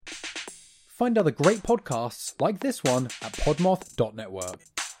Find other great podcasts like this one at podmoth.network.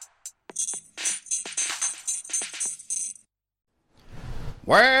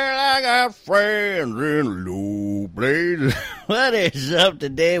 Well, I got friends in low places. What is up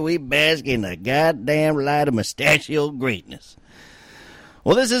today? We bask in the goddamn light of mustachio greatness.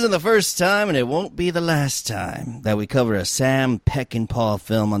 Well, this isn't the first time, and it won't be the last time that we cover a Sam Peckinpah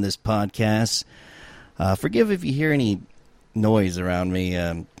film on this podcast. Forgive if you hear any noise around me.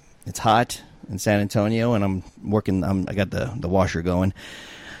 It's hot in San Antonio, and I'm working. I got the washer going.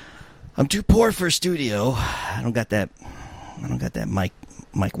 I'm too poor for a studio. I don't got that Mike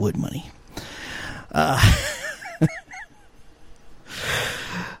Wood money.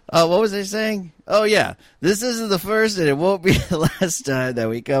 What was I saying? Oh, yeah. This isn't the first, and it won't be the last time that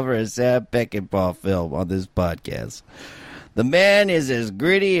we cover a Sam Peckinpah film on this podcast. The man is as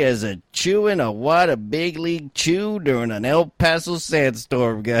gritty as chewing a wad of big league chew during an El Paso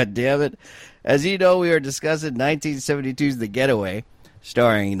sandstorm, goddammit. As you know, we are discussing 1972's The Getaway,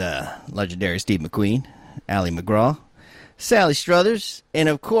 starring the legendary Steve McQueen, Ally McGraw, Sally Struthers, and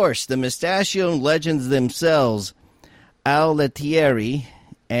of course, the mustachioed legends themselves, Al Lettieri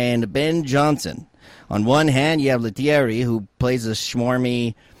and Ben Johnson. On one hand, you have Lettieri, who plays a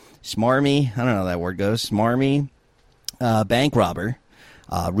smarmy, I don't know how that word goes, smarmy bank robber,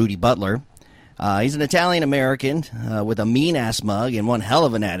 Rudy Butler. He's an Italian-American with a mean-ass mug and one hell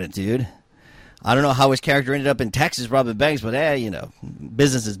of an attitude. I don't know how his character ended up in Texas robbing banks, but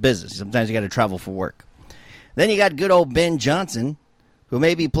business is business. Sometimes you got to travel for work. Then you got good old Ben Johnson, who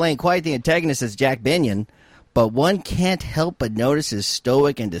may be playing quite the antagonist as Jack Benyon, but one can't help but notice his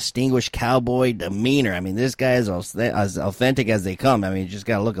stoic and distinguished cowboy demeanor. I mean, this guy is as authentic as they come. I mean, you just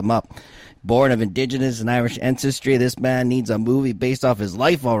got to look him up. Born of indigenous and Irish ancestry, this man needs a movie based off his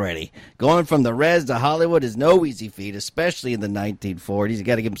life already. Going from the res to Hollywood is no easy feat, especially in the 1940s. You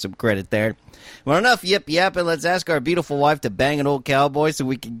got to give him some credit there. Well, enough yip-yapping. Let's ask our beautiful wife to bang an old cowboy so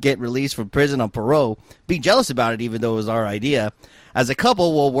we can get released from prison on parole. Be jealous about it, even though it was our idea. As a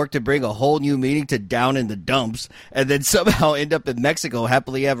couple, we'll work to bring a whole new meaning to Down in the Dumps, and then somehow end up in Mexico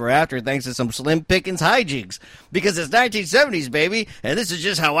happily ever after thanks to some Slim Pickens hijinks. Because it's 1970s, baby, and this is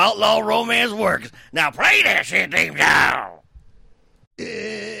just how outlaw romance works. Now play that shit deep down!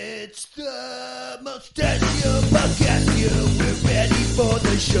 It's the Mustachio Podcast. We're ready for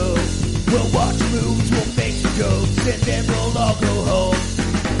the show. We'll watch movies, we'll make some jokes, and then we'll all go home.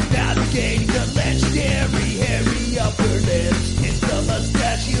 Navigating the legendary hairy upper lips. It's the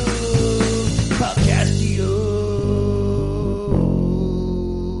Mustachio Podcastio.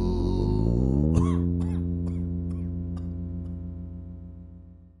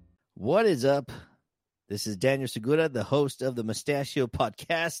 What is up? This is Daniel Segura, the host of the Mustachio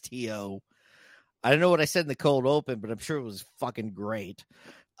Podcastio. I don't know what I said in the cold open, but I'm sure it was fucking great.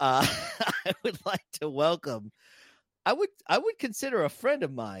 I would like to welcome. I would consider a friend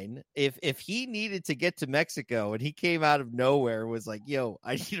of mine if he needed to get to Mexico and he came out of nowhere and was like, yo,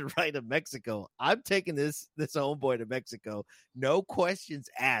 I need to ride to Mexico. I'm taking this homeboy to Mexico. No questions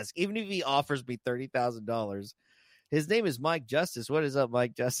asked. Even if he offers me $30,000. His name is Mike Justice. What is up,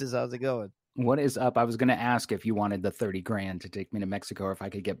 Mike Justice? How's it going? What is up? I was going to ask if you wanted the 30 grand to take me to Mexico or if I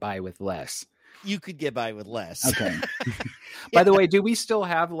could get by with less. You could get by with less. Okay. By the way, do we still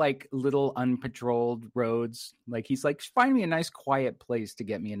have like little unpatrolled roads? Like he's like, find me a nice quiet place to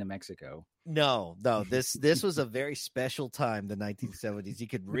get me into Mexico. No. This was a very special time, the 1970s. You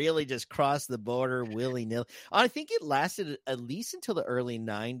could really just cross the border willy-nilly. I think it lasted at least until the early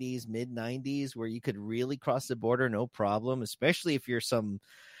 90s, mid-90s, where you could really cross the border no problem, especially if you're some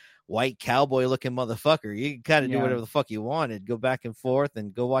white cowboy looking motherfucker. You can kind of do whatever the fuck you wanted. Go back and forth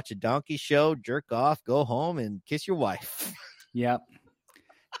and go watch a donkey show, jerk off, go home and kiss your wife. Yep.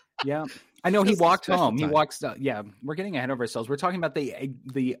 Yeah. I know he walked home. Time. He walks. We're getting ahead of ourselves. We're talking about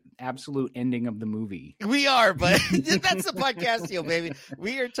the absolute ending of the movie. We are, but that's the podcast, baby.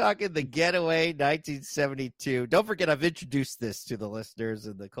 We are talking The Getaway, 1972. Don't forget, I've introduced this to the listeners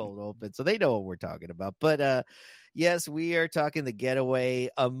in the cold open, so they know what we're talking about. But yes, we are talking The Getaway,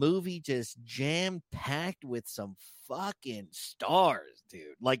 a movie just jam-packed with some fucking stars,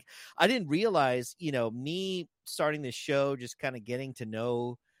 dude. Like, I didn't realize, me starting this show, just kind of getting to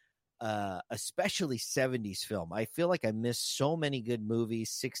know especially 70s film. I feel like I missed so many good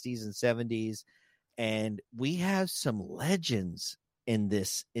movies, 60s and 70s, and we have some legends in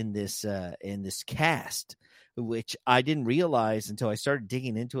this cast, which I didn't realize until I started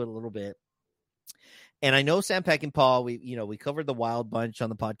digging into it a little bit. And I know Sam Peckinpah, we covered The Wild Bunch on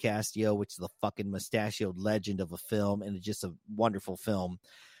the podcast, which is the fucking mustachioed legend of a film, and it's just a wonderful film.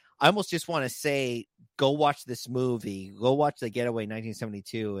 I almost just want to say, go watch this movie, go watch The Getaway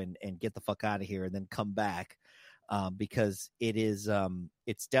 1972 and get the fuck out of here and then come back. Because it is,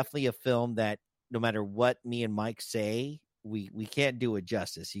 it's definitely a film that no matter what me and Mike say, we can't do it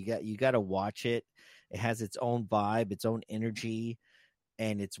justice. You got to watch it. It has its own vibe, its own energy,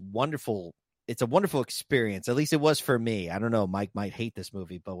 and it's wonderful. It's a wonderful experience. At least it was for me. I don't know. Mike might hate this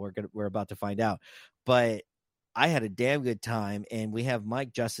movie, but we're about to find out. But I had a damn good time, and we have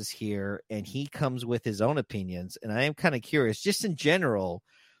Mike Justice here, and he comes with his own opinions. And I am kind of curious, just in general.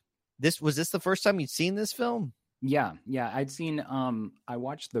 Was this the first time you'd seen this film? Yeah. I'd seen. I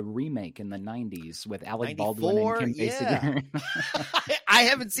watched the remake in the '90s with Alec Baldwin and Kim Basinger. I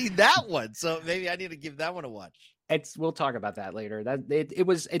haven't seen that one, so maybe I need to give that one a watch. We'll talk about that later.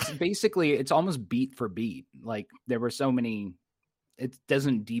 It's almost beat for beat. Like there were so many. It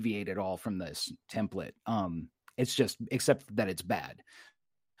doesn't deviate at all from this template. It's just except that it's bad.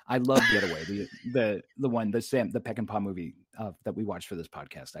 I love Getaway, the Peckinpah movie that we watched for this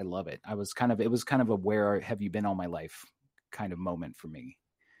podcast. I love it. It was kind of a where have you been all my life kind of moment for me.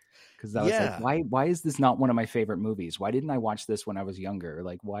 Because I was like, why is this not one of my favorite movies? Why didn't I watch this when I was younger?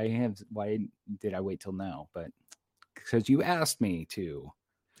 Like, why did I wait till now? But because you asked me to.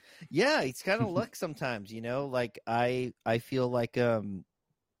 Yeah, it's kind of luck sometimes, like I feel like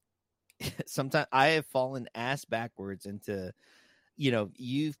sometimes I have fallen ass backwards into,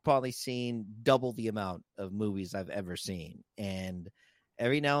 you've probably seen double the amount of movies I've ever seen. And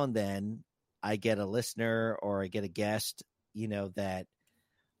every now and then I get a listener or I get a guest, that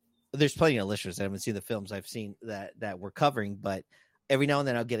there's plenty of listeners that haven't seen the films I've seen that we're covering, but every now and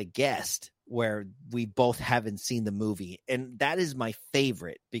then I'll get a guest where we both haven't seen the movie. And that is my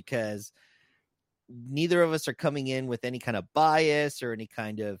favorite because neither of us are coming in with any kind of bias or any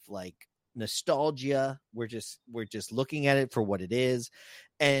kind of like nostalgia. We're just looking at it for what it is.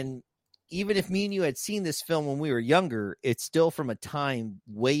 And even if me and you had seen this film when we were younger, it's still from a time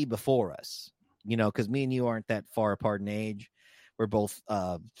way before us, because me and you aren't that far apart in age. We're both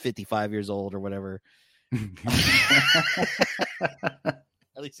 55 years old or whatever.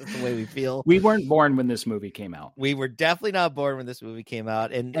 At least that's the way we feel. We weren't born when this movie came out. We were definitely not born when this movie came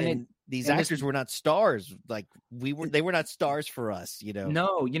out. And these actors were not stars. Like they were not stars for us,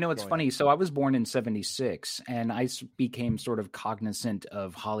 No, it's funny. So I was born in 1976 and I became sort of cognizant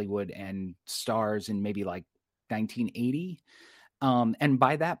of Hollywood and stars in maybe like 1980. And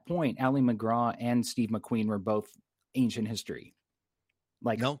by that point, Ali MacGraw and Steve McQueen were both ancient history.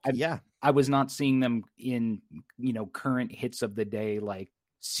 Like, I was not seeing them in, current hits of the day, like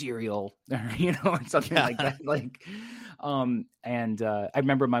Serial, or something like that. Like, and I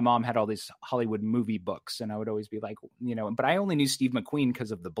remember my mom had all these Hollywood movie books, and I would always be like, but I only knew Steve McQueen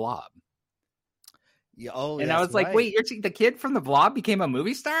because of The Blob. Yeah, and I was like, wait, the kid from The Blob became a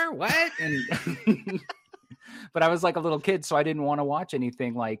movie star? What? And but I was like a little kid, so I didn't want to watch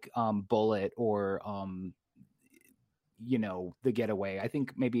anything like Bullet or The Getaway. I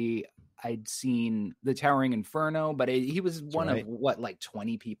think maybe I'd seen The Towering Inferno, but he was one of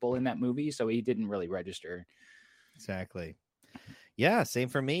 20 people in that movie, so he didn't really register. Exactly. Yeah, same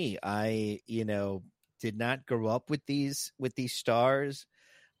for me. I did not grow up with these stars,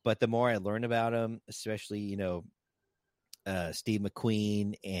 but the more I learn about them, especially Steve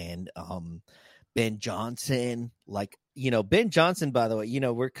McQueen and Ben Johnson, Ben Johnson, by the way,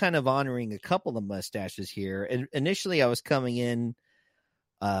 we're kind of honoring a couple of mustaches here. And initially I was coming in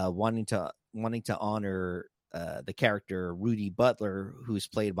wanting to honor the character Rudy Butler, who's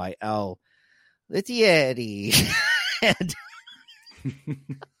played by Al Lettieri.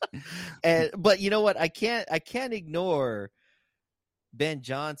 But you know what? I can't ignore Ben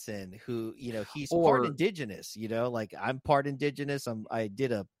Johnson, who, he's part indigenous, like I'm part indigenous. I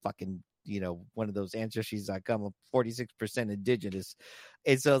did a fucking one of those answer sheets. I'm a 46% indigenous,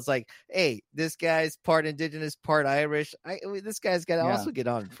 and so it's like, hey, this guy's part indigenous, part Irish. This guy's got to also get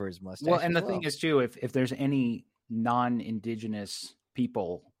on for his mustache. Well, and the thing is too, if there's any non-indigenous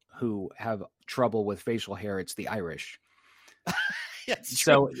people who have trouble with facial hair, it's the Irish.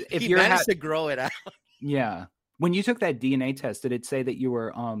 So if you managed to grow it out, when you took that DNA test, did it say that you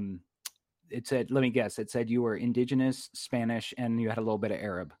were it said, let me guess, it said you were indigenous, Spanish, and you had a little bit of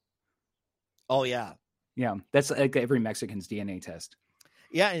Arab? Oh yeah. That's like every Mexican's DNA test.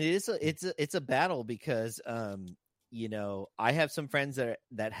 Yeah, and it's a battle because I have some friends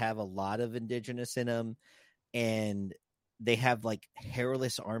that have a lot of indigenous in them, and they have like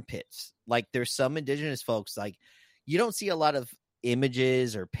hairless armpits. Like there's some indigenous folks, like you don't see a lot of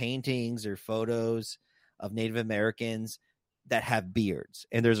images or paintings or photos of Native Americans that have beards,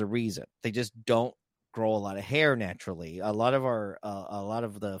 and there's a reason. They just don't grow a lot of hair naturally. A lot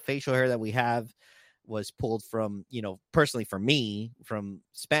of the facial hair that we have was pulled from, personally for me, from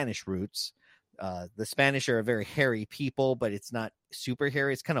Spanish roots. The Spanish are a very hairy people, but it's not super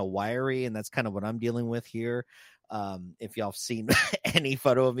hairy. It's kind of wiry, and that's kind of what I'm dealing with here. If y'all have seen any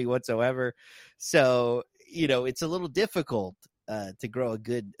photo of me whatsoever. So, it's a little difficult to grow a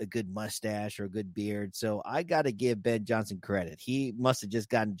good mustache or a good beard. So I got to give Ben Johnson credit. He must have just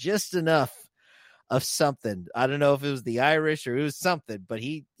gotten just enough of something. I don't know if it was the Irish or it was something, but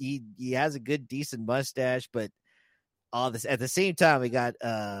he has a good, decent mustache. But all this at the same time, we got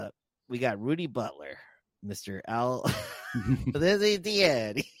Rudy Butler, Mr. Al.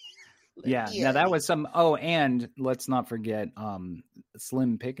 Lettieri. Yeah. Now that was some. Oh, and let's not forget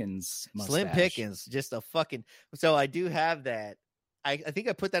Slim Pickens mustache. Slim Pickens, just a fucking. So I do have that. I think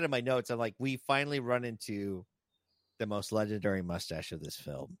I put that in my notes. I'm like, we finally run into the most legendary mustache of this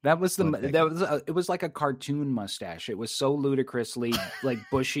film. It was like a cartoon mustache. It was so ludicrously like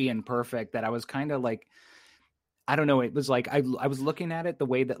bushy and perfect that I was kind of like, I don't know. It was like I was looking at it the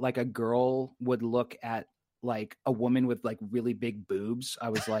way that like a girl would look at like a woman with like really big boobs. I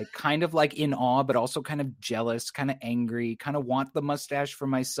was like kind of like in awe, but also kind of jealous, kind of angry, kind of want the mustache for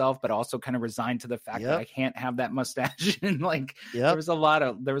myself, but also kind of resigned to the fact that I can't have that mustache. And like there was a lot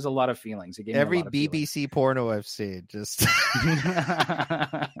of feelings. It gave every me a lot of BBC porno I've seen, just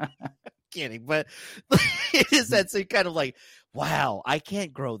kidding, but it is that so kind of like, wow, I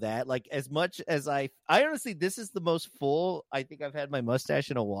can't grow that. Like as much as I honestly, this is the most full I think I've had my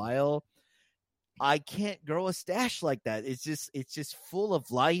mustache in a while. I can't grow a stash like that. It's just full of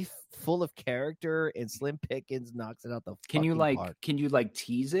life, full of character, and Slim Pickens knocks it out the fucking park. Can you like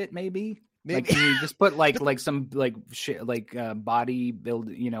tease it maybe? Like, can you just put like some like shit like body build,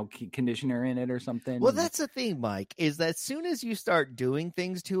 conditioner in it or something? Well, that's the thing, Mike, is that as soon as you start doing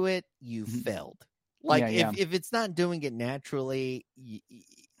things to it, you failed. Like if it's not doing it naturally,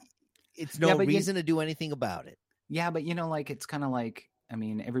 it's no reason to do anything about it. Yeah, but like it's kind of like, I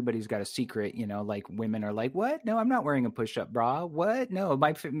mean, everybody's got a secret, like women are like, what? No, I'm not wearing a push-up bra. What? No,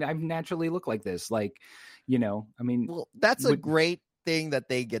 I naturally look like this. Like, I mean. Well, that's a great thing that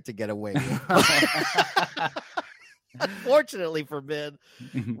they get away with. Unfortunately for men,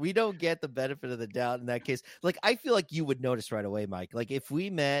 we don't get the benefit of the doubt in that case. Like, I feel like you would notice right away, Mike. Like, if we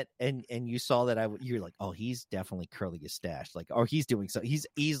met and you saw that you're like, oh, he's definitely curling his stash. Like, or he's doing so.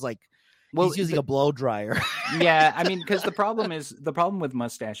 He's like, well, he's using a blow dryer. Yeah, I mean, because the problem with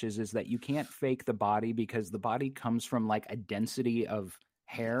mustaches is that you can't fake the body because the body comes from like a density of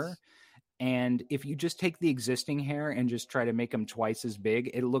hair. And if you just take the existing hair and just try to make them twice as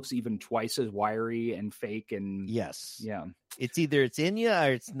big, it looks even twice as wiry and fake. And yes, yeah, it's either it's in you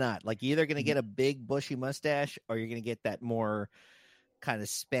or it's not. Like you're either going to get a big bushy mustache or you're going to get that more kind of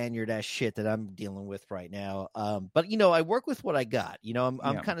Spaniard-ass shit that I'm dealing with right now. But I work with what I got. I'm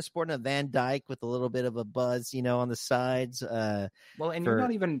kind of sporting a Van Dyke with a little bit of a buzz, on the sides. Well, and you're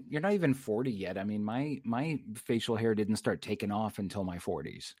not even 40 yet. I mean, my facial hair didn't start taking off until my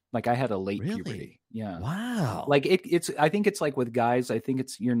 40s. Like I had a late puberty. Yeah. Wow. Like I think it's like with guys, I think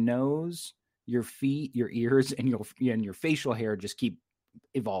it's your nose, your feet, your ears, and your facial hair just keep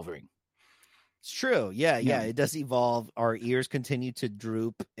evolving. It's true. Yeah. It does evolve. Our ears continue to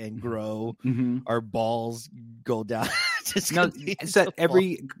droop and grow. Mm-hmm. Our balls go down. I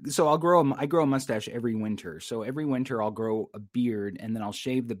grow a mustache every winter. So every winter I'll grow a beard and then I'll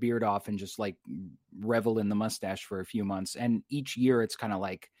shave the beard off and just like revel in the mustache for a few months. And each year it's kind of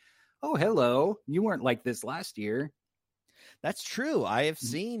like, oh, hello, you weren't like this last year. That's true. I have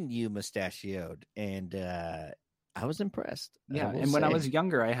seen you mustachioed and I was impressed. Yeah. And when I was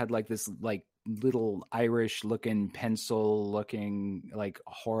younger, I had like this like little Irish looking pencil looking like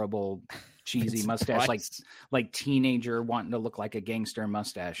horrible cheesy mustache, like teenager wanting to look like a gangster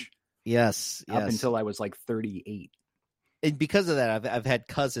mustache. Yes. Up until I was like 38. And because of that, I've had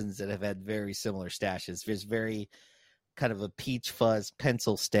cousins that have had very similar stashes. There's very kind of a peach fuzz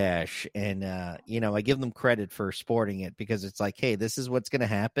pencil stash. And, I give them credit for sporting it because it's like, hey, this is what's going to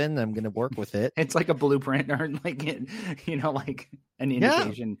happen. I'm going to work with it. It's like a blueprint or like, like an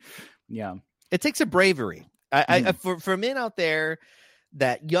indication. Yeah. It takes a bravery. For men out there,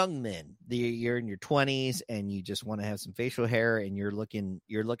 that young men, you're in your 20s and you just want to have some facial hair and you're looking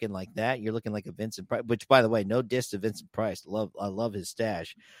like that. You're looking like a Vincent Price, which by the way, no diss to Vincent Price. I love his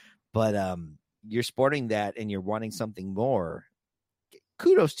stash, but you're sporting that and you're wanting something more.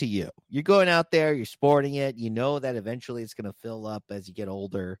 Kudos to you. You're going out there, you're sporting it. You know that eventually it's going to fill up as you get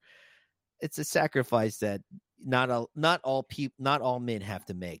older. It's a sacrifice that not all men have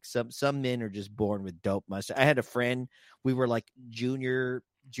to make. Some men are just born with dope mustache. I had a friend, we were like junior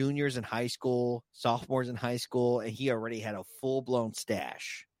juniors in high school, sophomores in high school, and he already had a full-blown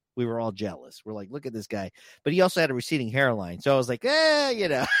stash. We were all jealous. We're like, look at this guy. But he also had a receding hairline. So I was like, Yeah.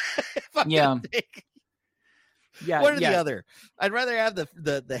 Yeah. One or the other. I'd rather have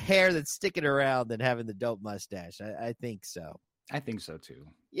the hair that's sticking around than having the dope mustache. I think so. I think so too.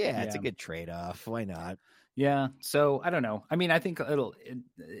 Yeah, it's a good trade-off. Why not? Yeah. So I don't know. I mean, I think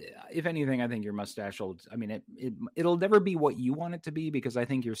if anything, I think your mustache will, I mean, it'll never be what you want it to be, because I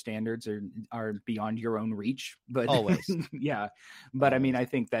think your standards are beyond your own reach, but always. Yeah. But always. I mean, I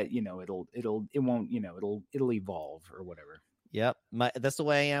think that, it won't, it'll evolve or whatever. Yep. That's the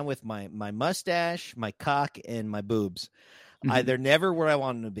way I am with my mustache, my cock, and my boobs. They're never where I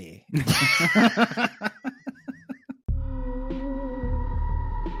want them to be.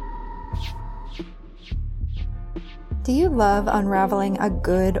 Do you love unraveling a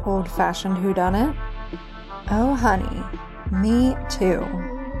good old-fashioned whodunit? Oh, honey, me too.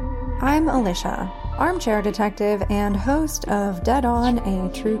 I'm Alicia, armchair detective and host of Dead On,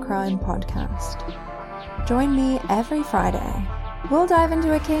 a true crime podcast. Join me every Friday. We'll dive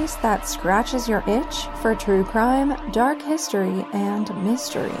into a case that scratches your itch for true crime, dark history, and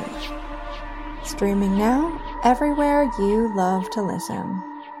mystery. Streaming now, everywhere you love to listen.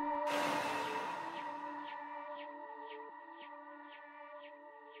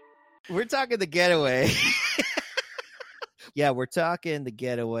 We're talking The Getaway. Yeah, we're talking The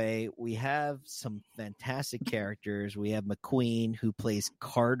Getaway. We have some fantastic characters. We have McQueen, who plays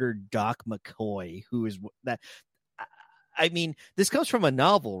Carter Doc McCoy, who is that. I mean, this comes from a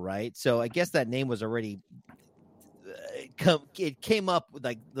novel, right? So I guess that name was already it came up with,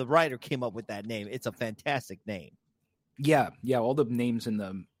 like, the writer came up with that name. It's a fantastic name. Yeah. All the names in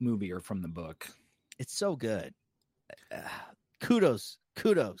the movie are from the book. It's so good. Kudos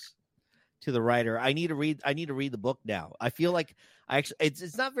to the writer. I need to read the book now. I feel like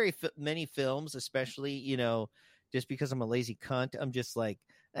it's not very many films, especially, just because I'm a lazy cunt. I'm just like,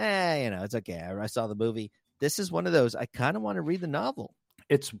 it's okay. I saw the movie. This is one of those. I kind of want to read the novel.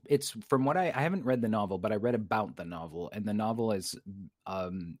 It's from what I haven't read the novel, but I read about the novel, and the novel is a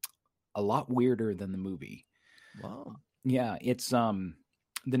lot weirder than the movie. Wow. Yeah, it's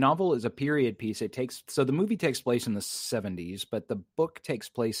the novel is a period piece. So the movie takes place in the 70s, but the book takes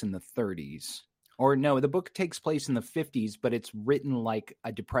place in the 30s. Or no, the book takes place in the 50s, but it's written like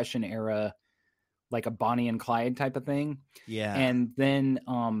a Depression era, like a Bonnie and Clyde type of thing. Yeah. And then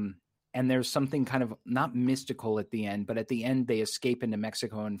and there's something kind of not mystical at the end, but at the end they escape into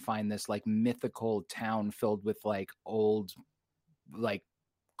Mexico and find this like mythical town filled with like old like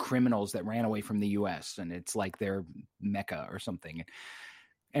criminals that ran away from the US, and it's like their Mecca or something.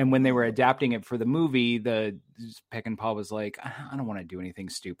 And when they were adapting it for the movie, the Peck and Paul was like, I don't want to do anything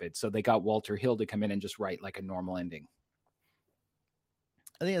stupid. So they got Walter Hill to come in and just write like a normal ending.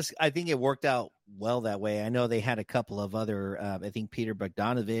 I think it worked out well that way. I know they had a couple of other, I think Peter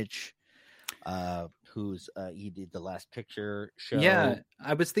Bogdanovich, who's he did the Last Picture show. Yeah,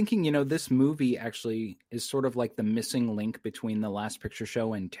 I was thinking, this movie actually is sort of like the missing link between the Last Picture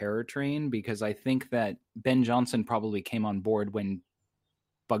show and Terror Train, because I think that Ben Johnson probably came on board when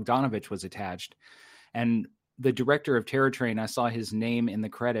Bogdanovich was attached, and the director of Terror Train, I saw his name in the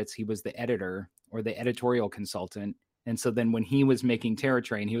credits. He was the editor or the editorial consultant. And so then when he was making Terror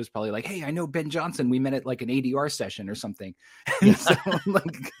Train, he was probably like, hey, I know Ben Johnson. We met at like an ADR session or something. And so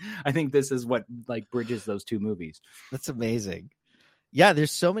like, I think this is what like bridges those two movies. That's amazing. Yeah.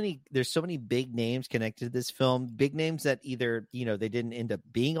 There's so many big names connected to this film, big names that either, they didn't end up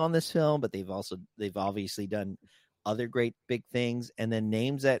being on this film, but they've obviously done other great big things. And then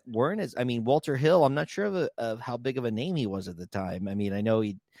names that weren't Walter Hill, I'm not sure of how big of a name he was at the time. I mean, I know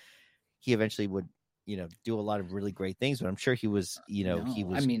he eventually would, do a lot of really great things, but I'm sure he was,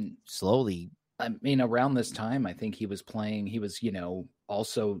 slowly. Around this time, I think he was playing, he was,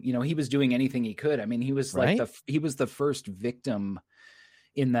 also, he was doing anything he could. I mean, he was like he was the first victim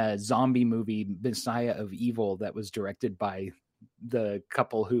in the zombie movie Messiah of Evil that was directed by the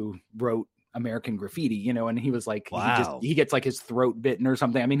couple who wrote American Graffiti, and he was like, wow. he gets like his throat bitten or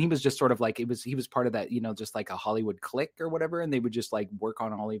something. I mean, he was just sort of like, he was part of that, just like a Hollywood clique or whatever. And they would just like work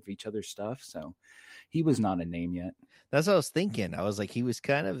on all of each other's stuff. So he was not a name yet. That's what I was thinking. I was like, it's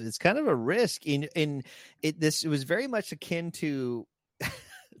kind of a risk it was very much akin to,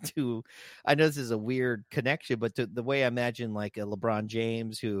 I know this is a weird connection, but to the way I imagine like a LeBron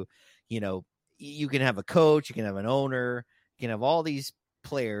James who, you can have a coach, you can have an owner, you can have all these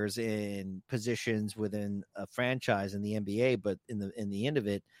players in positions within a franchise in the NBA, but in the end of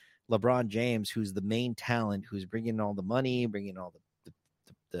it, LeBron James, who's the main talent, who's bringing all the money, bringing all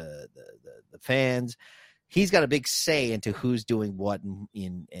the fans, he's got a big say into who's doing what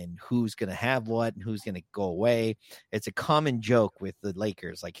and who's going to have what and who's going to go away. It's a common joke with the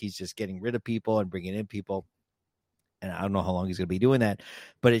Lakers. Like, he's just getting rid of people and bringing in people. And I don't know how long he's going to be doing that,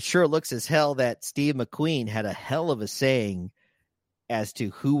 but it sure looks as hell that Steve McQueen had a hell of a saying as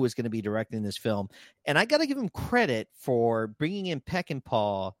to who was going to be directing this film. And I got to give him credit for bringing in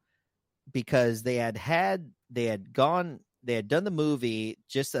Peckinpah, because they had done the movie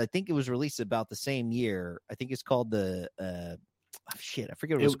just, I think it was released about the same year. I think it's called the, I forget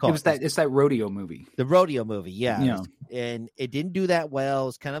what it was called. It's that rodeo movie. The rodeo movie. Yeah. And it didn't do that well.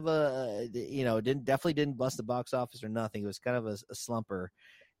 It's kind of definitely didn't bust the box office or nothing. It was kind of a slumper.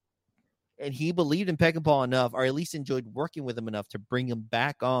 And he believed in Peckinpah enough, or at least enjoyed working with him enough to bring him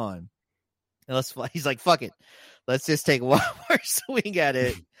back on. And he's like, fuck it. Let's just take one more swing at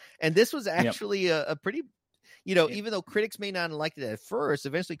it. And this was actually a pretty, even though critics may not have liked it at first,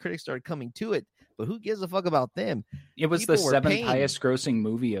 eventually critics started coming to it. But who gives a fuck about them? It was the seventh highest grossing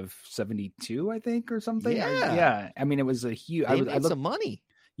movie of 72, I think, or something. Yeah. I mean, it was a huge. I looked some money.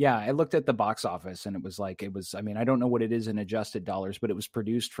 Yeah, I looked at the box office, and it was. I mean, I don't know what it is in adjusted dollars, but it was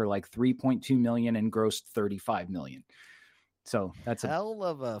produced for like 3.2 million and grossed 35 million. So that's hell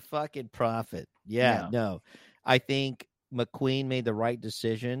of a fucking profit. Yeah. No, I think McQueen made the right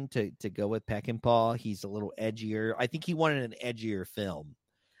decision to go with Peckinpah. He's a little edgier. I think he wanted an edgier film.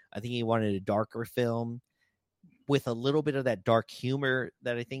 I think he wanted a darker film with a little bit of that dark humor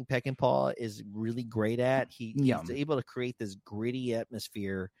that I think Peckinpah is really great at. He's able to create this gritty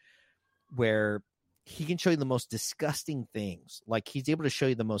atmosphere where he can show you the most disgusting things. Like, he's able to show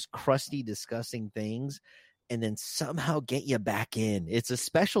you the most crusty, disgusting things and then somehow get you back in. It's a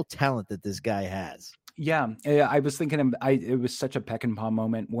special talent that this guy has. Yeah, I was thinking it was such a Peckinpah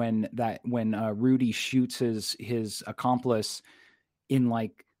moment when Rudy shoots his accomplice in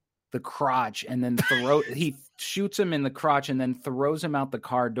like the crotch, and then he shoots him in the crotch and then throws him out the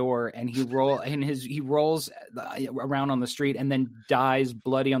car door, and he rolls around on the street and then dies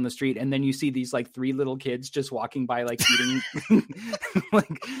bloody on the street. And then you see these like three little kids just walking by, like eating, like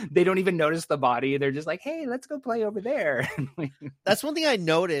they don't even notice the body. They're just like, hey, let's go play over there. That's one thing I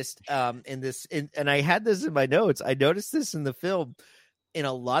noticed in this, and I had this in my notes. I noticed this in the film. In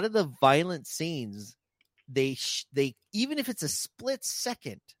a lot of the violent scenes, they even if it's a split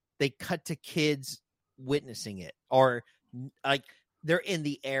second, they cut to kids witnessing it, or like they're in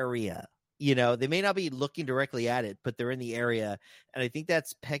the area. They may not be looking directly at it, but they're in the area. And I think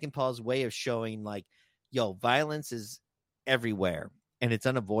that's Peckinpah's way of showing, like, violence is everywhere and it's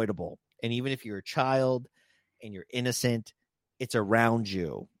unavoidable. And even if you're a child and you're innocent, it's around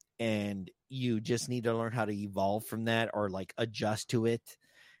you, and you just need to learn how to evolve from that, or like adjust to it.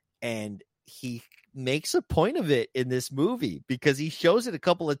 And he makes a point of it in this movie, because he shows it a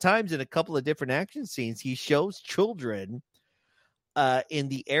couple of times in a couple of different action scenes. He shows children in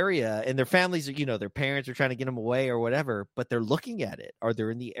the area, and their families are, their parents are trying to get them away or whatever, but they're looking at it, or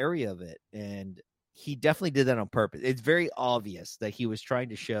they're in the area of it. And he definitely did that on purpose. It's very obvious that he was trying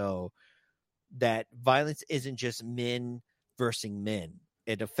to show that violence isn't just men versus men.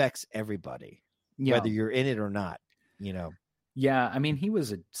 It affects everybody, whether you're in it or not, Yeah, I mean, he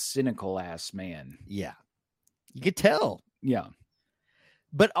was a cynical ass man. Yeah. You could tell. Yeah.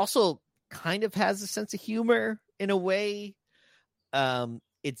 But also kind of has a sense of humor in a way.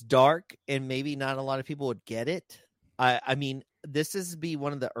 It's dark, and maybe not a lot of people would get it. I mean, this is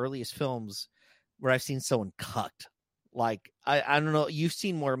one of the earliest films where I've seen someone cut. Like, I don't know, you've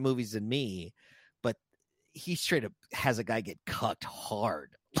seen more movies than me, but he straight up has a guy get cut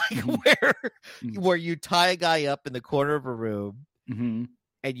hard. Like, where you tie a guy up in the corner of a room, and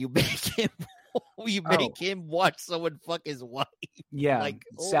you make him watch someone fuck his wife. Yeah, like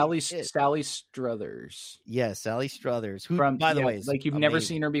Sally Struthers. Yeah, Sally Struthers. Who, by the way, is like, you've amazing. Never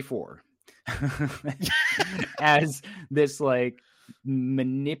seen her before, as this like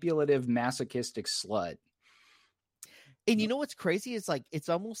manipulative, masochistic slut. And you know what's crazy? It's like, it's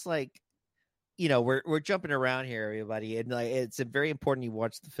almost like, we're jumping around here, everybody, and like, it's very important you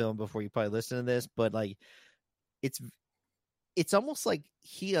watch the film before you probably listen to this. But like, it's almost like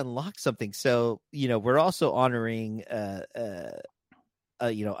he unlocked something. So we're also honoring Al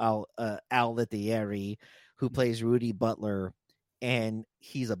Lettieri, who plays Rudy Butler, and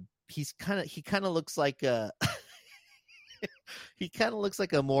he kind of looks like a he kind of looks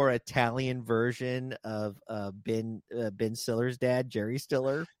like a more Italian version of Ben Stiller's dad, Jerry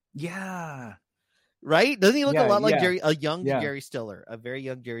Stiller. Yeah. Right? Doesn't he look a lot like Jerry, a young Jerry Stiller, a very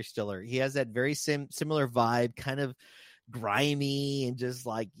young Jerry Stiller? He has that very similar vibe, kind of grimy, and just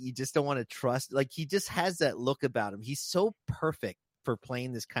like, you just don't want to trust. Like, he just has that look about him. He's so perfect for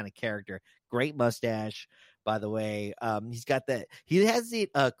playing this kind of character. Great mustache, by the way. He has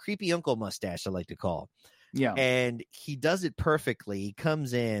the creepy uncle mustache, I like to call. Yeah. And he does it perfectly. He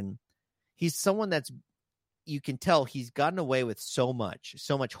comes in. He's someone that's, you can tell he's gotten away with so much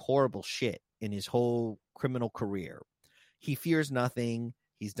horrible shit in his whole criminal career. He fears nothing.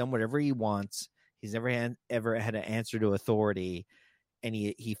 He's done whatever he wants. He's never had to answer to authority. And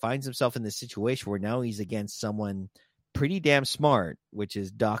he finds himself in this situation where now he's against someone pretty damn smart, which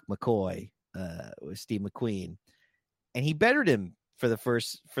is Doc McCoy, with Steve McQueen. And he bettered him for the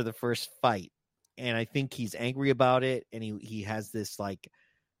first fight. And I think he's angry about it. And he has this like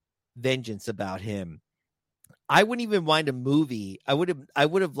vengeance about him. I wouldn't even mind a movie. I would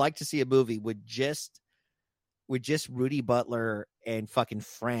have liked to see a movie with just Rudy Butler and fucking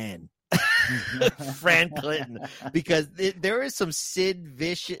Fran Clinton, because there is some Sid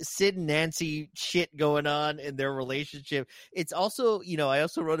and Nancy shit going on in their relationship. It's also, I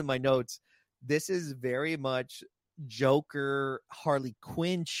also wrote in my notes, this is very much Joker Harley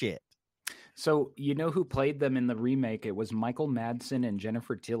Quinn shit. So who played them in the remake? It was Michael Madsen and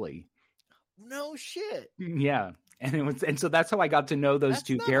Jennifer Tilly. No shit. Yeah. And so that's how I got to know those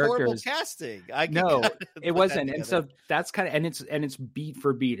two characters. Horrible casting. No, it wasn't. And so that's kind of, and it's beat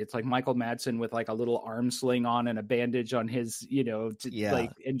for beat. It's like Michael Madsen with like a little arm sling on and a bandage on his,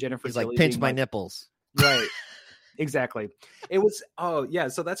 like, and Jennifer He's Tilly like, pinch my nipples. Right. Exactly. It was,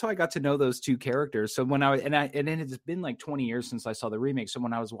 so that's how I got to know those two characters. So when and then it's been like 20 years since I saw the remake. So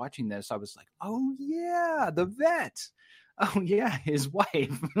when I was watching this, I was like, oh yeah, the vet. Oh yeah, his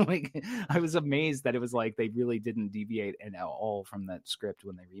wife. Like, I was amazed that it was like they really didn't deviate at all from that script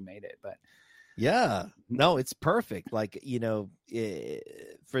when they remade it. But yeah, no, it's perfect. Like,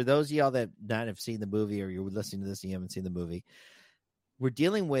 for those of y'all that not have seen the movie, or you're listening to this and you haven't seen the movie, we're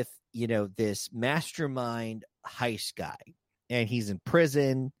dealing with, this mastermind heist guy, and he's in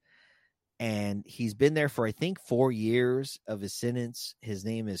prison, and he's been there for, I think, 4 years of his sentence. His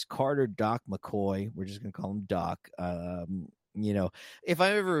name is Carter Doc McCoy. We're just going to call him Doc. If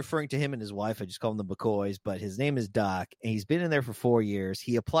I'm ever referring to him and his wife, I just call them the McCoys, but his name is Doc, and he's been in there for 4 years.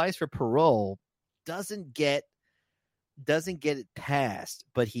 He applies for parole, doesn't get it passed,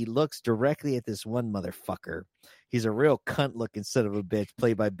 but he looks directly at this one motherfucker. He's a real cunt looking son of a bitch,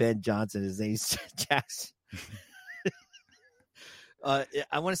 played by Ben Johnson. His name's Jackson.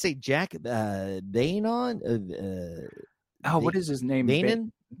 I want to say Jack Bainon. What is his name?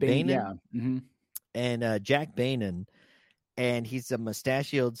 Bainon. Yeah. Mm-hmm. And Jack Bainon. And he's a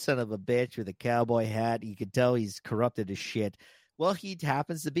mustachioed son of a bitch with a cowboy hat. You can tell he's corrupted as shit. Well, he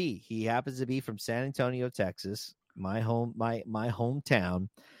happens to be. He happens to be from San Antonio, Texas, my hometown.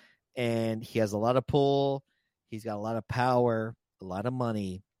 And he has a lot of pull. He's got a lot of power, a lot of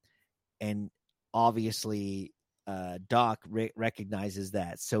money. And obviously, Doc recognizes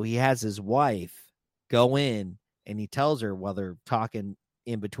that. So he has his wife go in, and he tells her, while they're talking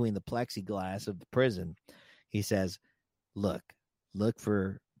in between the plexiglass of the prison, he says, look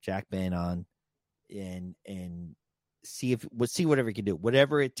for Jack Bainon and see whatever he can do.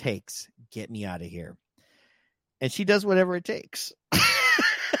 Whatever it takes, get me out of here. And she does whatever it takes.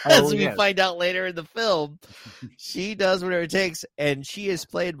 As we find out later in the film, she does whatever it takes, and she is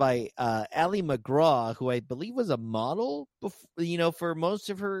played by Ally McGraw, who I believe was a model, for most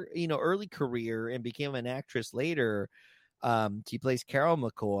of her early career, and became an actress later. She plays Carol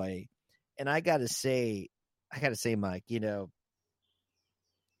McCoy, and I gotta say, Mike,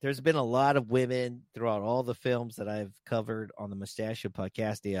 there's been a lot of women throughout all the films that I've covered on the Mustachio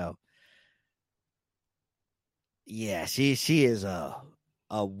Podcastio. Yeah, she is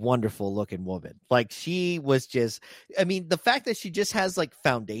a wonderful looking woman. Like, she was just, the fact that she just has like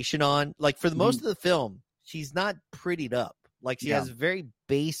foundation on, like, for the most of the film, she's not prettied up. Like, she has a very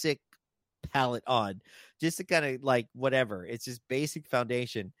basic palette on, just to kind of like whatever. It's just basic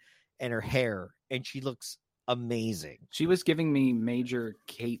foundation and her hair, and she looks amazing. She was giving me major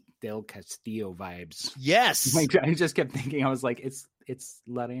Kate Del Castillo vibes. Yes. Like, I just kept thinking, I was like, it's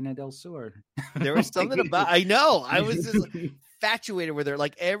Lorena del Sur. There was something about, I know, I was just infatuated with her.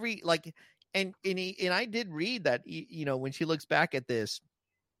 Like, and I did read that, when she looks back at this,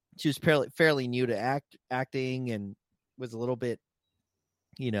 she was fairly new to acting, and was a little bit,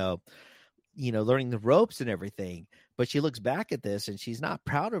 learning the ropes and everything. But she looks back at this, and she's not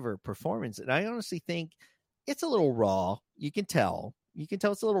proud of her performance. And I honestly think it's a little raw. You can tell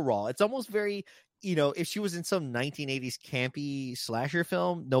it's a little raw. It's almost very, if she was in some 1980s campy slasher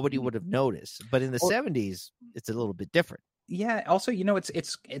film, nobody would have noticed. But in the 70s, it's a little bit different. Yeah. Also,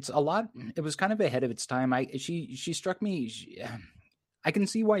 it's a lot. It was kind of ahead of its time. She struck me. I can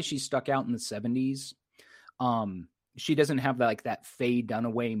see why she stuck out in the 70s. she doesn't have that Faye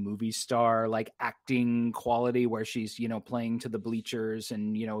Dunaway movie star like acting quality where she's, playing to the bleachers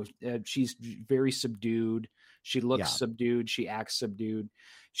and, she's very subdued. She looks subdued. She acts subdued.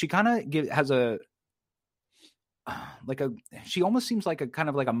 She kind of has she almost seems like a kind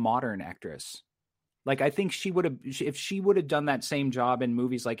of like a modern actress. Like, I think she would have, if she would have done that same job in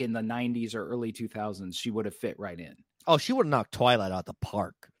movies like in the 90s or early 2000s, she would have fit right in. Oh, she would have knocked Twilight out the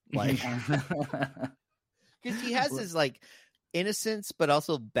park. Like, because she has this like innocence, but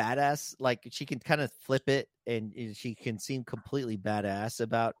also badass. Like, she can kind of flip it, and she can seem completely badass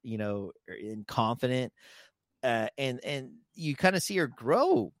about, and confident. And you kind of see her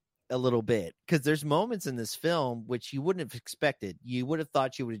grow a little bit, because there's moments in this film which you wouldn't have expected. You would have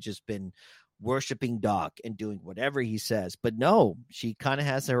thought she would have just been worshiping Doc and doing whatever he says, but no, she kind of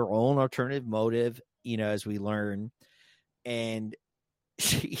has her own alternative motive, as we learn, and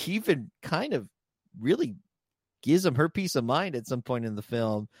she even kind of really gives him her peace of mind at some point in the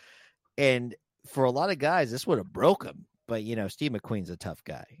film. And for a lot of guys, this would have broke him, but Steve McQueen's a tough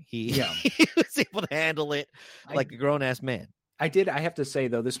guy. He was able to handle it like a grown-ass man. I have to say,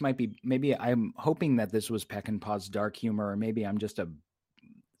 though, this might be, maybe I'm hoping that this was Peckinpah's dark humor, or maybe I'm just a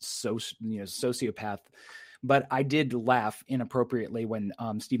sociopath, but I did laugh inappropriately when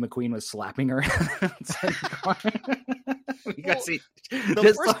Steve McQueen was slapping her because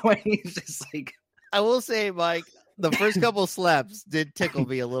he's just like, I will say, Mike, the first couple slaps did tickle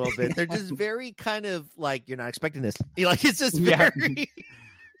me a little bit. They're just very kind of like, you're not expecting this. It's just very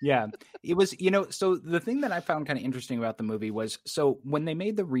yeah, it was, so the thing that I found kind of interesting about the movie was, so when they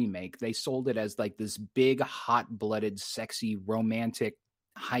made the remake, they sold it as like this big, hot-blooded, sexy, romantic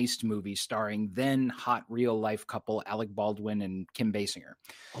heist movie starring then hot real life couple Alec Baldwin and Kim Basinger.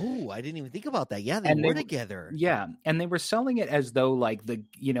 Oh, I didn't even think about that. Yeah, they were together. Yeah, and they were selling it as though like the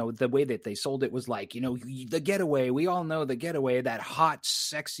way that they sold it was like, The Getaway. We all know The Getaway, that hot,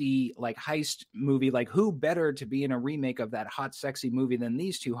 sexy like heist movie. Like, who better to be in a remake of that hot, sexy movie than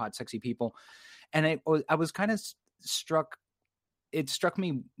these two hot, sexy people? And I was kind of struck. It struck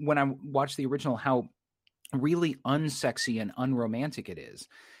me when I watched the original how really unsexy and unromantic it is.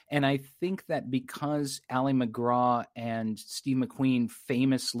 And I think that because Ally McGraw and Steve McQueen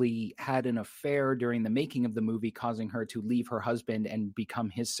famously had an affair during the making of the movie, causing her to leave her husband and become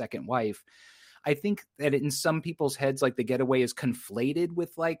his second wife, I think that in some people's heads, like The Getaway is conflated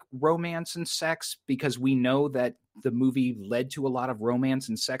with like romance and sex, because we know that the movie led to a lot of romance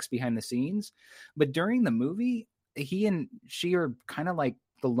and sex behind the scenes. But during the movie, he and she are kind of like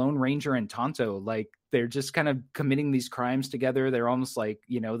the Lone Ranger and Tonto. Like, they're just kind of committing these crimes together. They're almost like,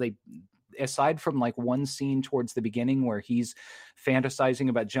 they, aside from like one scene towards the beginning where he's fantasizing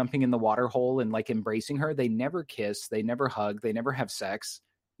about jumping in the water hole and like embracing her, they never kiss, they never hug, they never have sex.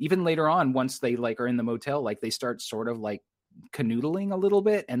 Even later on, once they like are in the motel, like they start sort of like canoodling a little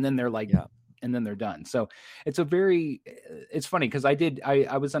bit, and then they're like, and then they're done. So it's funny because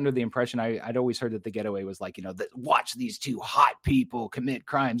I was under the impression I'd always heard that The Getaway was like, watch these two hot people commit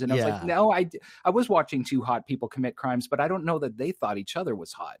crimes. And I was like, no, I was watching two hot people commit crimes, but I don't know that they thought each other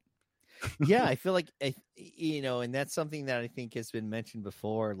was hot. Yeah, I feel like, and that's something that I think has been mentioned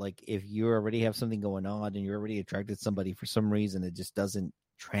before. Like, if you already have something going on and you're already attracted to somebody, for some reason, it just doesn't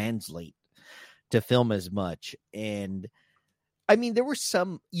translate to film as much. And I mean, there were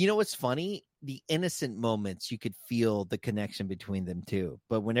some, what's funny? The innocent moments, you could feel the connection between them too.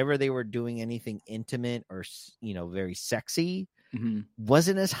 But whenever they were doing anything intimate or, very sexy,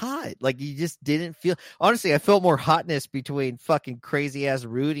 wasn't as hot. Like, you just didn't feel, honestly, I felt more hotness between fucking crazy ass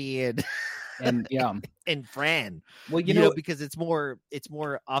Rudy and and Fran. Well, because it's more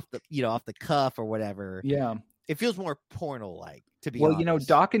off the cuff or whatever. Yeah. It feels more porno-like, to be honest.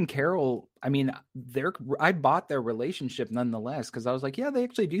 Doc and Carol, I mean, I bought their relationship nonetheless, because I was like, yeah, they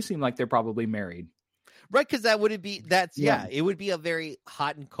actually do seem like they're probably married. Right, because it would be a very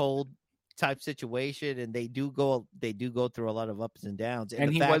hot and cold type situation, and they do go through a lot of ups and downs.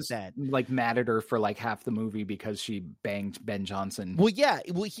 And he was like mad at her for like half the movie because she banged Ben Johnson. Well, yeah.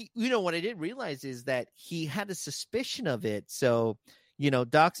 Well, what I didn't realize is that he had a suspicion of it. So,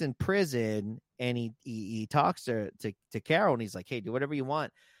 Doc's in prison, and he talks to Carol, and he's like, hey, do whatever you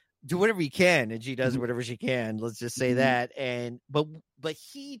want. Do whatever you can. And she does whatever she can. Let's just say that. And but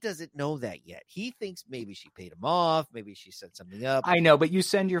he doesn't know that yet. He thinks maybe she paid him off. Maybe she set something up. I know, but you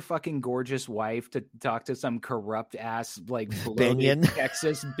send your fucking gorgeous wife to talk to some corrupt ass, like, bloated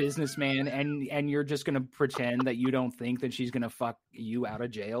Texas businessman, and you're just going to pretend that you don't think that she's going to fuck you out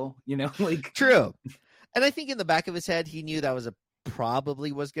of jail, like. True. And I think in the back of his head, he knew that was a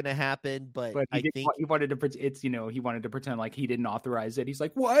probably was going to happen, but he I think he wanted to he wanted to pretend like he didn't authorize it. He's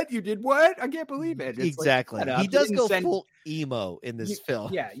like, "What? You did what? I can't believe it." It's exactly. Like, he does go full emo in this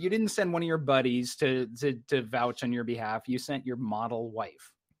film. Yeah, you didn't send one of your buddies to vouch on your behalf. You sent your model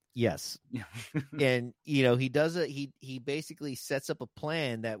wife. Yes. And he does it. He basically sets up a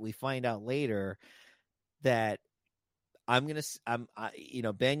plan that we find out later that Banyan's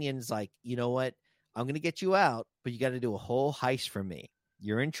like, you know what? I'm going to get you out, but you got to do a whole heist for me.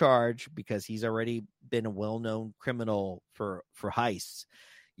 You're in charge because he's already been a well-known criminal for heists.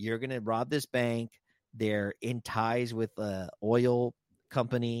 You're going to rob this bank. They're in ties with a oil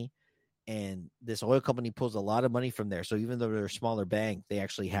company, and this oil company pulls a lot of money from there. So even though they're a smaller bank, they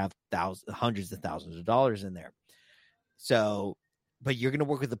actually have hundreds of thousands of dollars in there. So, but you're going to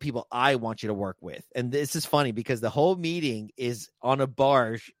work with the people I want you to work with. And this is funny because the whole meeting is on a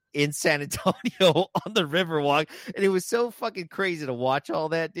barge in San Antonio on the Riverwalk. And it was so fucking crazy to watch all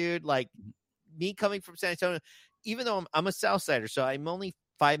that, dude. Like, me coming from San Antonio, even though I'm a South Sider, so I'm only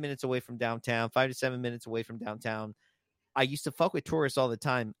 5 minutes away from downtown, 5 to 7 minutes away from downtown. I used to fuck with tourists all the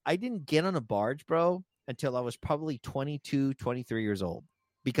time. I didn't get on a barge, bro, until I was probably 22, 23 years old.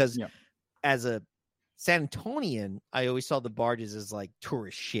 Because as a San Antonian, I always saw the barges as like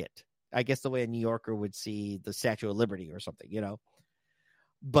tourist shit. I guess the way a New Yorker would see the Statue of Liberty or something,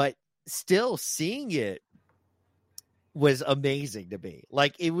 But still, seeing it was amazing to me.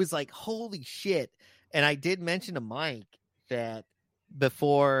 Like, it was like, holy shit. And I did mention to Mike that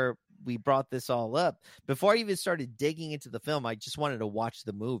before we brought this all up, before I even started digging into the film, I just wanted to watch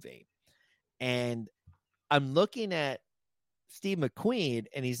the movie. And I'm looking at Steve McQueen,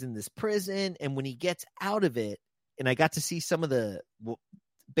 and he's in this prison. And when he gets out of it, and I got to see some of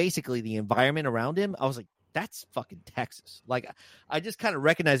basically the environment around him, I was like, that's fucking Texas. Like, I just kind of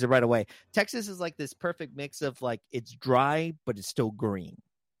recognized it right away. Texas is like this perfect mix of like, it's dry, but it's still green.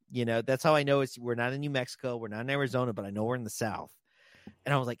 That's how I know we're not in New Mexico. We're not in Arizona, but I know we're in the South.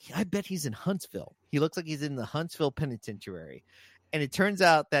 And I was like, I bet he's in Huntsville. He looks like he's in the Huntsville Penitentiary. And it turns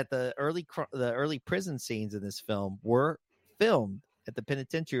out that the early prison scenes in this film were filmed at the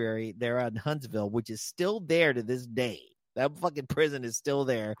penitentiary there in Huntsville, which is still there to this day. That fucking prison is still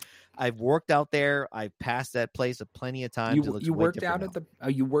there. I've worked out there. I've passed that place plenty of times. You worked out at the.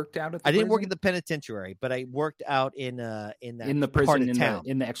 You worked out at the. I didn't work at the penitentiary, but I worked out in the prison part of town.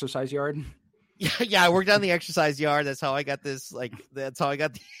 in the exercise yard. Yeah, I worked out in the exercise yard. That's how I got this. Like, that's how I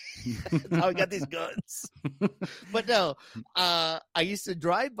got these guns. But no, I used to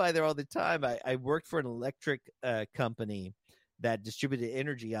drive by there all the time. I worked for an electric company that distributed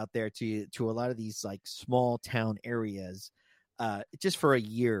energy out there to a lot of these like small town areas, just for a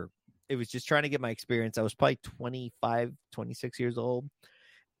year. It was just trying to get my experience. I was probably 25, 26 years old,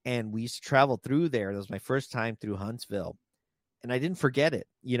 and we used to travel through there. That was my first time through Huntsville. And I didn't forget it.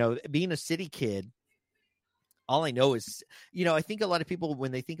 Being a city kid, all I know is, I think a lot of people,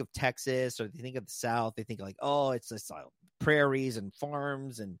 when they think of Texas or they think of the South, they think like, oh, it's just prairies and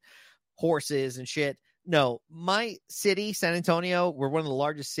farms and horses and shit. No, my city, San Antonio, we're one of the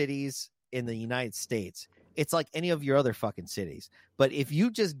largest cities in the United States. It's like any of your other fucking cities. But if you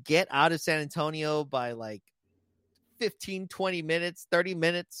just get out of San Antonio by like 15, 20 minutes, 30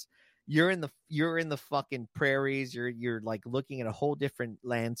 minutes, you're in the fucking prairies. You're like looking at a whole different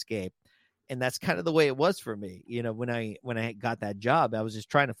landscape. And that's kind of the way it was for me. When I got that job, I was just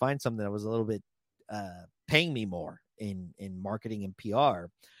trying to find something that was a little bit paying me more in marketing and PR.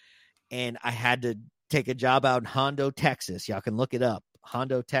 And I had to take a job out in Hondo, Texas. Y'all can look it up.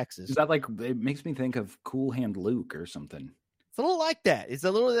 Hondo, Texas. Is that like, it makes me think of Cool Hand Luke or something. It's a little like that. It's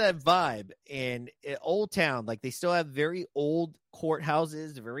a little of that vibe. And Old Town, like, they still have very old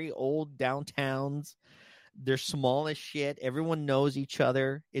courthouses, very old downtowns. They're small as shit. Everyone knows each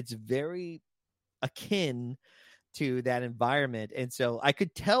other. It's very akin to that environment. And so I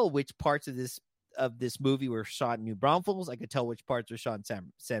could tell which parts of this movie were shot in New Braunfels. I could tell which parts were shot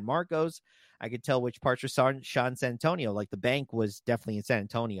in San Marcos. I could tell which parts were shot in San Antonio. Like, the bank was definitely in San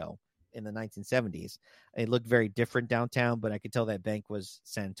Antonio in the 1970s. It looked very different downtown, but I could tell that bank was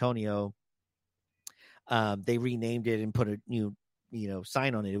San Antonio. They renamed it and put a new,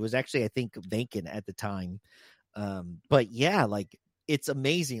 sign on it. It was actually, I think, vacant at the time. But yeah, like, it's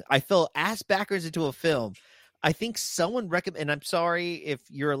amazing. I fell ass backwards into a film. I think someone recommended, and I'm sorry if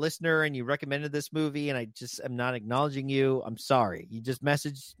you're a listener and you recommended this movie and I just am not acknowledging you. I'm sorry. You just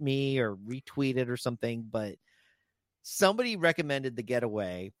messaged me or retweeted or something, but somebody recommended The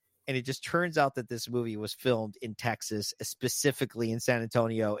Getaway. And it just turns out that this movie was filmed in Texas, specifically in San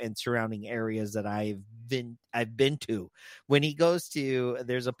Antonio and surrounding areas that I've been to. When he goes to,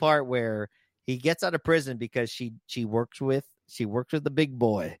 there's a part where he gets out of prison because she works with She worked with the big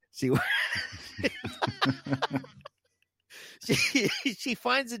boy. She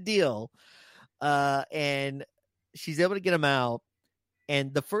finds a deal, and she's able to get him out.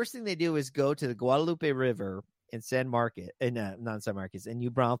 And the first thing they do is go to the Guadalupe River in San Marcos, not San Marcos, in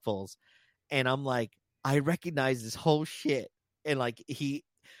New Braunfels. And I'm like, I recognize this whole shit. And like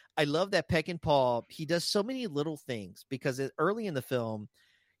I love that Peckinpah. He does so many little things because early in the film,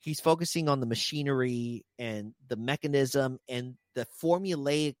 he's focusing on the machinery and the mechanism and the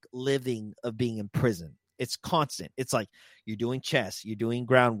formulaic living of being in prison. It's constant. It's like you're doing chess, you're doing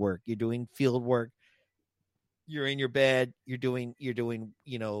groundwork, you're doing field work, you're in your bed, you're doing,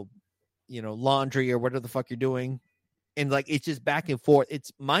 laundry or whatever the fuck you're doing. And like, it's just back and forth.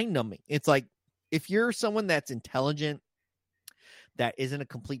 It's mind numbing. It's like, if you're someone that's intelligent, that isn't a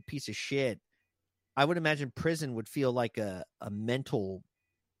complete piece of shit, I would imagine prison would feel like a mental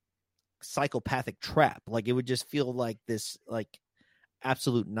psychopathic trap. Like it would just feel like this, like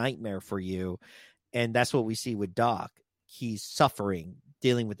absolute nightmare for you. And that's what we see with Doc. He's suffering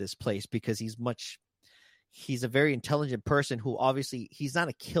dealing with this place because he's a very intelligent person who obviously he's not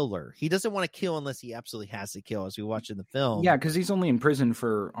a killer. He doesn't want to kill unless he absolutely has to kill, as we watch in the film. Yeah, because he's only in prison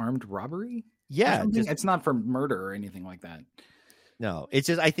for armed robbery. Yeah. It's not for murder or anything like that. No, it's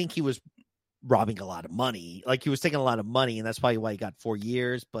just, I think he was robbing a lot of money. Like he was taking a lot of money, and that's probably why he got 4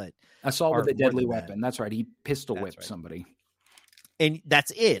 years. But assault with a deadly weapon. That's right. He pistol whipped somebody. And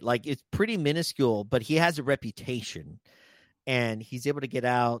that's it. Like it's pretty minuscule, but he has a reputation. And he's able to get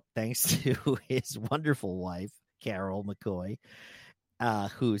out thanks to his wonderful wife, Carol McCoy,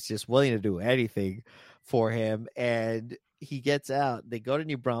 who's just willing to do anything for him. And he gets out. They go to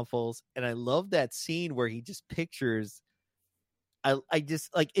New Braunfels. And I love that scene where he just pictures. I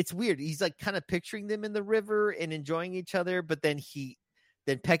just like, it's weird. He's like kind of picturing them in the river and enjoying each other. But then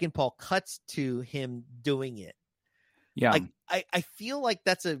Peckinpah cuts to him doing it. Yeah. Like, I feel like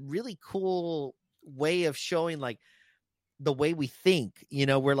that's a really cool way of showing like the way we think,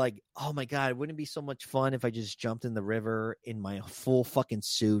 we're like, oh my God, wouldn't it be so much fun if I just jumped in the river in my full fucking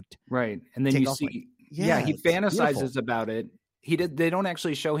suit? Right. And then you see, he fantasizes beautiful about it. They don't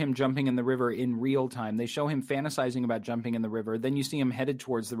actually show him jumping in the river in real time. They show him fantasizing about jumping in the river. Then you see him headed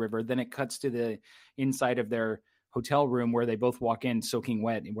towards the river. Then it cuts to the inside of their hotel room where they both walk in soaking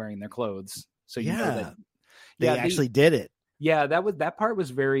wet and wearing their clothes. So you know that they actually did it. Yeah, that part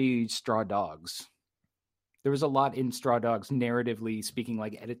was very Straw Dogs. There was a lot in Straw Dogs, narratively speaking,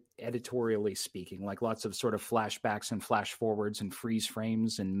 like editorially speaking, like lots of sort of flashbacks and flash forwards and freeze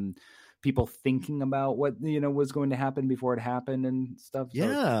frames and people thinking about what, was going to happen before it happened and stuff.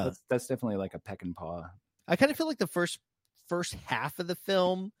 Yeah. So that's definitely like a Peckinpah. I kind of feel like the first half of the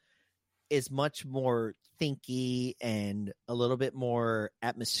film is much more thinky and a little bit more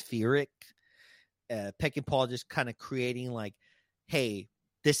atmospheric. Peckinpah just kind of creating like, hey,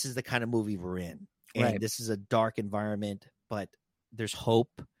 this is the kind of movie we're in. And this is a dark environment, but there's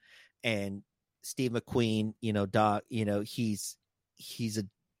hope. And Steve McQueen, Doc, he's a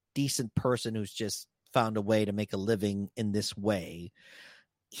decent person who's just found a way to make a living in this way.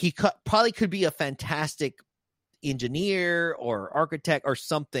 He probably could be a fantastic engineer or architect or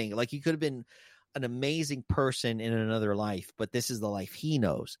something. Like he could have been an amazing person in another life, but this is the life he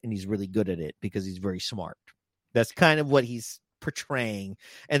knows, and he's really good at it because he's very smart. That's kind of what he's portraying,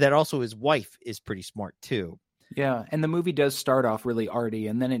 and that also his wife is pretty smart too. Yeah, and the movie does start off really arty,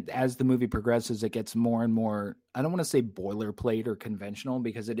 and then as the movie progresses, it gets more and more, I don't want to say boilerplate or conventional,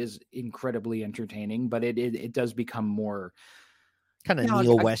 because it is incredibly entertaining, but it does become more kind of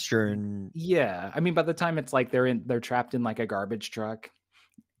neo-Western. Yeah, I mean, by the time it's like they're trapped in like a garbage truck,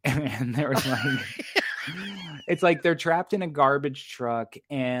 and there's like it's like they're trapped in a garbage truck,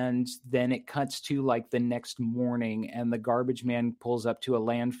 and then it cuts to like the next morning, and the garbage man pulls up to a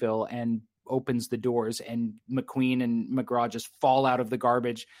landfill and opens the doors, and McQueen and McGraw just fall out of the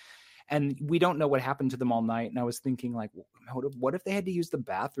garbage, and we don't know what happened to them all night. And I was thinking, like, what if they had to use the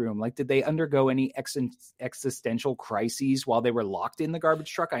bathroom? Like, did they undergo any existential crises while they were locked in the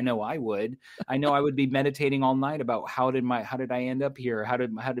garbage truck? I know I would. I know I would be meditating all night about how did I end up here? How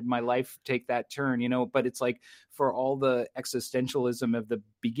did my life take that turn? But it's like, for all the existentialism of the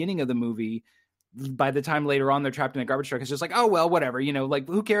beginning of the movie, by the time later on they're trapped in a garbage truck, it's just like, oh, well, whatever, like,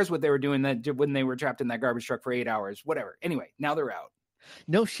 who cares what they were doing when they were trapped in that garbage truck for 8 hours, whatever. Anyway, now they're out.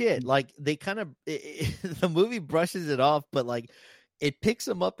 No shit. Like they kind of, the movie brushes it off, but like it picks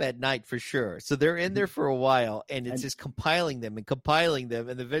them up at night for sure. So they're in there for a while, and it's just compiling them,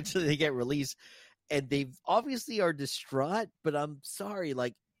 and eventually they get released, and they obviously are distraught. But I'm sorry,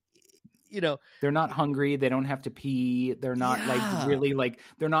 like they're not hungry. They don't have to pee. They're not like really like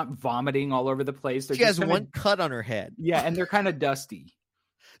they're not vomiting all over the place. They're she has one cut on her head. Yeah, and they're kind of dusty.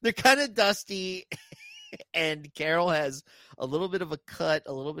 They're kind of dusty, and Carol has a little bit of a cut,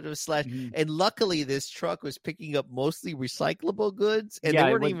 a little bit of a slash. Mm-hmm. And luckily, this truck was picking up mostly recyclable goods, and they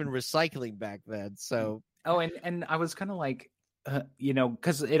weren't even recycling back then. So, and I was kind of like,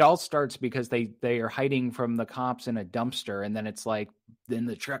 because it all starts because they are hiding from the cops in a dumpster, and then it's like, then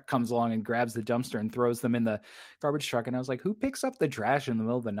the truck comes along and grabs the dumpster and throws them in the garbage truck, and I was like, who picks up the trash in the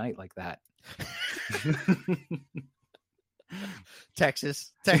middle of the night like that?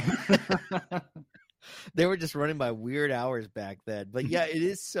 Texas. They were just running by weird hours back then. But yeah, it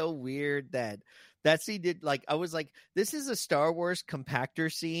is so weird that scene did, like, I was like, this is a Star Wars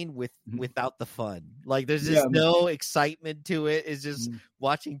compactor scene without the fun. Like, there's just no excitement to it. It's just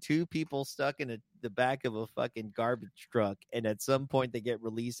watching two people stuck in the back of a fucking garbage truck, and at some point they get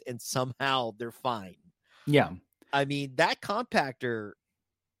released and somehow they're fine. Yeah. I mean, that compactor,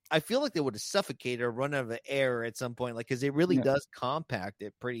 I feel like they would have suffocated or run out of air at some point, like, because it really does compact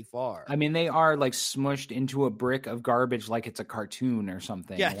it pretty far. I mean, they are like smushed into a brick of garbage like it's a cartoon or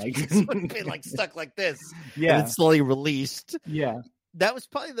something. Yeah, like, like stuck like this. Yeah, and it's slowly released. Yeah, that was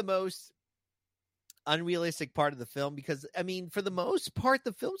probably the most unrealistic part of the film, because I mean, for the most part,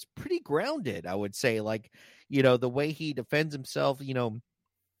 the film's pretty grounded. I would say, like, the way he defends himself,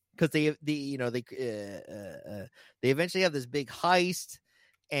 because they eventually have this big heist.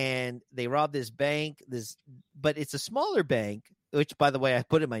 And they rob this bank, but it's a smaller bank, which, by the way, I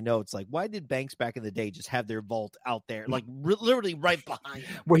put in my notes, like, why did banks back in the day just have their vault out there, like literally right behind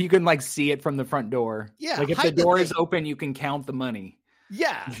them? Where you can like see it from the front door? Yeah. Like if the door is open, you can count the money.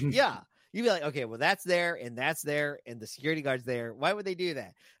 Yeah. Yeah. You'd be like, okay, well, that's there, and the security guard's there. Why would they do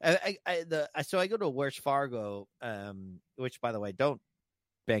that? So I go to Wells Fargo, which, by the way, don't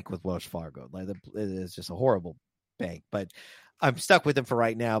bank with Wells Fargo. Like, it's just a horrible bank, but I'm stuck with them for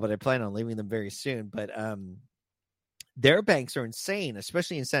right now, but I plan on leaving them very soon. But their banks are insane,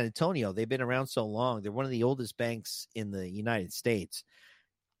 especially in San Antonio. They've been around so long. They're one of the oldest banks in the United States.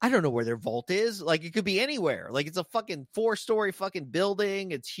 I don't know where their vault is. Like, it could be anywhere. Like, it's a fucking 4-story fucking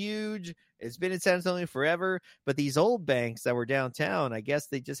building. It's huge. It's been in San Antonio forever. But these old banks that were downtown, I guess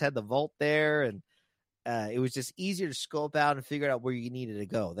they just had the vault there, and it was just easier to scope out and figure out where you needed to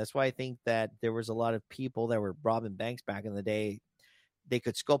go. That's why I think that there was a lot of people that were robbing banks back in the day. They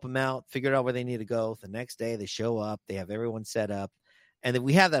could scope them out, figure out where they need to go. The next day they show up, they have everyone set up. And then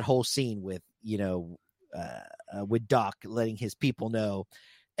we have that whole scene with, with Doc letting his people know.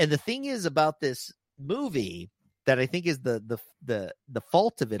 And the thing is about this movie that I think is the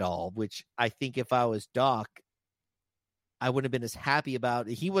fault of it all, which I think if I was Doc, I wouldn't have been as happy about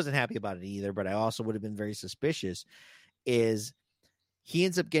it. He wasn't happy about it either, but I also would have been very suspicious, is he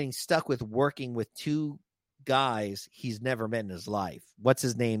ends up getting stuck with working with two guys he's never met in his life. What's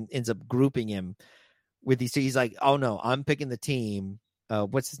his name? Ends up grouping him with these two. He's like, oh no, I'm picking the team.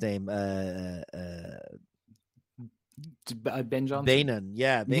 What's his name? Ben Johnson.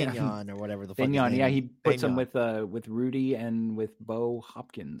 Bainon or whatever the fuck. Bainon, yeah, he puts him with Rudy and with Bo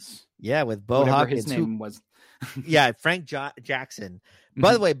Hopkins. Yeah, with Bo Whatever Hopkins. His name was. Yeah, Frank Jackson.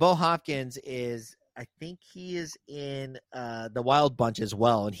 By the way, Bo Hopkins is, I think he is in the Wild Bunch as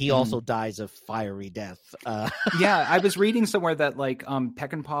well, and he also dies a fiery death. Yeah, I was reading somewhere that like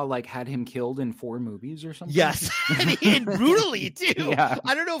Peckinpah like had him killed in 4 movies or something. Yes, and brutally too. Yeah.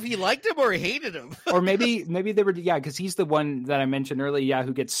 I don't know if he liked him or he hated him. Or maybe they were, because he's the one that I mentioned earlier,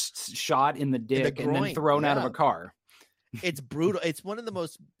 who gets shot in the dick and then thrown out of a car. It's brutal. It's one of the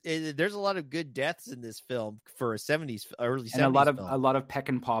most. There's a lot of good deaths in this film for a early 70s, and a film. lot of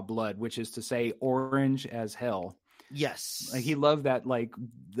Peckinpah blood, which is to say, orange as hell. Yes, like he loved that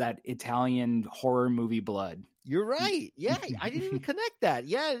Italian horror movie blood. You're right. Yeah, I didn't even connect that.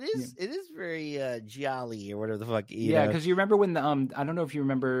 Yeah, it is. Yeah. It is very gialli or whatever the fuck. Yeah, because you remember when I don't know if you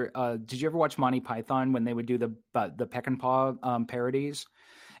remember. Did you ever watch Monty Python when they would do the Peckinpah parodies?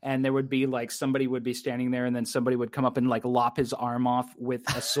 And there would be like somebody would be standing there, and then somebody would come up and like lop his arm off with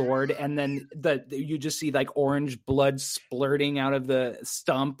a sword, and then you just see like orange blood splurting out of the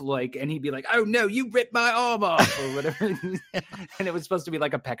stump, like, and he'd be like, "Oh no, you ripped my arm off," or whatever. And it was supposed to be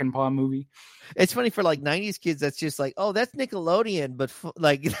like a Peckinpah movie. It's funny for like 90s kids. That's just like, oh, that's Nickelodeon, but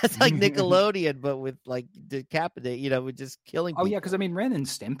like that's like Nickelodeon, but with like decapitate, with just killing people. Oh yeah, because I mean, Ren and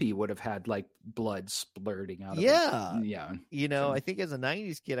Stimpy would have had like blood splurting out of Yeah. I think as a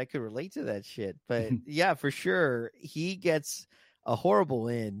 90s kid, I could relate to that shit. But yeah, for sure, he gets a horrible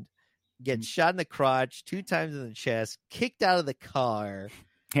end, gets shot in the crotch 2 times in the chest, kicked out of the car,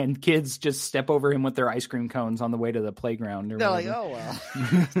 And kids just step over him with their ice cream cones on the way to the playground. Or They're whatever. like, oh,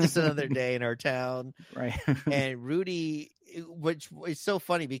 well, just another day in our town. Right. And Rudy, which is so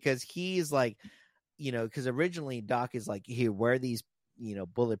funny because he's like, because originally Doc is like, here, wear these,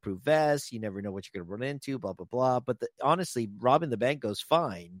 bulletproof vests. You never know what you're going to run into, blah, blah, blah. But honestly, robbing the bank goes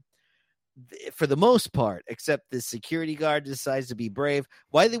fine for the most part, except the security guard decides to be brave.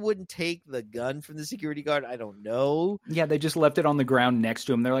 Why they wouldn't take the gun from the security guard, I don't know. Yeah, they just left it on the ground next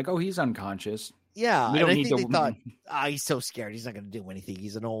to him. They're like, oh, he's unconscious. Yeah, We and don't I need think to- they thought, he's so scared. He's not going to do anything.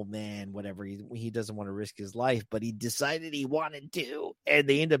 He's an old man, whatever. He doesn't want to risk his life, but he decided he wanted to, and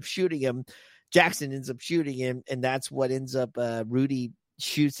they end up shooting him. Jackson ends up shooting him, and that's what ends up, Rudy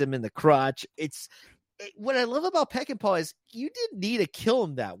shoots him in the crotch. What I love about Peckinpah is you didn't need to kill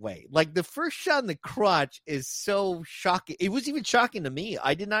him that way. Like, the first shot in the crotch is so shocking. It was even shocking to me.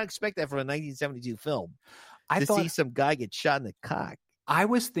 I did not expect that from a 1972 film. I thought see some guy get shot in the cock. I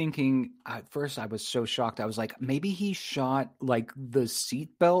was thinking at first, I was so shocked. I was like, maybe he shot like the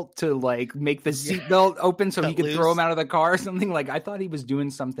seatbelt to like make the seatbelt open so he could throw him out of the car or something. Like, I thought he was doing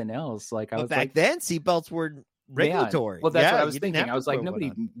something else. Like, I was back like, then seatbelts were regulatory. Yeah. Well, that's what I was you didn't thinking. have I was to like, put nobody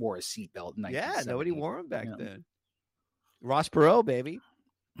one on. wore a seatbelt. Yeah, nobody wore them back Yeah. then. Ross Perot, baby.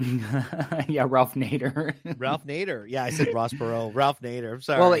 Yeah, Ralph Nader. Ralph Nader. Yeah, I said Ross Perot. Ralph Nader. I'm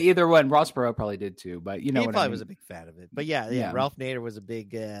sorry. Well, either one. Ross Perot probably did too, but you know he what probably I mean. was a big fan of it. But yeah, Yeah. Ralph Nader was a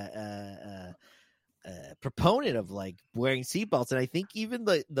big proponent of like wearing seatbelts, and I think even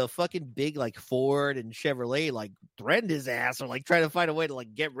the fucking big like Ford and Chevrolet like threatened his ass or like trying to find a way to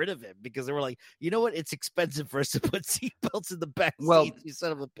like get rid of him because they were like, you know what, it's expensive for us to put seatbelts in the back seat, you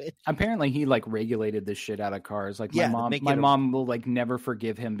son of a bitch. Apparently he like regulated the shit out of cars. Like Yeah, my mom will like never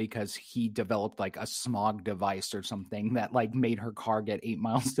forgive him because he developed like a smog device or something that like made her car get 8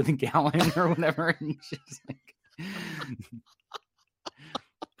 miles to the gallon or whatever. And she's like,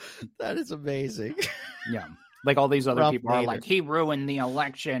 that is amazing. yeah. Like all these other Ralph people are Nader. like, he ruined the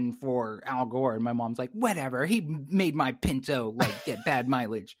election for Al Gore. And my mom's like, whatever. He made my Pinto like get bad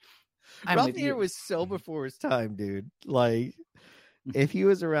mileage. I'm Ralph with you. Nader was so before his time, dude. Like, if he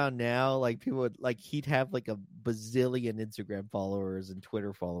was around now, like people would like he'd have like a bazillion Instagram followers and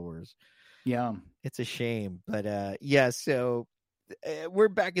Twitter followers. Yeah. It's a shame, but yeah. So we're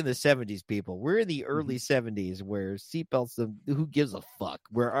back in the 70s, people. We're in the early 70s where seatbelts. Who gives a fuck?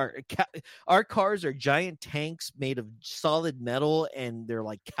 Where our cars are giant tanks made of solid metal, and they're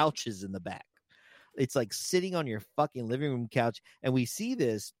like couches in the back. It's like sitting on your fucking living room couch, and we see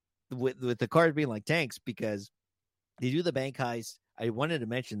this with the cars being like tanks because they do the bank heist. I wanted to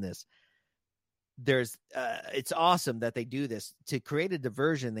mention this. There's it's awesome that they do this to create a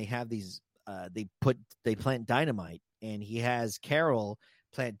diversion. They have these they plant dynamite, and he has Carol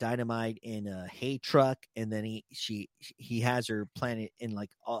plant dynamite in a hay truck, and then he has her plant it in like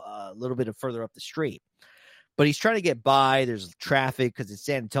a little bit of further up the street. But he's trying to get by. There's traffic because it's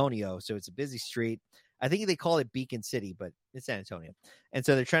San Antonio, so it's a busy street. I think they call it Beacon City, but it's San Antonio. And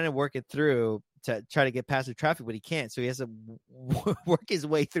so they're trying to work it through to try to get past the traffic, but he can't. So he has to work his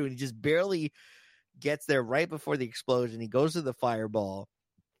way through, and he just barely gets there right before the explosion. He goes to the fireball.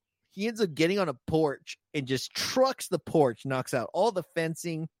 He ends up getting on a porch and just trucks the porch, knocks out all the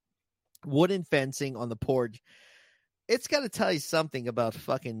fencing, wooden fencing on the porch. It's got to tell you something about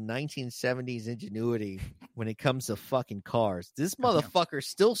fucking 1970s ingenuity when it comes to fucking cars. This motherfucker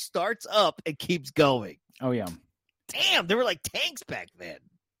still starts up and keeps going. Oh, yeah. Damn, they were like tanks back then.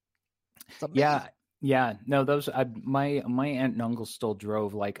 Yeah. No, those my aunt and uncle still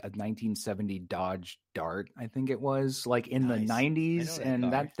drove like a 1970 Dodge Dart, I think it was, like in the 90s,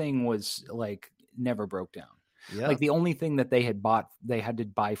 and that thing was like never broke down. Yeah. Like the only thing that they had to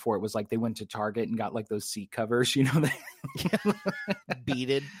buy for it was like they went to Target and got like those seat covers,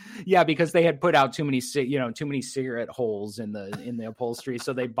 beaded. Yeah, because they had put out too many cigarette holes in the upholstery,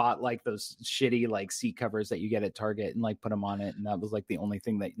 so they bought like those shitty like seat covers that you get at Target and like put them on it, and that was like the only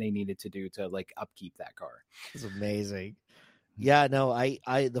thing that they needed to do to like upkeep that car. It's amazing. Yeah, no, I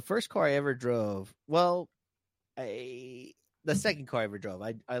the first car I ever drove, the second car I ever drove,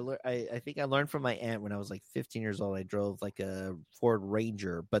 I think I learned from my aunt when I was like 15 years old. I drove like a Ford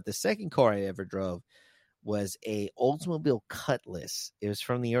Ranger, but the second car I ever drove was a Oldsmobile Cutlass. It was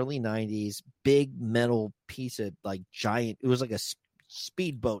from the early 90s, big metal piece of like giant. It was like a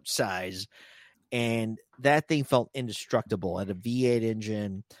speedboat size, and that thing felt indestructible. It had a V8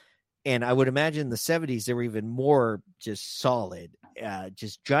 engine, and I would imagine in the 70s they were even more just solid,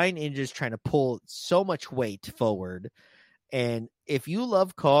 just giant engines trying to pull so much weight forward. And if you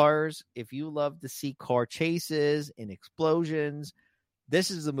love cars, if you love to see car chases and explosions, this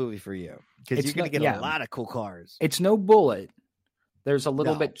is the movie for you, because you're going to get a lot of cool cars. It's no Bullet, There's a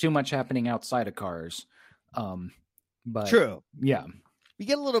little No. bit too much happening outside of cars. But True. yeah. You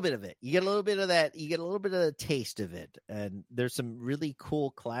get a little bit of it. You get a little bit of that. You get a little bit of the taste of it. And there's some really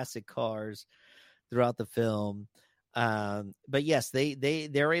cool classic cars throughout the film. But yes,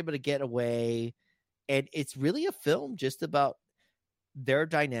 they're able to get away. And it's really a film just about their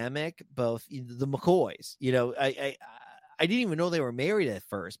dynamic, both the McCoys. You know, I didn't even know they were married at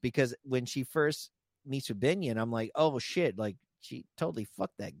first, because when she first meets with Binion, I'm like, oh shit, like she totally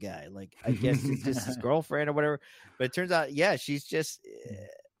fucked that guy. Like, I guess it's just his girlfriend or whatever. But it turns out, yeah, she's just,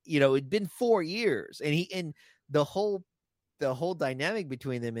 you know, it'd been 4 years, and the whole dynamic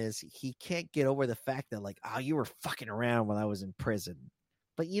between them is he can't get over the fact that, like, oh, you were fucking around when I was in prison.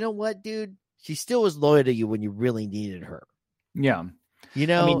 But you know what, dude? She still was loyal to you when you really needed her. Yeah. You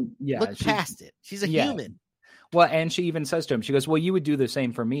know, I mean, yeah, look past it. She's a human. Well, and she even says to him, she goes, well, you would do the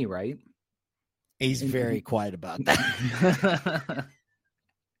same for me, right? He's very quiet about that.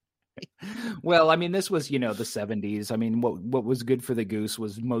 Well, I mean, this was, you know, the 70s. I mean, what was good for the goose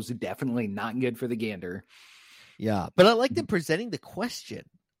was most definitely not good for the gander. Yeah, but I like them presenting the question.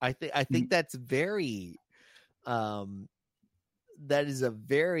 I think that's very, that is a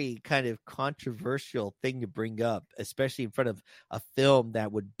very kind of controversial thing to bring up, especially in front of a film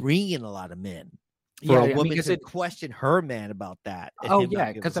that would bring in a lot of men. For a woman to question her man about that. Oh,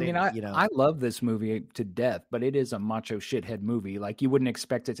 yeah, because I mean, I love this movie to death, but it is a macho shithead movie. Like, you wouldn't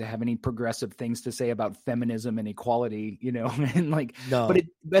expect it to have any progressive things to say about feminism and equality, you know, and like, no.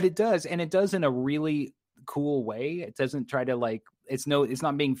 but it does, and it does in a really cool way. It doesn't try to, like, it's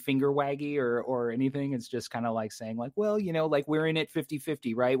not being finger waggy or anything. It's just kind of like saying, like, well, you know, like, we're in it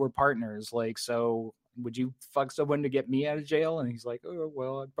 50-50, right? We're partners, like, so would you fuck someone to get me out of jail? And he's like, oh,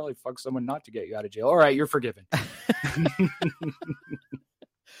 well, I'd probably fuck someone not to get you out of jail. All right, you're forgiven.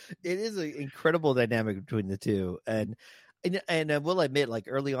 It is an incredible dynamic between the two. And I will admit, like,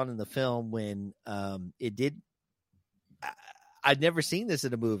 early on in the film when it did, I'd never seen this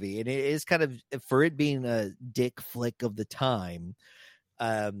in a movie, and it is kind of, for it being a dick flick of the time,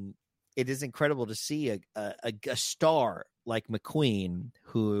 it is incredible to see a star like McQueen,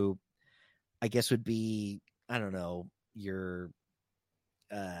 who I guess would be, I don't know, your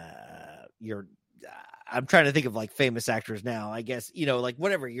I'm trying to think of, like, famous actors now, I guess, you know, like,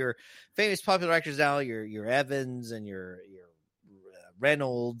 whatever, your famous popular actors now, your Evans and your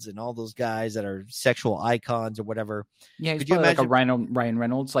Reynolds and all those guys that are sexual icons or whatever. Yeah, he's probably like a Ryan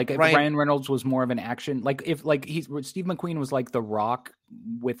Reynolds. Like, if Ryan Reynolds was more of an action, like, if, like, Steve McQueen was like The Rock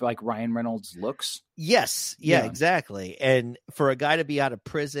with, like, Ryan Reynolds looks. Yes, yeah, exactly. And for a guy to be out of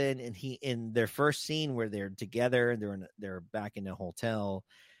prison, and he, in their first scene where they're together and they're back in a hotel,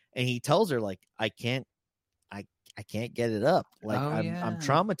 and he tells her, like, I can't get it up. Like, I'm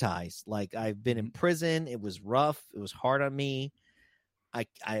traumatized. Like, I've been in prison. It was rough. It was hard on me.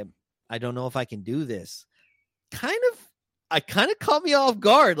 I don't know if I can do this. Kind of caught me off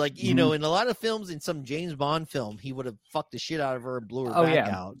guard. Like, you know, in a lot of films, in some James Bond film, he would have fucked the shit out of her and blew her back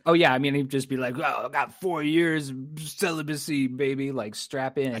out. Oh yeah. I mean, he'd just be like, oh, I got 4 years of celibacy, baby. Like,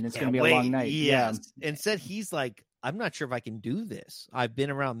 strap in. It's going to be a long night. Yes. Yeah. Instead, he's like, I'm not sure if I can do this. I've been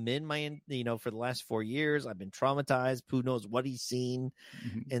around men for the last 4 years. I've been traumatized. Who knows what he's seen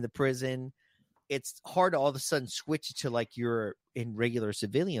in the prison. It's hard to all of a sudden switch to, like, you're in regular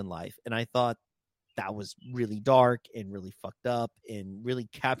civilian life. And I thought that was really dark and really fucked up and really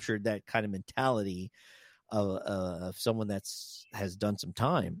captured that kind of mentality of someone has done some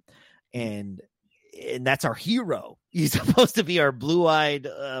time. And that's our hero. He's supposed to be our blue-eyed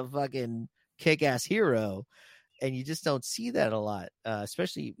fucking kick-ass hero. And you just don't see that a lot,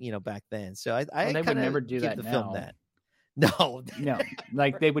 especially, you know, back then. So I they would never do that the now. Film that. No,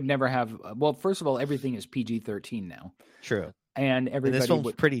 like, they would never have. Well, first of all, everything is PG-13 now. True, and everybody. And this one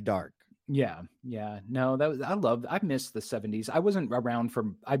was pretty dark. Yeah. No, I missed the 70s. I wasn't around for.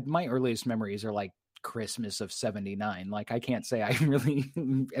 My earliest memories are like Christmas of '79. Like, I can't say I really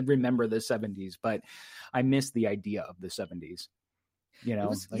remember the 70s, but I miss the idea of the 70s. You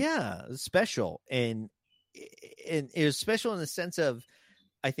know, it was special, and it was special in the sense of,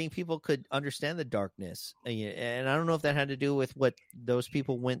 I think people could understand the darkness. And I don't know if that had to do with what those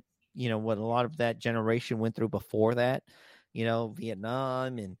people went, you know, what a lot of that generation went through before that, you know,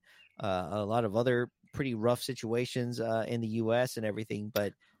 Vietnam and a lot of other pretty rough situations in the U.S. and everything.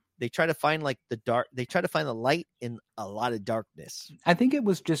 But they try to find, like, they try to find the light in a lot of darkness. I think it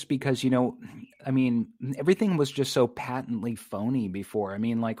was just because, you know, I mean, everything was just so patently phony before. I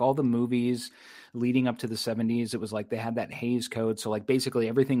mean, like, all the movies leading up to the 70s, it was like they had that Hays Code. So, like, basically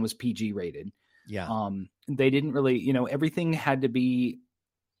everything was PG rated. Yeah. They didn't really, you know, everything had to be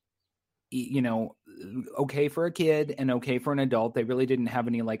okay for a kid and okay for an adult. They really didn't have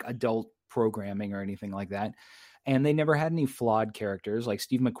any like adult programming or anything like that. And they never had any flawed characters. Like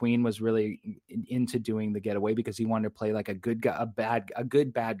Steve McQueen was really into doing the Getaway because he wanted to play like a good guy, a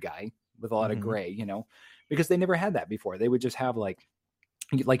good bad guy with a lot of gray, because they never had that before. They would just have like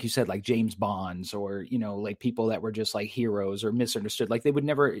you said, like James Bonds or, like people that were just like heroes or misunderstood. Like they would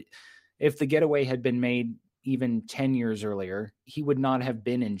never, if the Getaway had been made even 10 years earlier, he would not have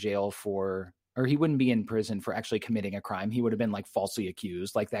been in jail or he wouldn't be in prison for actually committing a crime. He would have been like falsely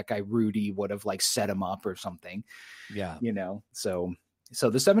accused. Like that guy Rudy would have like set him up or something. Yeah. So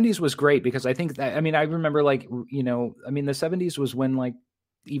the 70s was great because I think that, I remember like, the 70s was when like,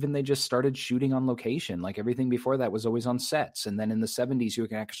 even they just started shooting on location. Like everything before that was always on sets. And then in the 70s, you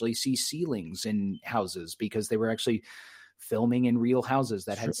can actually see ceilings in houses because they were actually filming in real houses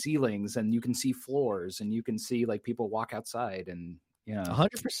that had ceilings, and you can see floors and you can see like people walk outside and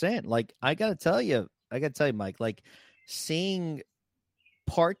 100%. Like I gotta tell you, Mike, like seeing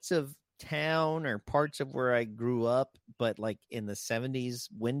parts of town or parts of where I grew up, but like in the 70s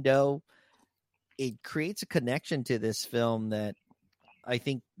window, it creates a connection to this film that I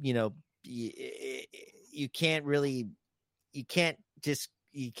think, you can't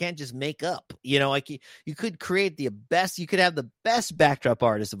just make up, like you could create you could have the best backdrop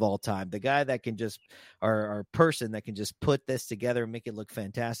artist of all time, the guy that can just, or person that can just put this together and make it look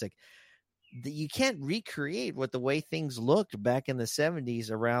fantastic. You can't recreate what the way things looked back in the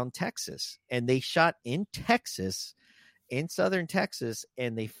 70s around Texas. And they shot in Texas, in Southern Texas,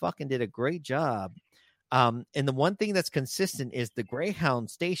 and they fucking did a great job. And the one thing that's consistent is the Greyhound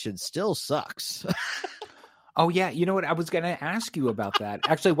station still sucks. Oh yeah, you know what? I was going to ask you about that.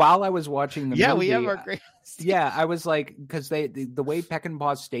 Actually, while I was watching the movie, we have our Greyhound. Yeah, I was like, because the way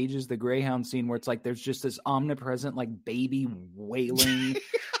Peckinpah stages the Greyhound scene, where it's like there's just this omnipresent like baby wailing,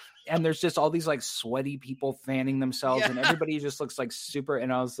 and there's just all these like sweaty people fanning themselves, and everybody just looks like super. And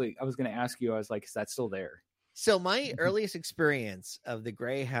I was going to ask you, I was like, is that still there? So my earliest experience of the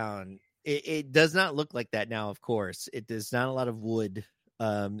Greyhound, it does not look like that now. Of course, it does not a lot of wood.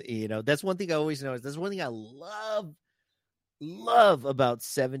 That's one thing I always notice. That's one thing I love about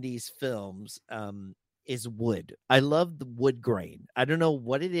 70s films, is wood. I love the wood grain. I don't know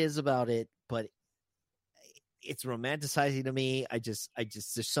what it is about it, but it's romanticizing to me. I just,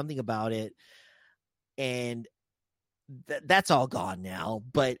 there's something about it. And that's all gone now.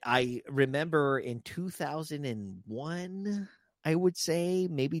 But I remember in 2001, I would say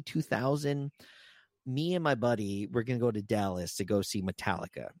maybe 2000, me and my buddy were going to go to Dallas to go see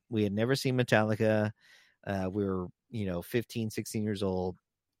Metallica. We had never seen Metallica. We were, 15, 16 years old.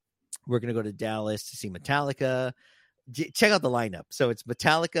 We're going to go to Dallas to see Metallica. Check out the lineup. So it's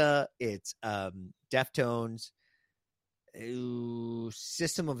Metallica, it's Deftones,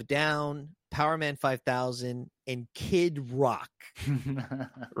 System of a Down, Powerman 5000, and Kid Rock.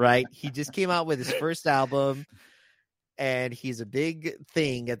 Right? He just came out with his first album. And he's a big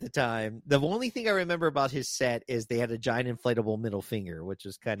thing at the time. The only thing I remember about his set is they had a giant inflatable middle finger, which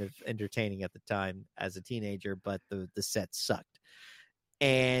was kind of entertaining at the time as a teenager, but the set sucked.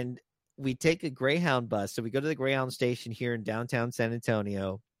 And we take a Greyhound bus. So we go to the Greyhound station here in downtown San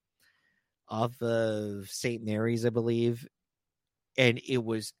Antonio off of St. Mary's, I believe. And it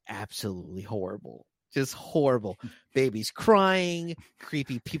was absolutely horrible. Just horrible. Babies crying,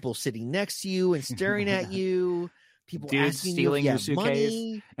 creepy people sitting next to you and staring at you. People asking stealing you your suitcase.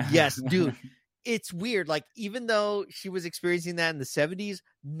 Money. Yes, dude. It's weird. Like, even though she was experiencing that in the 70s,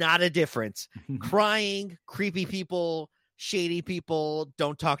 not a difference. Crying, creepy people, shady people,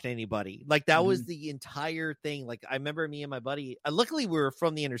 don't talk to anybody. Like, that was the entire thing. Like, I remember me and my buddy, luckily we were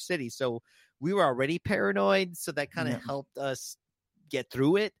from the inner city, so we were already paranoid. So that kind of helped us get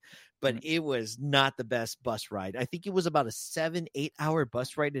through it. But it was not the best bus ride. I think it was about a 7-8 hour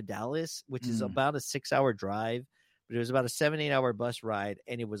bus ride to Dallas, which is about a 6-hour drive. But it was about a 7-8 hour bus ride,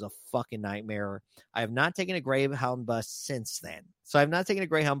 and it was a fucking nightmare. I have not taken a Greyhound bus since then. So I've not taken a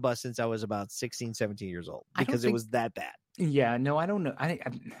Greyhound bus since I was about 16, 17 years old, because it was that bad. Yeah, no, I don't know. I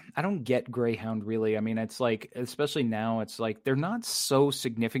don't get Greyhound really. I mean, it's like, especially now, it's like they're not so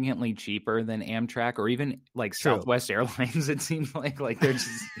significantly cheaper than Amtrak or even like Southwest Airlines. It seems like they're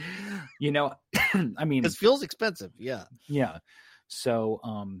just, I mean, it feels expensive. Yeah. Yeah. So,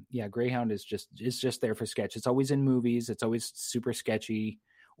 Greyhound is just there for sketch. It's always in movies. It's always super sketchy,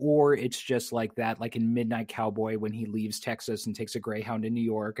 or it's just like that, like in Midnight Cowboy when he leaves Texas and takes a Greyhound in New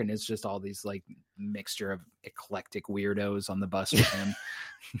York, and it's just all these like mixture of eclectic weirdos on the bus with him.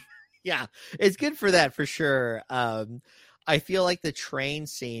 Yeah, it's good for that for sure. I feel like the train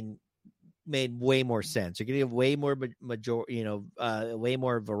scene made way more sense. You're getting way more way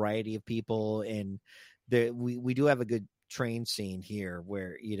more variety of people, and we do have a good train scene here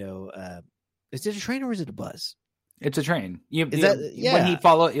where is it a train or is it a bus? It's a train. When he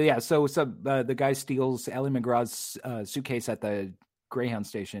So the guy steals Ellie McGraw's suitcase at the Greyhound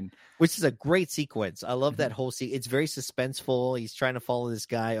station, which is a great sequence. I love that whole scene. It's very suspenseful. He's trying to follow this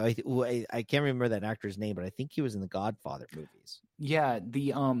guy. I can't remember that actor's name, but I think he was in the Godfather movies. Yeah, the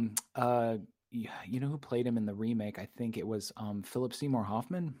you know who played him in the remake? I think it was Philip Seymour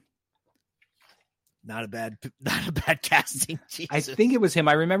Hoffman. Not a bad casting. Jesus. I think it was him.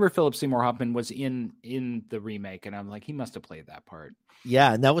 I remember Philip Seymour Hoffman was in the remake, and I'm like, he must have played that part.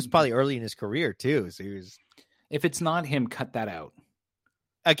 Yeah, and that was probably early in his career too. So he was. If it's not him, cut that out.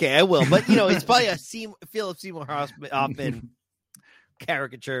 Okay, I will. But it's probably a Philip Seymour Hoffman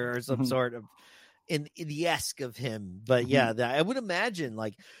caricature or some sort of in the esque of him. But yeah, I would imagine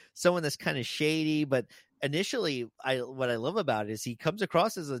like someone that's kind of shady, but. Initially, what I love about it is he comes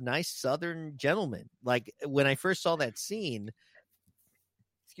across as a nice Southern gentleman. Like when I first saw that scene,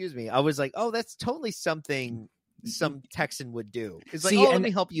 I was like, "Oh, that's totally something some Texan would do." It's like, let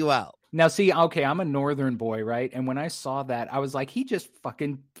me help you out. Now, okay, I'm a Northern boy, right? And when I saw that, I was like, he just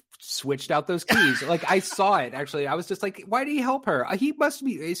fucking switched out those keys. Like I saw it actually. I was just like, why did he help her? He must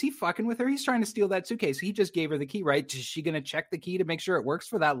be. Is he fucking with her? He's trying to steal that suitcase. He just gave her the key, right? Is she going to check the key to make sure it works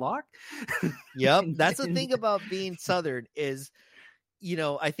for that lock? Yep. That's the thing about being Southern is,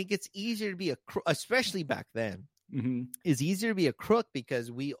 I think it's easier to be especially back then. Mm-hmm. It's easier to be a crook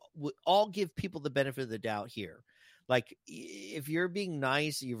because we all give people the benefit of the doubt here. Like if you're being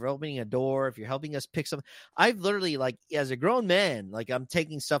nice, you're opening a door, if you're helping us pick something. I've literally like as a grown man, like I'm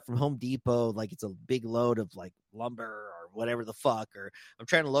taking stuff from Home Depot, like it's a big load of like lumber or whatever the fuck, or I'm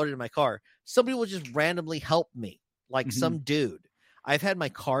trying to load it in my car. Somebody will just randomly help me, like some dude. I've had my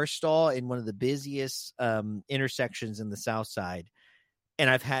car stall in one of the busiest intersections in the South Side. And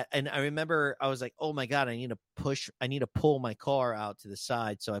I remember I was like, oh my God, I need to pull my car out to the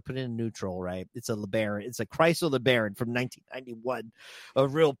side. So I put it in neutral, right? It's a LeBaron. It's a Chrysler LeBaron from 1991, a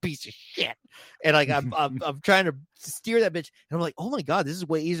real piece of shit. And like, I'm trying to steer that bitch. And I'm like, oh my God, this is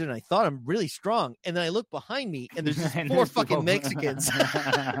way easier than I thought. I'm really strong. And then I look behind me and there's just four fucking Mexicans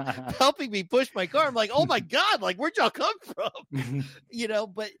helping me push my car. I'm like, oh my God, like where'd y'all come from?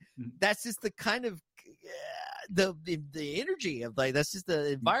 But that's just the kind of, the energy of like that's just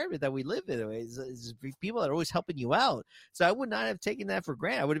the environment that we live in. Is people that are always helping you out. So I would not have taken that for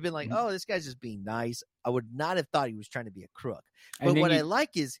granted. I would have been like, oh, this guy's just being nice. I would not have thought he was trying to be a crook. But what I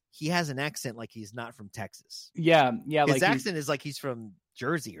like is he has an accent like he's not from Texas. Yeah. His accent is like he's from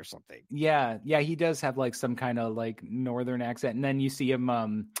Jersey or something. Yeah, he does have like some kind of like northern accent, and then you see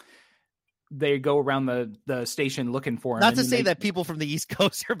him. They go around the station looking for him. Not to say that people from the East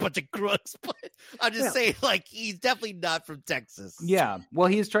Coast are a bunch of crooks, but I'm just saying, like, he's definitely not from Texas. Yeah. Well,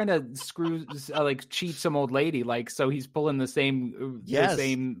 he's trying to cheat some old lady. Like, so he's pulling the same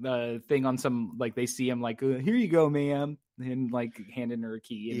thing on some, like, they see him like, here you go, ma'am. And like handing her a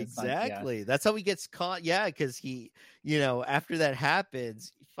key. And exactly. It's That's how he gets caught. Yeah. Cause he, after that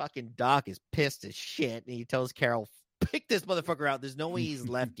happens, fucking Doc is pissed as shit. And he tells Carol, pick this motherfucker out. There's no way he's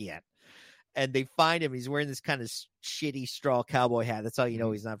left yet. And they find him. He's wearing this kind of shitty straw cowboy hat. That's how you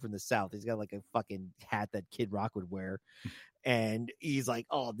know he's not from the South. He's got like a fucking hat that Kid Rock would wear. And he's like,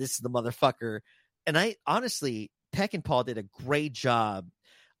 oh, this is the motherfucker. And I honestly, Peckinpah did a great job.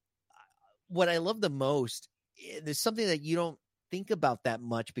 What I love the most, there's something that you don't think about that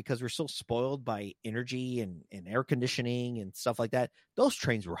much because we're so spoiled by energy and air conditioning and stuff like that. Those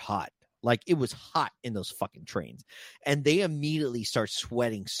trains were hot. Like it was hot in those fucking trains, and they immediately start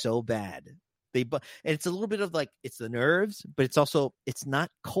sweating so bad. And it's a little bit of like, it's the nerves, but it's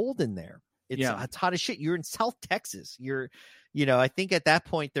not cold in there. It's hot as shit. You're in South Texas. I think at that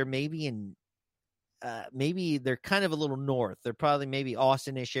point they're maybe maybe they're kind of a little north. They're probably maybe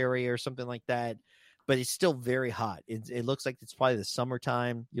Austin-ish area or something like that, but it's still very hot. It looks like it's probably the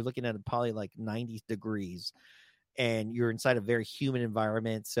summertime. You're looking at probably like 90 degrees. And you're inside a very humid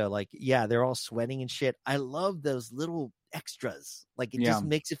environment. So like, yeah, they're all sweating and shit. I love those little extras. Like it just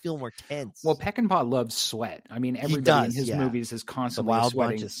makes it feel more tense. Well, Peckinpah loves sweat. I mean, everybody in his movies is constantly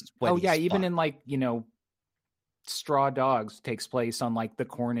sweating. Oh yeah. Even in like, Straw Dogs takes place on like the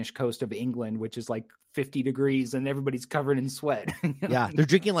Cornish coast of England, which is like 50 degrees and everybody's covered in sweat. Yeah. They're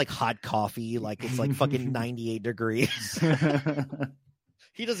drinking like hot coffee. Like it's like fucking 98 degrees.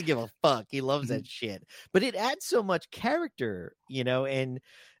 He doesn't give a fuck. He loves that shit. But it adds so much character, and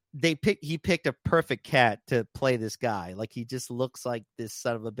he picked a perfect cat to play this guy. Like, he just looks like this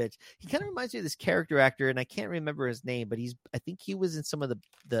son of a bitch. He kind of reminds me of this character actor, and I can't remember his name, but I think he was in some of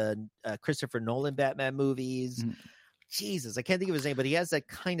the Christopher Nolan Batman movies. Jesus, I can't think of his name, but he has that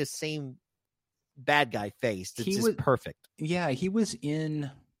kind of same bad guy face. It's just perfect. Yeah, he was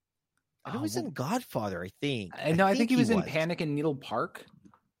in. He was in Godfather, I think. No, I think he was in Panic in Needle Park.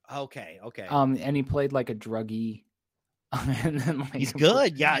 Okay. And he played like a druggie. And then, like, he's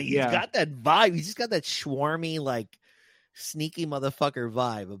good. Yeah, he's got that vibe. He's just got that schwarmy, like, sneaky motherfucker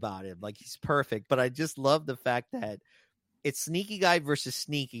vibe about him. Like, he's perfect. But I just love the fact that it's sneaky guy versus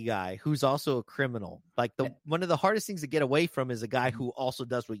sneaky guy who's also a criminal. Like, one of the hardest things to get away from is a guy who also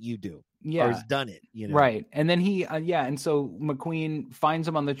does what you do. Yeah, or has done it. You know, right? And then he, and so McQueen finds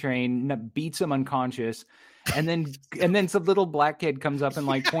him on the train, beats him unconscious. And then some little black kid comes up and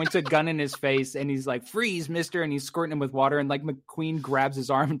like points a gun in his face, and he's like, "Freeze, mister!" And he's squirting him with water. And like McQueen grabs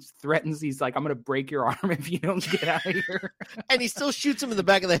his arm and threatens. He's like, "I'm gonna break your arm if you don't get out of here." And he still shoots him in the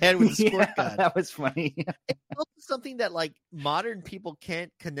back of the head with a squirt gun. That was funny. It's also something that like modern people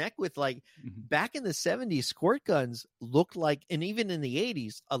can't connect with. Like back in the 70s, squirt guns looked like, and even in the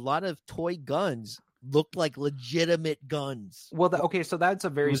 80s, a lot of toy guns looked like legitimate guns. Well, so that's a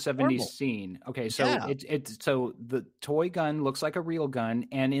very 70s horrible scene. Okay, so it's so the toy gun looks like a real gun,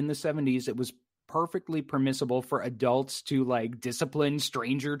 and in the 70s it was perfectly permissible for adults to like discipline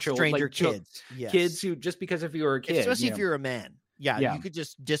stranger children, like kids, kids who, just because if you were a kid, especially if you're a man, you could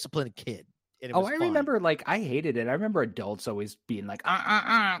just discipline a kid. And I remember, like, I hated it. I remember adults always being like,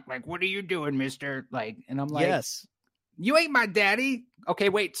 like, what are you doing, mister? Like, and I'm like, yes, you ain't my daddy. Okay,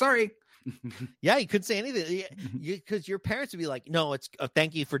 wait, sorry. Yeah, you couldn't say anything because your parents would be like, "No, it's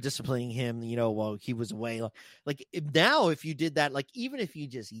thank you for disciplining him." You know, while he was away. Like now, if you did that, like even if you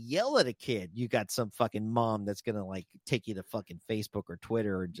just yell at a kid, you got some fucking mom that's gonna like take you to fucking Facebook or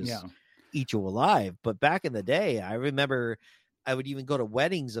Twitter or just eat you alive. But back in the day, I remember I would even go to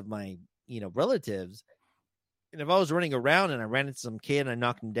weddings of my relatives, and if I was running around and I ran into some kid and I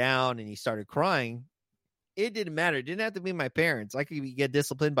knocked him down and he started crying, it didn't matter. It didn't have to be my parents. I could get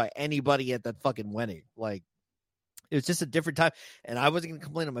disciplined by anybody at that fucking wedding. Like, it was just a different time. And I wasn't going to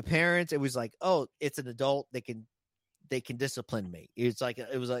complain to my parents. It was like, oh, it's an adult. They can discipline me. It was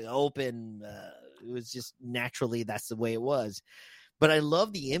like open. It was just naturally, that's the way it was. But I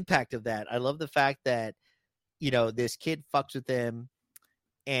love the impact of that. I love the fact that, this kid fucks with him,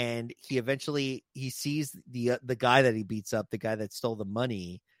 and he sees the guy that he beats up, the guy that stole the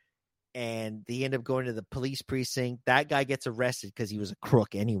money, and they end up going to the police precinct. That guy gets arrested because he was a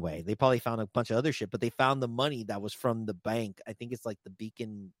crook anyway. They probably found a bunch of other shit, but they found the money that was from the bank. I think it's like the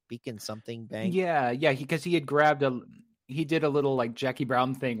Beacon something bank. Yeah, because he had grabbed he did a little like Jackie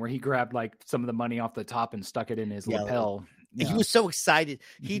Brown thing where he grabbed like some of the money off the top and stuck it in his lapel. Yeah. He was so excited.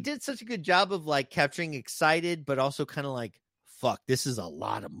 He did such a good job of like capturing excited, but also kind of like, fuck, this is a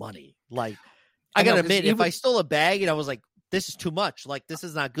lot of money. Like, I gotta admit, if I stole a bag and I was like, this is too much, like, this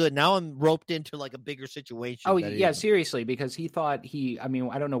is not good, now I'm roped into like a bigger situation. Oh yeah, seriously, because he thought I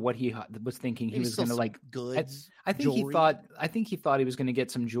don't know what he was thinking. He was gonna like goods. I think jewelry. He thought he was gonna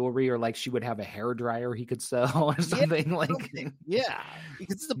get some jewelry, or like she would have a hairdryer he could sell or something. Because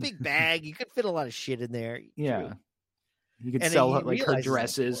it's a big bag, you could fit a lot of shit in there. Yeah, you could sell like her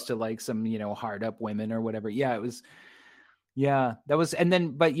dresses to like some hard up women or whatever. Yeah, it was. Yeah, that was, and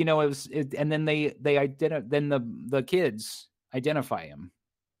then, but it was, and then they then the kids identify him,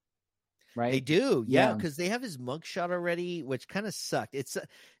 right? They do, yeah, because they have his mugshot already, which kind of sucked. It's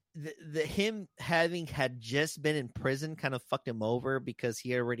him having had just been in prison kind of fucked him over because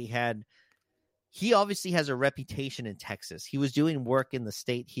he obviously has a reputation in Texas. He was doing work in the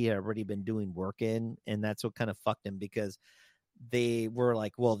state he had already been doing work in, and that's what kind of fucked him because they were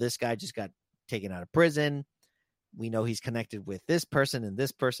like, well, this guy just got taken out of prison. We know he's connected with this person and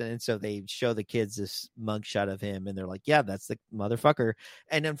this person. And so they show the kids this mugshot of him and they're like, yeah, that's the motherfucker.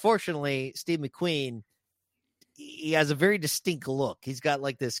 And unfortunately, Steve McQueen, he has a very distinct look. He's got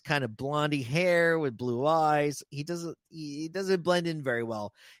like this kind of blondie hair with blue eyes. He doesn't blend in very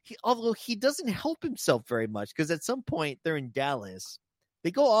well. Although he doesn't help himself very much because at some point they're in Dallas.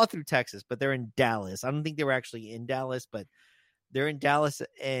 They go all through Texas, but they're in Dallas. I don't think they were actually in Dallas, but they're in Dallas,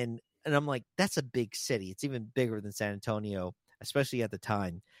 and I'm like, that's a big city. It's even bigger than San Antonio, especially at the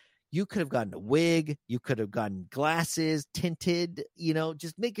time. You could have gotten a wig. You could have gotten glasses, tinted,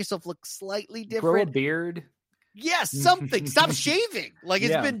 just make yourself look slightly different. Grow a beard. Yes, something. Stop shaving. Like,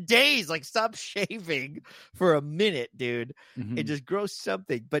 it's been days. Like, stop shaving for a minute, dude. And just grow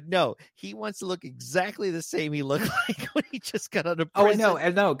something. But no, he wants to look exactly the same he looked like when he just got out of prison. I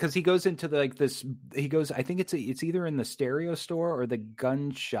know, because he goes into this. He goes. I think it's either in the stereo store or the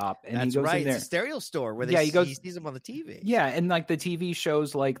gun shop, and That's he goes right. in there. It's a stereo store where he sees him on the TV. Yeah, and like the TV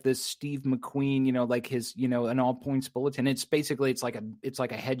shows like this Steve McQueen, like his, an all points bulletin. It's basically it's like a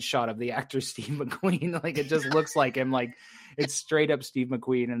headshot of the actor Steve McQueen. Like, it just looks like him. Like, it's straight up Steve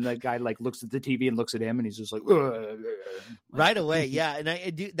McQueen, and the guy like looks at the TV and looks at him, and he's just like, right away. Yeah, and I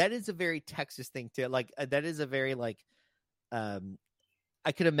do. That is a very Texas thing too. Like, that is a very like,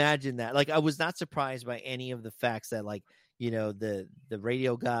 I could imagine that. Like, I was not surprised by any of the facts that, like, the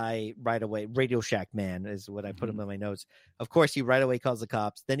radio guy right away, Radio Shack man is what I put him in my notes. Of course, he right away calls the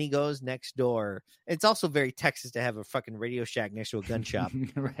cops. Then he goes next door. It's also very Texas to have a fucking Radio Shack next to a gun shop.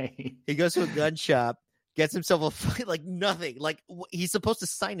 Right. He goes to a gun shop, gets himself like nothing. Like, he's supposed to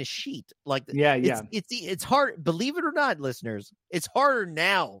sign a sheet. Like, it's hard. Believe it or not, listeners, it's harder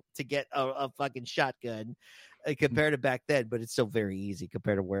now to get a fucking shotgun compared to back then, but it's still very easy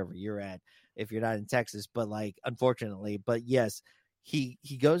compared to wherever you're at if you're not in Texas. But like, unfortunately, but yes, he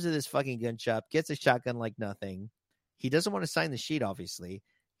goes to this fucking gun shop, gets a shotgun like nothing. He doesn't want to sign the sheet, obviously.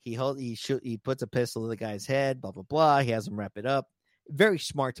 He puts a pistol to the guy's head, blah blah blah. He has him wrap it up. Very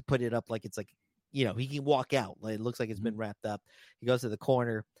smart to put it up like it's like, he can walk out. Like, it looks like it's been wrapped up. He goes to the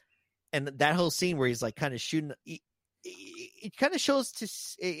corner, and that whole scene where he's like kind of shooting, it kind of shows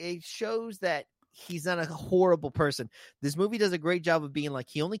that he's not a horrible person. This movie does a great job of being like,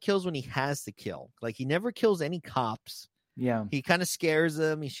 he only kills when he has to kill. Like, he never kills any cops. Yeah. He kind of scares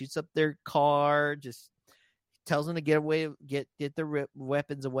them. He shoots up their car, just tells them to get away, get their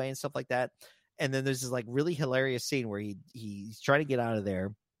weapons away and stuff like that. And then there's this like really hilarious scene where he's trying to get out of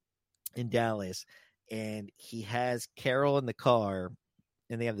there in Dallas, and he has Carol in the car,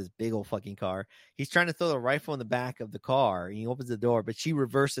 and they have this big old fucking car. He's trying to throw the rifle in the back of the car, and he opens the door, but she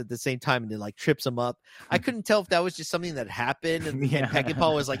reversed at the same time and then like trips him up. I couldn't tell if that was just something that happened, and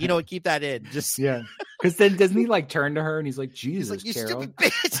Peckinpah was like, keep that in. Just because then doesn't he like turn to her and he's like, Jesus, he's like, you Carol. stupid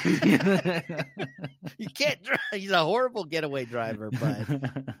bitch. You can't drive. He's a horrible getaway driver,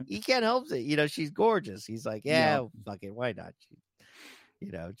 but he can't help it. She's gorgeous. He's like, fuck it, why not?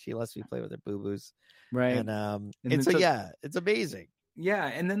 She lets me play with her boo-boos. Right. And so it's amazing. Yeah,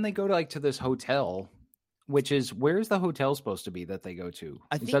 and then they go to this hotel, which is, where's the hotel supposed to be that they go to?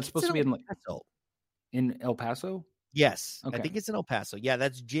 I think that's supposed to be in El Paso? Yes, okay. I think it's in El Paso. Yeah,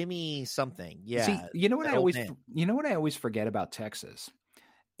 that's Jimmy something. Yeah. See, you know what I always forget about Texas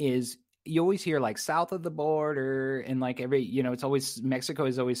is you always hear like south of the border, and like every it's always Mexico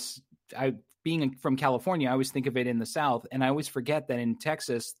is always. Being from California, I always think of it in the south, and I always forget that in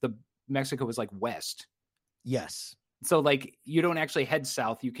Texas, Mexico is like west. Yes. So like you don't actually head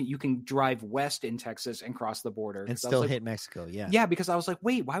south. You can drive west in Texas and cross the border and still hit Mexico. Yeah. Yeah. Because I was like,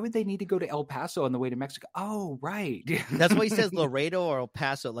 wait, why would they need to go to El Paso on the way to Mexico? Oh, right. That's why he says Laredo or El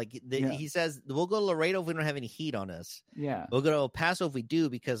Paso. Like he says, we'll go to Laredo if we don't have any heat on us. Yeah. We'll go to El Paso if we do,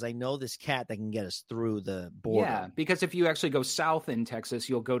 because I know this cat that can get us through the border. Yeah. Because if you actually go south in Texas,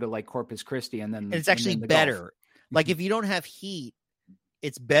 you'll go to like Corpus Christi, and it's actually better. Like, if you don't have heat,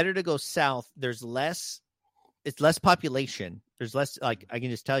 it's better to go south. It's less population. There's less, like, I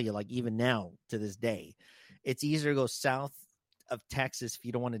can just tell you, like, even now to this day, it's easier to go south of Texas if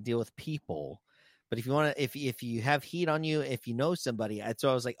you don't want to deal with people. But if you want to, if you have heat on you, if you know somebody,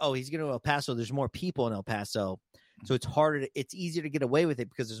 so I was like, oh, he's going to El Paso. There's more people in El Paso. So it's harder. It's easier to get away with it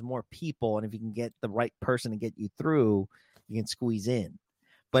because there's more people. And if you can get the right person to get you through, you can squeeze in.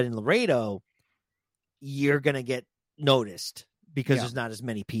 But in Laredo, you're going to get noticed because there's not as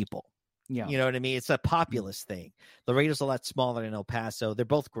many people. Yeah. You know what I mean? It's a populous thing. Laredo's a lot smaller than El Paso. They're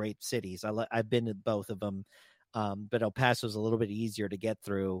both great cities. I've been to both of them. But El Paso is a little bit easier to get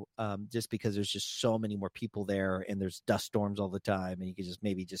through just because there's just so many more people there, and there's dust storms all the time. And you can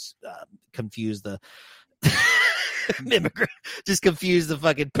just confuse the just confuse the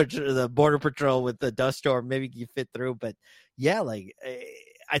fucking the border patrol with the dust storm. Maybe you fit through. But yeah, like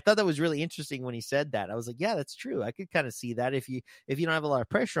I thought that was really interesting when he said that. I was like, yeah, that's true. I could kind of see that if you don't have a lot of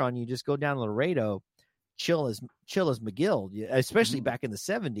pressure on you, just go down to Laredo, chill as McGill, especially back in the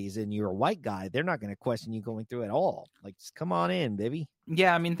 70s, and you're a white guy. They're not going to question you going through at all. Like, just come on in, baby.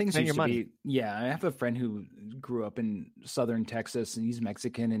 Yeah, I mean, things Spend used your to money. be. Yeah, I have a friend who grew up in southern Texas, and he's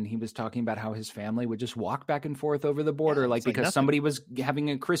Mexican, and he was talking about how his family would just walk back and forth over the border, because somebody was having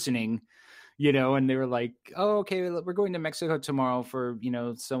a christening, and they were like, "Oh, okay, we're going to Mexico tomorrow for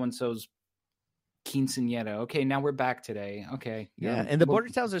so and so's quinceañera. Okay, now we're back today. Okay. Yeah, and the border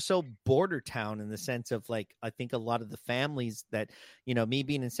towns are so border town in the sense of like, I think a lot of the families that, me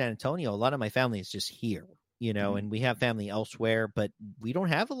being in San Antonio, a lot of my family is just here, and we have family elsewhere, but we don't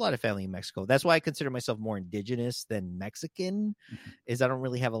have a lot of family in Mexico. That's why I consider myself more indigenous than Mexican, is I don't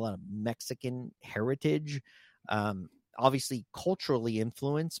really have a lot of Mexican heritage. Obviously culturally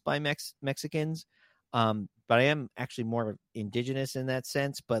influenced by Mexicans. But I am actually more indigenous in that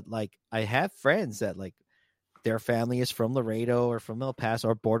sense. But like, I have friends that like their family is from Laredo or from El Paso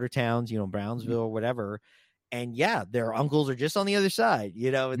or border towns, Brownsville or whatever. And yeah, their uncles are just on the other side,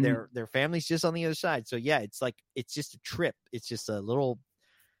 and their family's just on the other side. So yeah, it's like, it's just a trip. It's just a little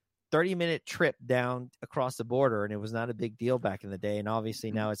 30-minute trip down across the border. And it was not a big deal back in the day. And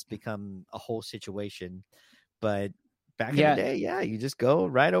obviously now it's become a whole situation. But back in the day, you just go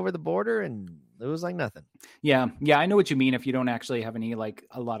right over the border and it was like nothing. Yeah. I know what you mean. If you don't actually have any, like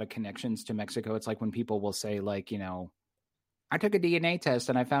a lot of connections to Mexico, it's like when people will say like, I took a DNA test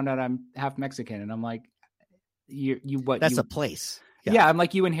and I found out I'm half Mexican. And I'm like, that's a place. Yeah. I'm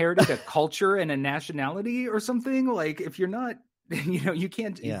like, you inherited a culture and a nationality or something. Like if you're not, you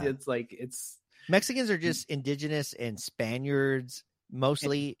can't, it's like, Mexicans are just indigenous and Spaniards.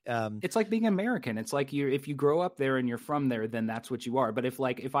 Mostly, it's like being American. It's like if you grow up there and you're from there, then that's what you are. But if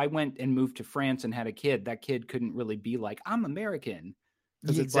I went and moved to France and had a kid, that kid couldn't really be like, I'm American.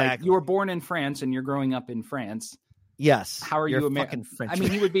 Because it's like you were born in France and you're growing up in France. Yes. How are you American? I mean,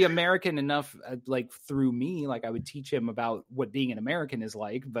 he would be American enough, like through me. Like I would teach him about what being an American is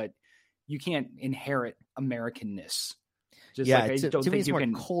like, but you can't inherit Americanness. Just like, I don't think you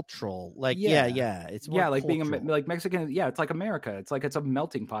can cultural. Like, it's more like cultural. being like Mexican. Yeah, it's like America. It's like it's a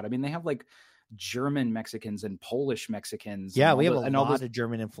melting pot. I mean, they have like German Mexicans and Polish Mexicans. Yeah, we have a lot of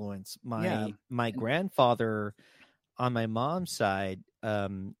German influence. My grandfather on my mom's side,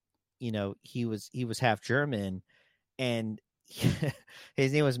 he was half German, and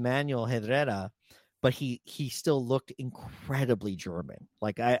his name was Manuel Herrera. But he still looked incredibly German.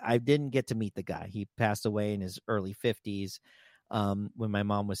 Like I didn't get to meet the guy. He passed away in his early 50s when my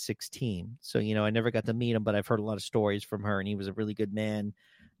mom was 16. So, I never got to meet him, but I've heard a lot of stories from her, and he was a really good man.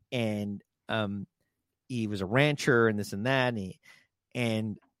 And he was a rancher and this and that.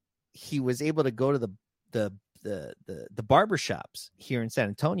 And he was able to go to the barbershops here in San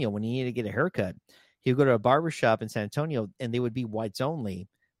Antonio when he needed to get a haircut. He would go to a barbershop in San Antonio and they would be whites only.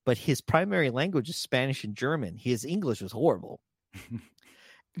 But his primary language is Spanish and German. His English was horrible,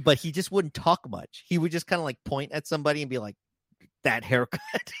 but he just wouldn't talk much. He would just kind of like point at somebody and be like, that haircut.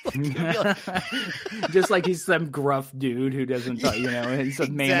 Just like he's some gruff dude who doesn't talk, he's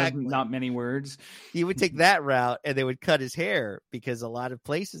a man of not many words. He would take that route and they would cut his hair because a lot of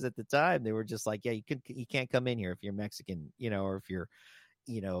places at the time, they were just like, yeah, you can't come in here if you're Mexican, or if you're,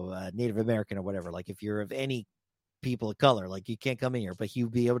 Native American or whatever. Like if you're of any people of color, like you can't come in here. But he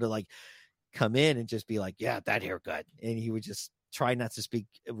would be able to like come in and just be like, yeah, that haircut, and he would just try not to speak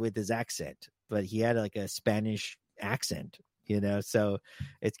with his accent, but he had like a Spanish accent, so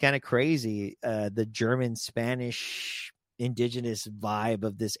it's kind of crazy. The German Spanish indigenous vibe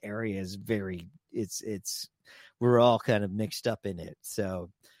of this area is we're all kind of mixed up in it.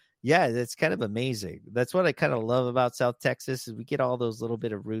 So yeah, that's kind of amazing. That's what I kind of love about South Texas is we get all those little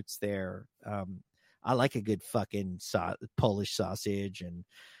bit of roots there. I like a good fucking Polish sausage and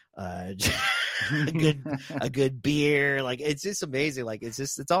a good beer. Like it's just amazing. Like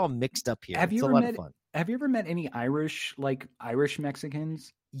it's all mixed up here. It's a lot of fun. Have you ever met any Irish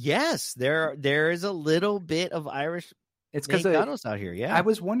Mexicans? Yes, there is a little bit of Irish. It's because out here. Yeah, I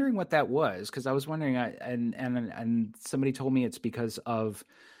was wondering what that was because I was wondering, and somebody told me it's because of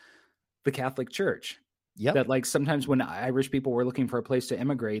the Catholic Church. Yeah, that like sometimes when Irish people were looking for a place to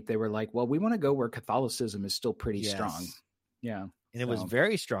immigrate, they were like, well, we want to go where Catholicism is still pretty strong. Yeah. And it was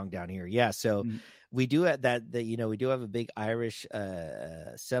very strong down here. Yeah. So we do have that, we do have a big Irish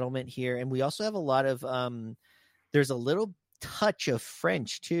settlement here. And we also have a lot of, there's a little touch of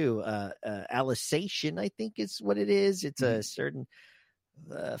French too. Alsatian, I think is what it is. It's a certain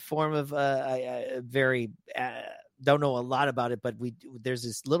form of, don't know a lot about it, but there's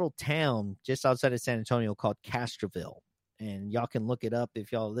this little town just outside of San Antonio called Castroville, and y'all can look it up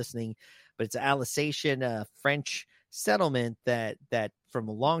if y'all are listening. But it's an Alsatian French settlement that from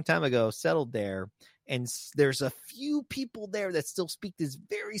a long time ago settled there, and there's a few people there that still speak this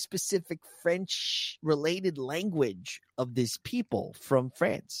very specific French related language of these people from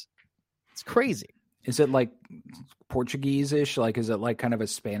France. It's crazy. Is it like Portuguese-ish? Like, is it like kind of a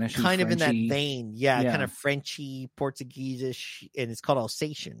Spanish? Kind of in that Frenchy? vein. Yeah, kind of Frenchy, Portuguese-ish, and it's called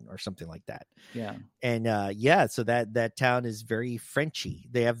Alsatian or something like that. Yeah. And so that town is very Frenchy.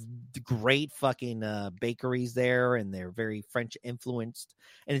 They have great fucking bakeries there, and they're very French influenced.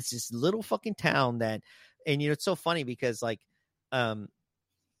 And it's this little fucking town that, and it's so funny because like,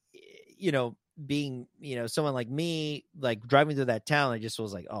 being someone like me, like driving through that town, I just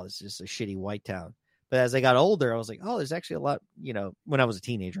was like, oh, this is just a shitty white town. But as I got older, I was like, oh, there's actually a lot, when I was a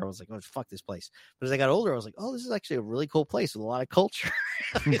teenager, I was like, oh, fuck this place. But as I got older, I was like, oh, this is actually a really cool place with a lot of culture.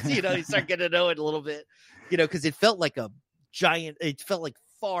 You start getting to know it a little bit, because it felt like it felt like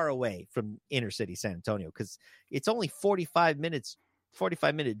far away from inner city San Antonio, because it's only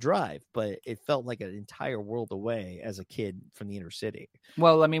 45-minute drive, but it felt like an entire world away as a kid from the inner city.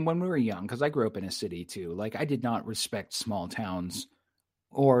 Well, I mean, when we were young, because I grew up in a city too, like I did not respect small towns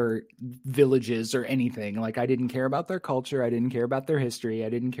or villages or anything. Like I didn't care about their culture. I didn't care about their history. I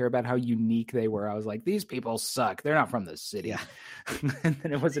didn't care about how unique they were. I was like, these people suck. They're not from the city. Yeah. And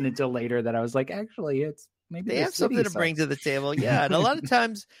then it wasn't until later that I was like, actually, it's maybe they have something to bring to the table. Yeah. And a lot of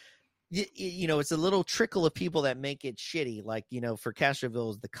times, it's a little trickle of people that make it shitty. Like, for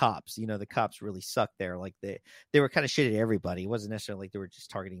Castroville, the cops, the cops really suck there. Like they were kind of shitty to everybody. It wasn't necessarily like they were just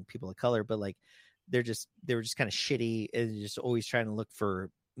targeting people of color, but like they were just kind of shitty and just always trying to look for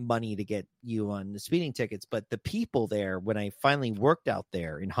money to get you on the speeding tickets. But the people there, when I finally worked out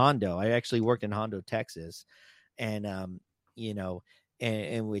there in Hondo, I actually worked in Hondo, Texas, and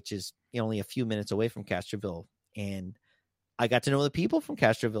and which is only a few minutes away from Castroville, and I got to know the people from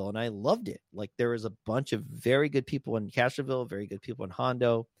Castroville, and I loved it. Like there was a bunch of very good people in Castroville, very good people in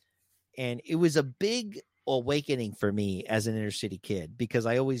Hondo, and it was a big awakening for me as an inner city kid, because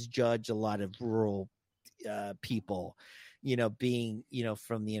I always judge a lot of rural people, being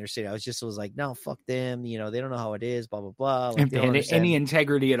from the inner city. I was like, no, fuck them. They don't know how it is. Blah blah blah. Like, any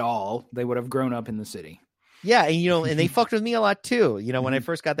integrity at all, they would have grown up in the city. Yeah, and and they fucked with me a lot too. When I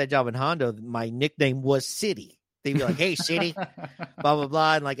first got that job in Hondo, my nickname was City. They'd be like, "Hey, City," blah blah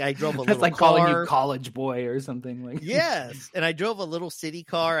blah, and like I drove a little. That's like car. Calling you college boy or something like. Yes, and I drove a little city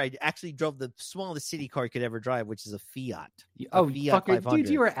car. I actually drove the smallest city car you could ever drive, which is a Fiat. Oh, Fiat 500. Dude,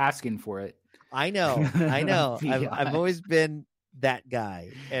 you were asking for it. I know. I've always been that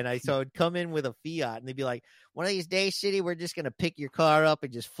guy, and so I'd come in with a Fiat, and they'd be like, "One of these days, City, we're just gonna pick your car up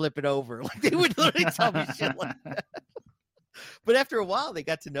and just flip it over." Like they would literally tell me shit like that. But after a while, they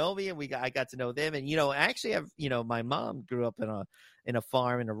got to know me, and I got to know them. And actually, my mom grew up in a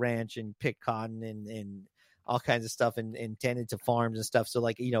farm and a ranch, and picked cotton and all kinds of stuff, and tended to farms and stuff. So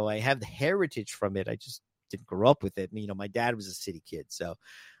like I have the heritage from it. I just didn't grow up with it. My dad was a city kid, so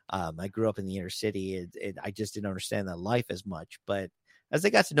I grew up in the inner city, and I just didn't understand that life as much. But as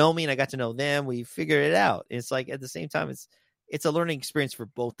they got to know me and I got to know them, we figured it out. It's like at the same time, it's a learning experience for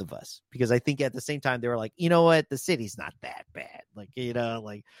both of us, because I think at the same time they were like, you know what, the city's not that bad. Like,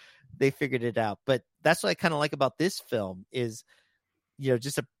 like they figured it out. But that's what I kind of like about this film is,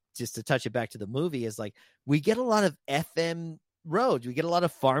 just to touch it back to the movie, is like, we get a lot of FM roads. We get a lot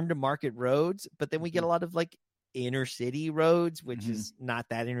of farm to market roads, but then we get a lot of like inner city roads, which is not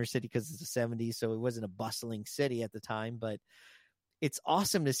that inner city because it's the 70s. So it wasn't a bustling city at the time, but it's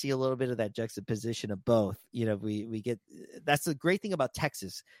awesome to see a little bit of that juxtaposition of both. We get, that's the great thing about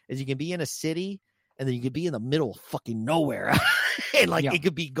Texas, is you can be in a city and then you could be in the middle of fucking nowhere. And like, it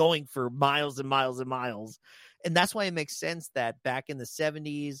could be going for miles and miles and miles. And that's why it makes sense that back in the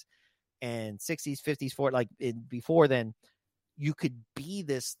 70s and 60s, 50s, before then, you could be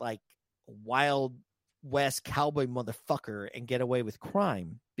this like wild West cowboy motherfucker and get away with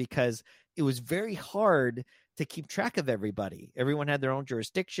crime, because it was very hard to keep track of everybody. Everyone had their own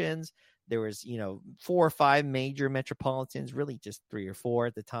jurisdictions. There was, 4 or 5 major metropolitans, really just 3 or 4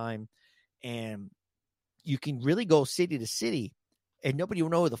 at the time. And you can really go city to city and nobody will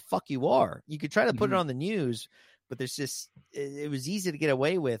know who the fuck you are. You could try to put it on the news, but there's just, it was easy to get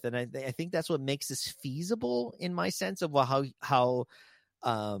away with. And I think that's what makes this feasible in my sense of how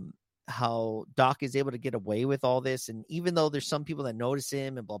Doc is able to get away with all this. And even though there's some people that notice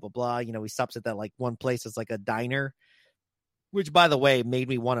him and blah, blah, blah, he stops at that like one place that's like a diner, which by the way, made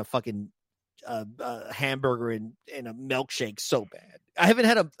me want a fucking hamburger and a milkshake so bad. I haven't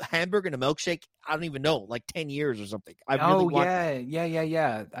had a hamburger and a milkshake, I don't even know, like 10 years or something. Yeah.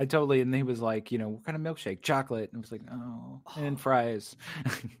 I totally, and he was like, what kind of milkshake? Chocolate. And I was like, oh, and fries.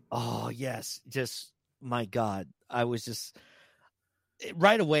 Oh, yes. Just, my God. I was just,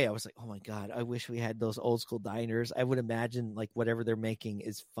 right away, I was like, oh my God, I wish we had those old school diners. I would imagine like whatever they're making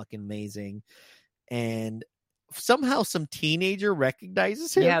is fucking amazing. And somehow some teenager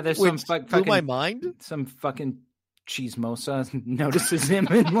recognizes him. Yeah, there's which some blew my mind. Some fucking chismosa notices him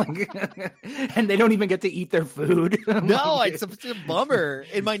and and they don't even get to eat their food. No, it's a bummer.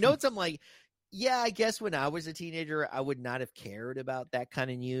 In my notes, I'm like, yeah, I guess when I was a teenager, I would not have cared about that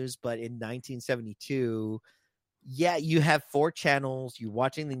kind of news. But in 1972, yeah, you have 4 channels. You're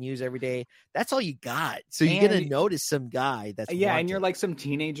watching the news every day. That's all you got. So you're going to notice some guy that's yeah, wanted. and you're like some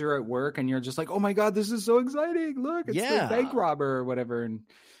teenager at work, and you're just like, oh my God, this is so exciting. Look, it's the bank robber or whatever. And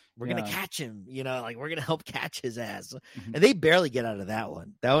we're going to catch him, like we're going to help catch his ass. Mm-hmm. And they barely get out of that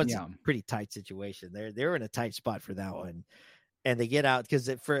one. That one's a pretty tight situation. They're in a tight spot for that one. And they get out because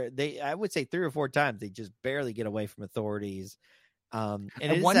I would say 3 or 4 times, they just barely get away from authorities. And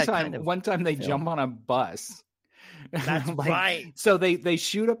one time they jump on a bus. That's right. So they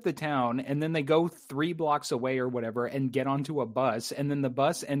shoot up the town, and then they go 3 blocks away or whatever and get onto a bus, and then the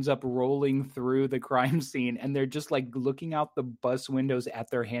bus ends up rolling through the crime scene, and they're just like looking out the bus windows at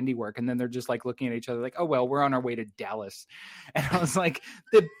their handiwork, and then they're just like looking at each other like, oh well, we're on our way to Dallas. And I was like,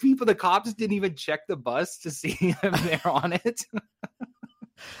 the cops didn't even check the bus to see if they're on it.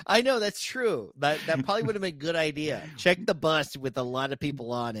 I know, that's true. That probably would have been a good idea. Check the bus with a lot of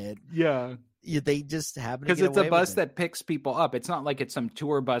people on it. Yeah. They just happen to get away with it. Because it's a bus that picks people up. It's not like it's some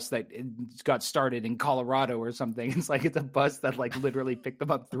tour bus that got started in Colorado or something. It's like it's a bus that like literally picked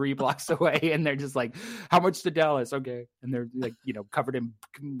them up 3 blocks away, and they're just like, how much to Dallas? Okay. And they're like, covered in,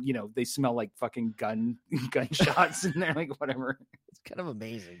 they smell like fucking gunshots, and they're like, whatever. It's kind of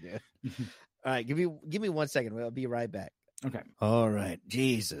amazing, dude. All right, give me 1 second. I'll be right back. Okay. All right.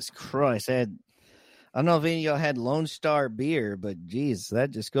 Jesus Christ. I don't know if any of y'all had Lone Star beer, but geez,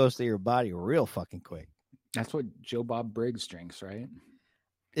 that just goes through your body real fucking quick. That's what Joe Bob Briggs drinks, right?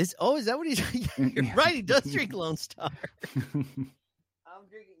 Is that what he's? Yeah, you're right. He does drink Lone Star. I'm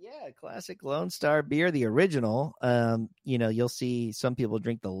drinking, classic Lone Star beer, the original. You'll see some people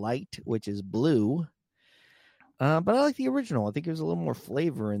drink the light, which is blue. But I like the original. I think there's a little more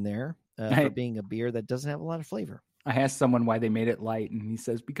flavor in there for being a beer that doesn't have a lot of flavor. I asked someone why they made it light, and he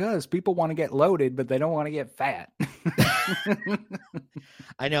says, because people want to get loaded, but they don't want to get fat.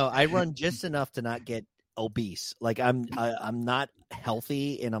 I know. I run just enough to not get obese. Like I'm not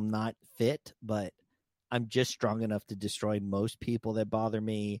healthy and I'm not fit, but I'm just strong enough to destroy most people that bother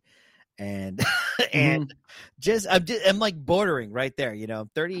me. And, and I'm like bordering right there,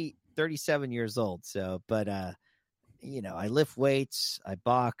 I'm 37 years old. So, but, I lift weights, I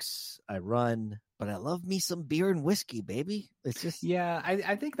box, I run, but I love me some beer and whiskey, baby. It's just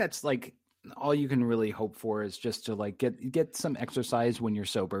I think that's like all you can really hope for is just to like get some exercise when you're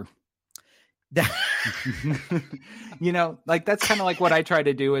sober. Like that's kind of like what I try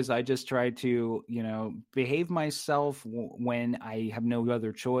to do is I just try to, behave myself when I have no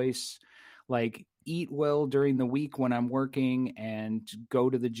other choice. Like eat well during the week when I'm working and go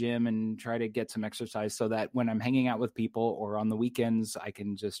to the gym and try to get some exercise so that when I'm hanging out with people or on the weekends, I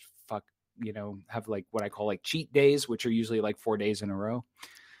can just have like what I call like cheat days, which are usually like 4 days in a row.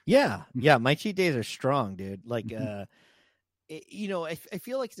 Yeah. My cheat days are strong, dude. Like, I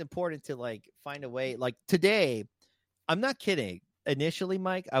feel like it's important to like find a way. Like today, I'm not kidding. Initially,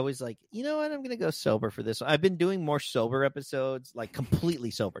 Mike, I was like, you know what? I'm going to go sober for this one. I've been doing more sober episodes, like completely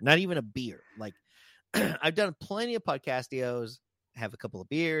sober, not even a beer. Like I've done plenty of podcastios, have a couple of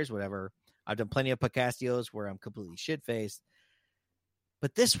beers, whatever. I've done plenty of podcastios where I'm completely shit-faced.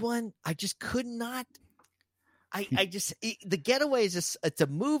 But this one, I just could not. The Getaway is just, it's a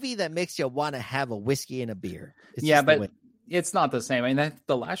movie that makes you want to have a whiskey and a beer. But it's not the same. I mean,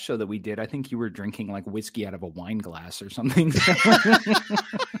 the last show that we did, I think you were drinking like whiskey out of a wine glass or something.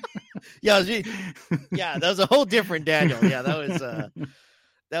 That was a whole different Daniel. Yeah, that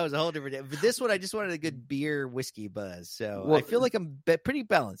was a whole different. But this one, I just wanted a good beer whiskey buzz. So I feel like I'm pretty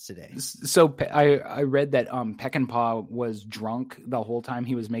balanced today. So I read that Peckinpah was drunk the whole time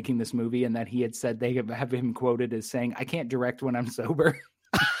he was making this movie, and that he had said they have him quoted as saying, "I can't direct when I'm sober."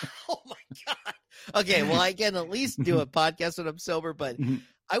 Oh my God. Okay, well, I can at least do a podcast when I'm sober, but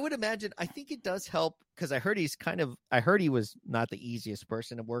I would imagine, I think it does help because I heard he was not the easiest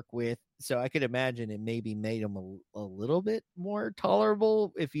person to work with. So I could imagine it maybe made him a little bit more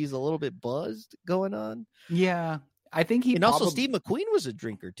tolerable if he's a little bit buzzed going on. Yeah, I think also Steve McQueen was a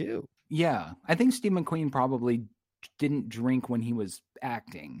drinker too. Yeah, I think Steve McQueen probably didn't drink when he was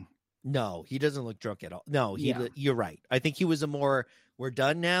acting. No, he doesn't look drunk at all. No, you're right. I think he was we're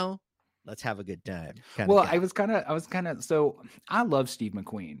done now. Let's have a good time. I was kind of, so I love Steve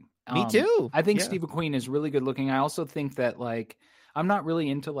McQueen. Me too. I think Steve McQueen is really good looking. I also think that like, I'm not really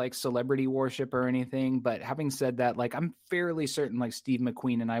into like celebrity worship or anything, but having said that, like I'm fairly certain like Steve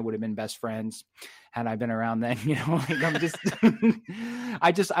McQueen and I would have been best friends had I been around then, you know, like I'm just,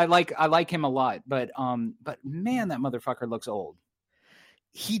 I like him a lot, but man, that motherfucker looks old.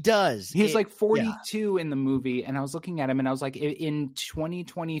 He does. He's like 42 in the movie. And I was looking at him and I was like, in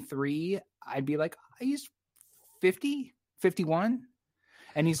 2023, I'd be like, he's 50, 51.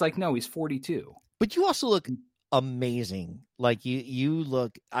 And he's like, no, he's 42. But you also look amazing. Like you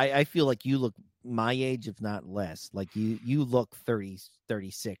look, I feel like you look my age, if not less. Like you look 30,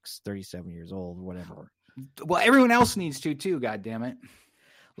 36, 37 years old, whatever. Well, everyone else needs to too, God damn it.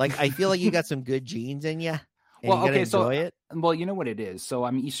 Like, I feel like you got some good genes in you. Well, okay, so it. Well, you know what it is. So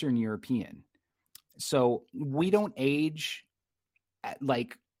I'm Eastern European. So we don't age at,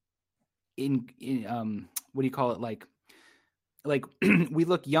 like in what do you call it? Like we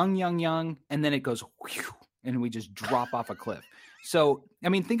look young, and then it goes whew, and we just drop off a cliff. So, I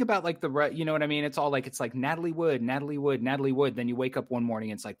mean, think about like you know what I mean? It's like Natalie Wood. Then you wake up one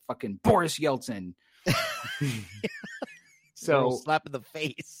morning and it's like fucking Boris Yeltsin. So slap in the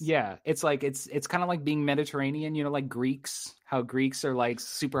face. Yeah. It's like, it's kind of like being Mediterranean, you know, like Greeks, how Greeks are like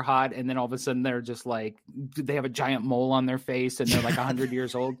super hot. And then all of a sudden they're just like, they have a giant mole on their face and they're like 100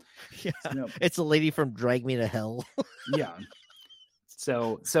 years old. Yeah. It's a lady from Drag Me to Hell. Yeah.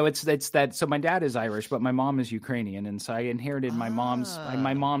 So it's that. So my dad is Irish, but my mom is Ukrainian. And so I inherited my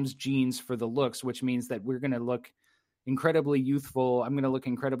mom's genes for the looks, which means that we're going to look incredibly youthful. I'm going to look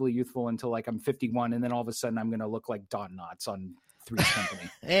incredibly youthful until like I'm 51. And then all of a sudden I'm going to look like Don Knotts on Three's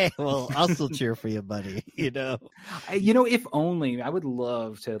Company. Hey, well, I'll still cheer for you, buddy. You know, if only. I would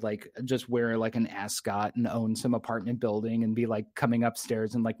love to like just wear like an ascot and own some apartment building and be like coming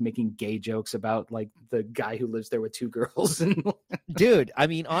upstairs and like making gay jokes about like the guy who lives there with two girls. And dude, I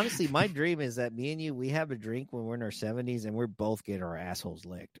mean, honestly, my dream is that me and you, we have a drink when we're in our 70s and we're both getting our assholes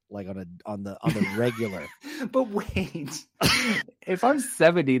licked like on the regular. But wait, if I'm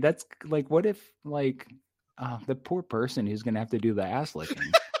 70, that's like, what if like the poor person who's going to have to do the ass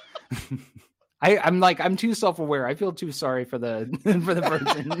licking? I'm too self-aware. I feel too sorry for the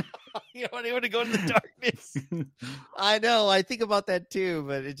person. You don't want to go into the darkness. I know. I think about that too,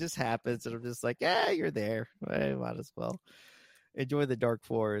 but it just happens. And I'm just like, you're there. I might as well enjoy the dark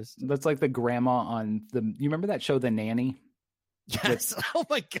forest. That's like the grandma on you remember that show, The Nanny? Yes. Oh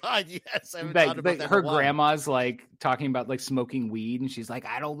my God. Yes. I haven't thought about that. Her grandma's like talking about like smoking weed, and she's like,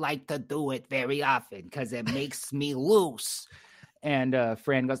 I don't like to do it very often because it makes me loose. And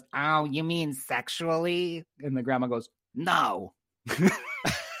Fran goes, oh, you mean sexually? And the grandma goes, no.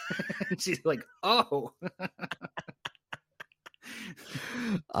 And she's like, oh.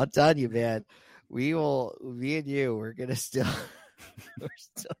 I'll tell you, man, me and you, we're still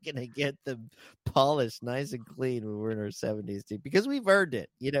gonna get them polished nice and clean when we're in our 70s, dude, because we've earned it.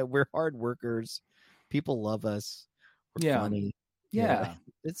 You know, we're hard workers. People love us. We're funny. Yeah.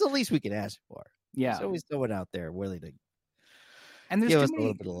 It's the least we can ask for. Yeah. There's always someone out there willing to and give us a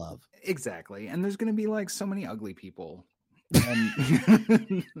little bit of love. Exactly. And there's going to be like so many ugly people.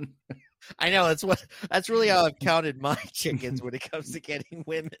 I know that's really how I've counted my chickens when it comes to getting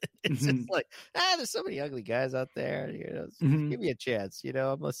women. It's just like, there's so many ugly guys out there. You know, give me a chance. You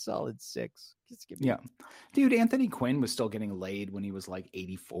know, I'm a solid 6. Just give me dude. Anthony Quinn was still getting laid when he was like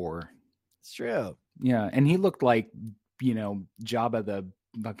 84. It's true. Yeah, and he looked like, you know, Jabba the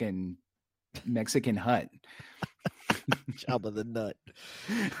fucking Mexican Hut. Jabba the Nut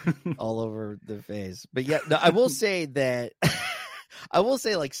all over the face. But yeah, no, I will say that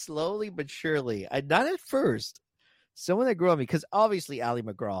like slowly but surely, not at first, someone that grew on me, because obviously Ally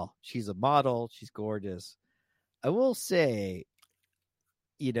McGraw, she's a model, she's gorgeous. I will say,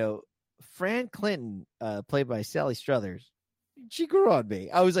 you know, Fran Clinton, played by Sally Struthers, she grew on me.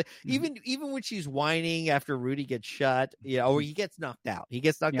 I was like, even when she's whining after Rudy gets shot, you know, or he gets knocked out. He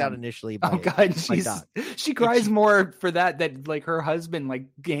gets knocked out initially. Oh God, she cries more for that like her husband like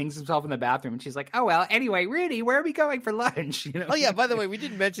hangs himself in the bathroom, and she's like, oh well, anyway, Rudy, where are we going for lunch? You know? Oh yeah, by the way, we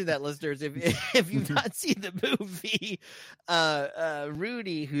didn't mention that, listeners. If you've not seen the movie,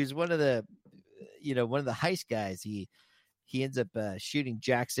 Rudy, who's one of the heist guys, he ends up shooting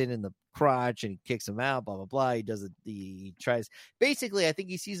Jackson in the crotch and he kicks him out, blah, blah, blah. He tries. Basically, I think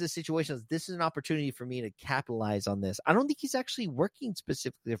he sees the situation as, this is an opportunity for me to capitalize on this. I don't think he's actually working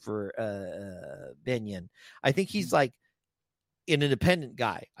specifically for Benyon. I think he's like an independent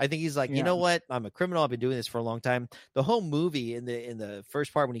guy. I think he's like, you know what? I'm a criminal. I've been doing this for a long time. The whole movie in the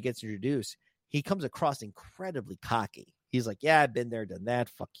first part, when he gets introduced, he comes across incredibly cocky. He's like, yeah, I've been there, done that.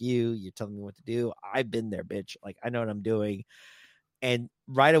 Fuck you. You're telling me what to do. I've been there, bitch. Like, I know what I'm doing. And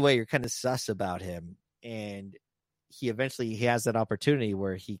right away, you're kind of sus about him. And, he eventually has that opportunity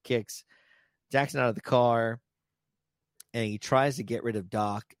where he kicks Jackson out of the car and he tries to get rid of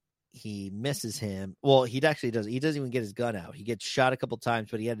Doc. He misses him. Well, he actually does. He doesn't even get his gun out. He gets shot a couple times,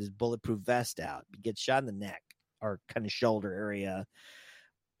 but he had his bulletproof vest out. He gets shot in the neck or kind of shoulder area.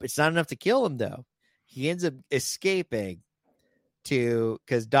 But it's not enough to kill him, though. He ends up escaping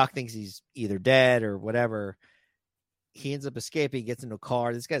because Doc thinks he's either dead or whatever. He ends up escaping, gets into a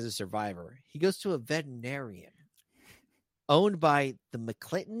car. This guy's a survivor. He goes to a veterinarian owned by the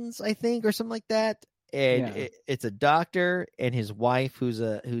McClintons, I think, or something like that. And it's a doctor and his wife, who's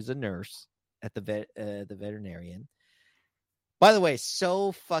a nurse at the veterinarian. By the way,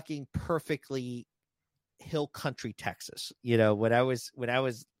 so fucking perfectly hill country Texas. You know, when I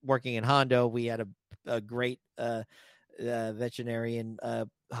was working in Hondo, we had a great veterinarian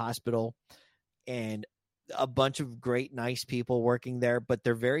hospital and a bunch of great, nice people working there, but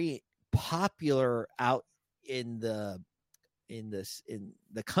they're very popular out in the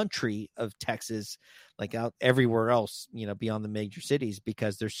country of Texas, like out everywhere else, you know, beyond the major cities,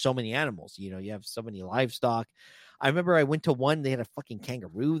 because there's so many animals. You know, you have so many livestock. I remember I went to one, they had a fucking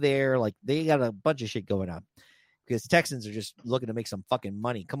kangaroo there. Like, they got a bunch of shit going on because Texans are just looking to make some fucking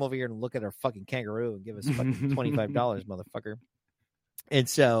money. Come over here and look at our fucking kangaroo and give us fucking $25, motherfucker. And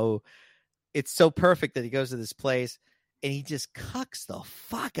so it's so perfect that he goes to this place and he just cucks the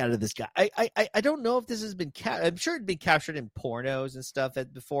fuck out of this guy. I don't know if this has been I'm sure it'd been captured in pornos and stuff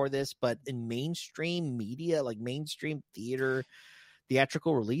before this, but in mainstream media, like mainstream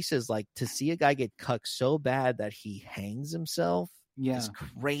theatrical releases, like, to see a guy get cucked so bad that he hangs himself is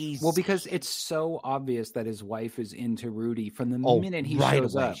crazy. Well, because it's so obvious that his wife is into Rudy from the minute he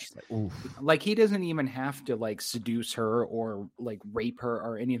shows up. Like, he doesn't even have to like seduce her or like rape her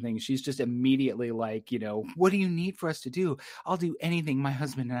or anything. She's just immediately like, you know, what do you need for us to do? I'll do anything. My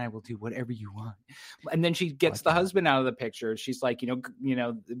husband and I will do whatever you want. And then she gets the husband out of the picture. She's like, you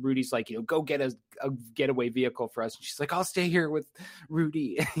know, Rudy's like, you know, go get a getaway vehicle for us. And she's like, I'll stay here with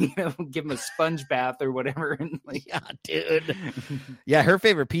Rudy, you know, give him a sponge bath or whatever. And like, yeah, dude. Yeah, her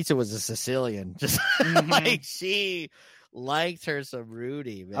favorite pizza was a Sicilian. Just like, she liked her some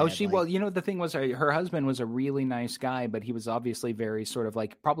Rudy, man. Oh, well, you know, the thing was, her husband was a really nice guy, but he was obviously very sort of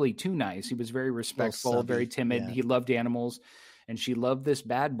like probably too nice. He was very respectful, very timid. Yeah. He loved animals, and she loved this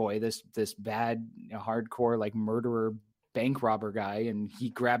bad boy, this bad, hardcore, like murderer, bank robber guy. And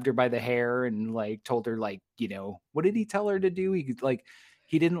he grabbed her by the hair and like told her, like, you know, what did he tell her to do?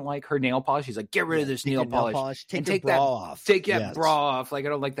 He didn't like her nail polish. He's like, get rid of this nail polish. Take that bra off. Take that bra off. Like, I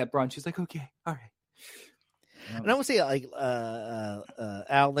don't like that bra. And she's like, okay, all right. And I would say, like,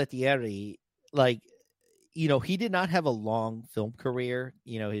 Al Lettieri, like, you know, he did not have a long film career.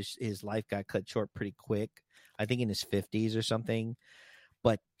 You know, his life got cut short pretty quick. I think in his 50s or something.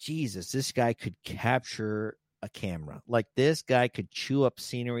 But Jesus, this guy could capture a camera. Like, this guy could chew up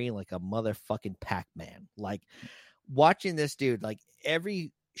scenery like a motherfucking Pac-Man. Like, watching this dude, like,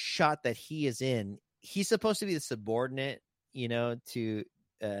 every shot that he is in, he's supposed to be the subordinate, you know, to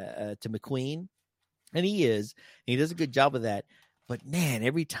McQueen, and he is. And he does a good job of that. But man,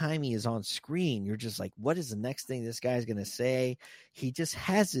 every time he is on screen, you're just like, what is the next thing this guy's gonna say? He just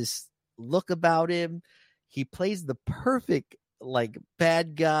has this look about him. He plays the perfect, like,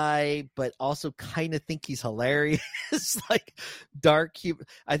 bad guy, but also kind of think he's hilarious. Like, dark humor.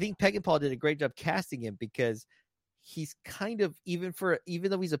 I think Peckinpah did a great job casting him because he's kind of, even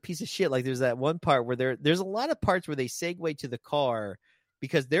though he's a piece of shit, like, there's that one part where there's a lot of parts where they segue to the car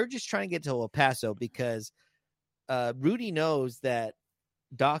because they're just trying to get to El Paso because Rudy knows that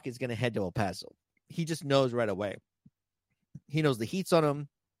Doc is going to head to El Paso. He just knows right away. He knows the heat's on him.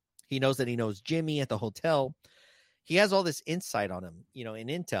 He knows that he knows Jimmy at the hotel. He has all this insight on him, you know, in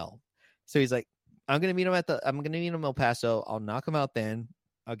intel. So he's like, I'm going to meet him in El Paso. I'll knock him out then.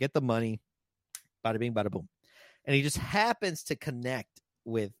 I'll get the money. Bada bing, bada boom. And he just happens to connect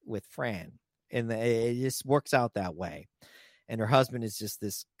with Fran, and it just works out that way. And her husband is just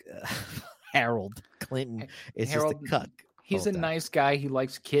this Harold Clinton. It's just a cuck. He's a nice guy. He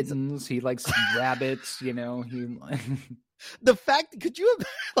likes kittens. He likes rabbits. You know, the fact, could you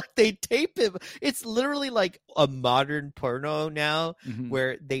imagine, like, they tape him? It's literally like a modern porno now,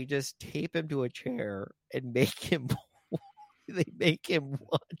 where they just tape him to a chair and make him. They make him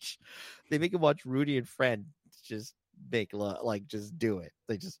watch Rudy and Fran just make love, like, just do it.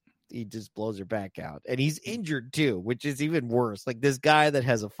 He just blows her back out, and he's injured too, which is even worse. Like, this guy that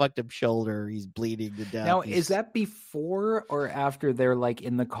has a fucked up shoulder, he's bleeding to death. Now, is that before or after they're like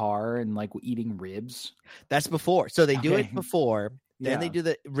in the car and like eating ribs? That's before. So they do it before. Then they do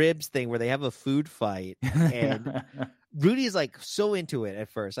the ribs thing where they have a food fight, and Rudy's like so into it at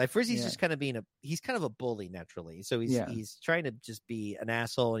first. He's just kind of he's kind of a bully naturally. So he's trying to just be an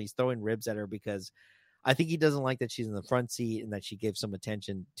asshole, and he's throwing ribs at her because I think he doesn't like that she's in the front seat and that she gives some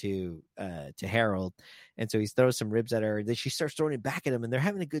attention to Harold. And so he throws some ribs at her, and then she starts throwing it back at him, and they're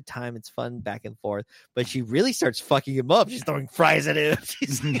having a good time. It's fun back and forth, but she really starts fucking him up. She's throwing fries at him.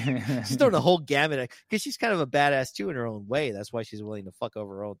 She's throwing a whole gamut because she's kind of a badass too in her own way. That's why she's willing to fuck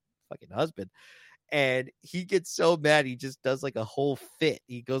over her own fucking husband. And he gets so mad, he just does like a whole fit.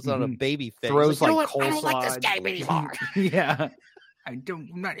 He goes on a baby fit. Throws like coleslaw. I don't like this game anymore. Yeah. I'm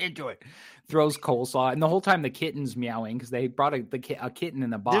not into it. Throws coleslaw, and the whole time the kitten's meowing because they brought a kitten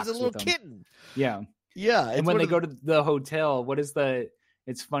in a box. There's a little kitten. Yeah. And when they go to the hotel,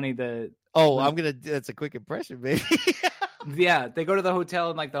 it's funny that's a quick impression, baby. Yeah, they go to the hotel,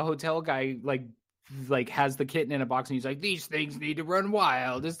 and like the hotel guy like has the kitten in a box, and he's like, these things need to run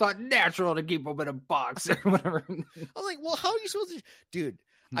wild. It's not natural to keep them in a box or whatever. I was like, well, how are you supposed to, dude?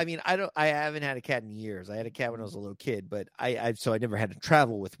 I mean, I haven't had a cat in years. I had a cat when I was a little kid, but so I never had to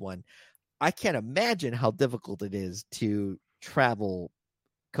travel with one. I can't imagine how difficult it is to travel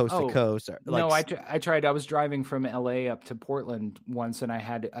coast to coast. I tried. I was driving from LA up to Portland once, and I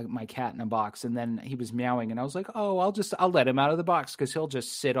had my cat in a box, and then he was meowing, and I was like, oh, I'll let him out of the box because he'll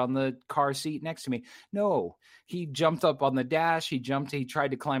just sit on the car seat next to me. No, he jumped up on the dash. He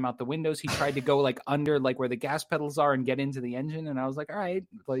tried to climb out the windows. He tried to go like under like where the gas pedals are and get into the engine. And I was like, all right,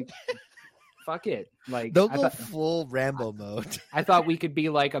 like, fuck it. Like, they'll go full Rambo mode. I thought we could be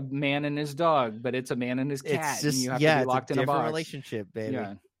like a man and his dog, but it's a man and his cat. It's just, and you have to be locked in a box. Relationship, baby.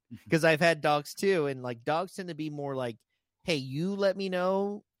 Yeah. Because I've had dogs too, and like dogs tend to be more like, hey, you let me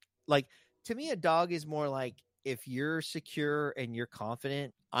know. Like, to me, a dog is more like, if you're secure and you're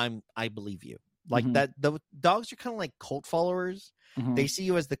confident, I believe you. Like that. The dogs are kind of like cult followers. They see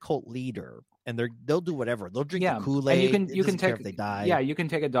you as the cult leader, and they'll do whatever. They'll drink the Kool-Aid. And you can take if they die. Yeah, you can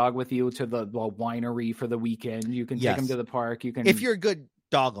take a dog with you to the winery for the weekend. You can take them to the park. You can, if you're a good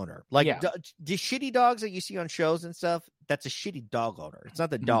dog owner. Like the shitty dogs that you see on shows and stuff, that's a shitty dog owner. It's not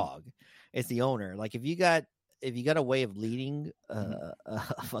the dog, it's the owner. Like if you got a way of leading a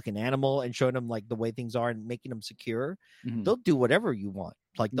fucking animal and showing them like the way things are and making them secure, they'll do whatever you want.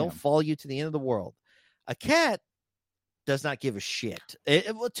 Like they'll follow you to the end of the world. A cat does not give a shit.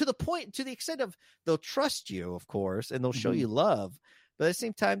 To the extent of they'll trust you, of course, and they'll show you love. But at the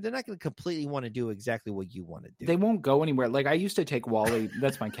same time, they're not going to completely want to do exactly what you want to do. They won't go anywhere. Like I used to take Wally.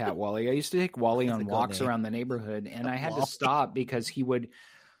 That's my cat, Wally. I used to take Wally on walks around the neighborhood, and I had to stop because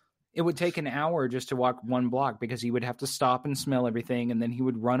it would take an hour just to walk one block because he would have to stop and smell everything. And then he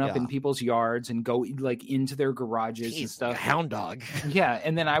would run up in people's yards and go like into their garages and stuff. Hound dog. Yeah.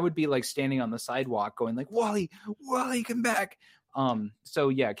 And then I would be like standing on the sidewalk going like, Wally, come back. So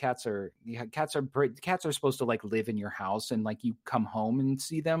yeah, cats are supposed to like live in your house, and like you come home and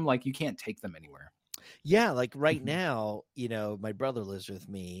see them. Like you can't take them anywhere. Yeah. Like right now, my brother lives with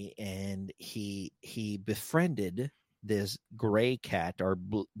me, and he befriended this gray cat or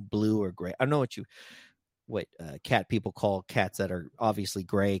blue or gray. I don't know what cat people call cats that are obviously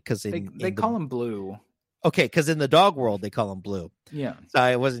gray, because they call them blue. Okay, because in the dog world they call them blue. Yeah, so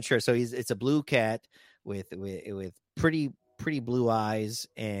I wasn't sure. So it's a blue cat with pretty blue eyes,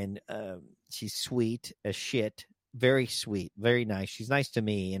 and she's sweet as shit. Very sweet, very nice. She's nice to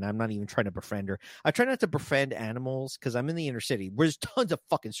me, and I'm not even trying to befriend her. I try not to befriend animals because I'm in the inner city. There's tons of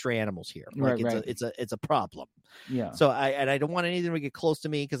fucking stray animals here. Like it's a problem. Yeah. So I don't want anything to get close to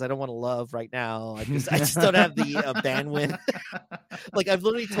me because I don't want to love right now. I just don't have the bandwidth. Like I've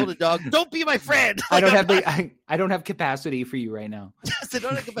literally told a dog, "Don't be my friend." Like, I don't have capacity for you right now.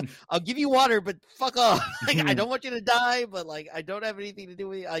 I'll give you water, but fuck off. Like I don't want you to die, but like I don't have anything to do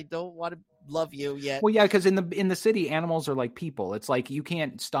with you. I don't want to love you yet. Well, yeah, because in the city, animals are like people. It's like you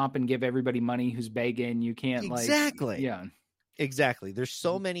can't stop and give everybody money who's begging. You can't exactly. Yeah. Exactly. There's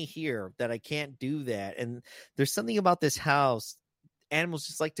so many here that I can't do that. And there's something about this house. Animals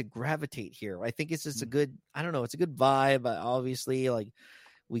just like to gravitate here. I think it's just it's a good vibe. Obviously, like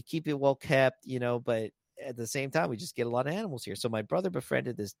we keep it well kept, but at the same time, we just get a lot of animals here. So my brother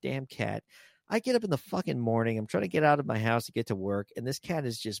befriended this damn cat. I get up in the fucking morning. I'm trying to get out of my house to get to work, and this cat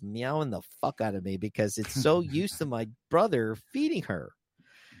is just meowing the fuck out of me because it's so used to my brother feeding her.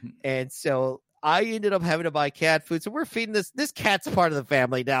 And so I ended up having to buy cat food. So we're feeding this cat's part of the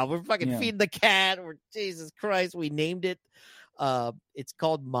family now. We're fucking feeding the cat. Jesus Christ, we named it. It's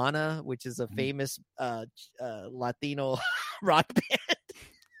called Mana, which is a famous Latino rock band.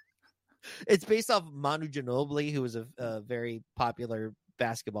 It's based off Manu Ginobili, who was a very popular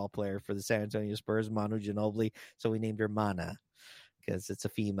basketball player for the San Antonio Spurs, Manu Ginobili. So we named her Mana. because it's a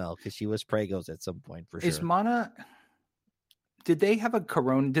female, because she was Pregos at some point for Is sure. Mana? Did they have a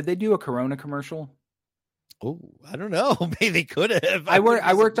Corona? Did they do a Corona commercial? Oh, I don't know. Maybe they could have. I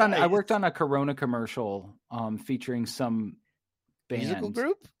worked on a Corona commercial featuring some band. Musical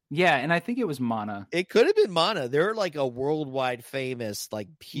group. Yeah, and I think it was Mana. It could have been Mana. They're like a worldwide famous, like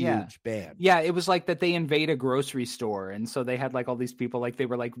huge band. Yeah, it was like that they invade a grocery store, and so they had like all these people, like they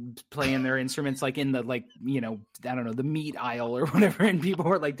were like playing their instruments like in the like, you know, I don't know, the meat aisle or whatever, and people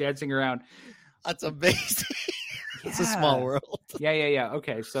were like dancing around. That's amazing. It's a Yeah. small world. Yeah.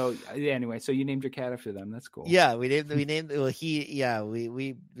 Okay, so anyway, so you named your cat after them. That's cool. Yeah, we named well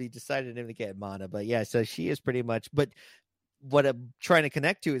we decided to name the cat Mana, but yeah, so she is pretty much. But what I'm trying to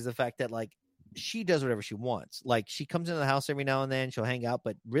connect to is the fact that like she does whatever she wants. Like she comes into the house every now and then, she'll hang out,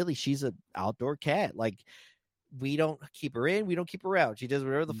 but really she's an outdoor cat. Like we don't keep her in, we don't keep her out. She does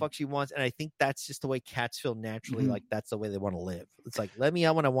whatever the fuck she wants, and I think that's just the way cats feel naturally. Like that's the way they want to live. It's like let me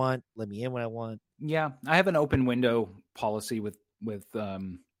out when I want, let me in when I want. Yeah, I have an open window policy with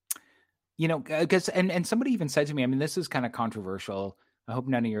you know, because and somebody even said to me, I mean, this is kind of controversial. I hope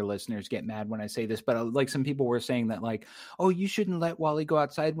none of your listeners get mad when I say this, but like some people were saying that like, oh, you shouldn't let Wally go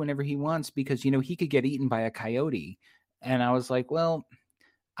outside whenever he wants because, you know, he could get eaten by a coyote. And I was like, well,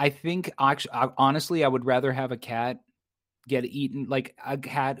 I think actually, honestly, I would rather have a cat get eaten, like a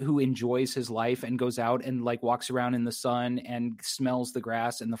cat who enjoys his life and goes out and like walks around in the sun and smells the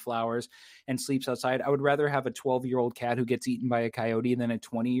grass and the flowers and sleeps outside. I would rather have a 12-year-old cat who gets eaten by a coyote than a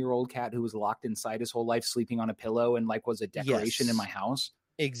 20-year-old cat who was locked inside his whole life sleeping on a pillow and like was a decoration in my house.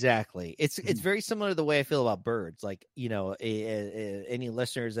 Exactly. It's very similar to the way I feel about birds. Like, you know, any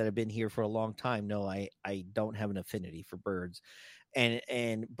listeners that have been here for a long time know I don't have an affinity for birds.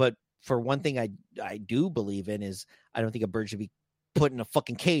 But for one thing I do believe in is I don't think a bird should be put in a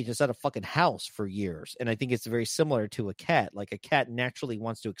fucking cage inside a fucking house for years. And I think it's very similar to a cat. Like a cat naturally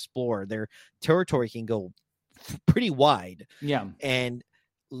wants to explore. Their territory can go pretty wide. Yeah. And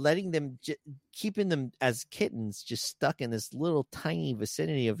letting them, keeping them as kittens just stuck in this little tiny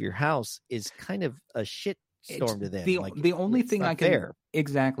vicinity of your house is kind of a shit storm to them. The only thing I can fair.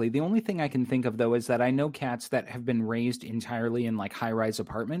 Exactly. The only thing I can think of though is that I know cats that have been raised entirely in like high-rise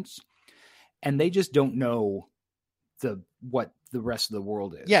apartments, and they just don't know what the rest of the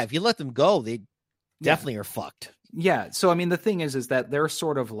world is. Yeah, if you let them go, they definitely are fucked. Yeah. So I mean, the thing is that they're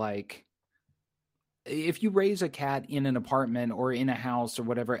sort of like, if you raise a cat in an apartment or in a house or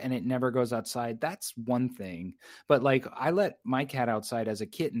whatever, and it never goes outside, that's one thing. But like, I let my cat outside as a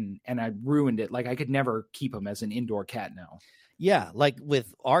kitten, and I ruined it. Like, I could never keep him as an indoor cat now. Yeah, like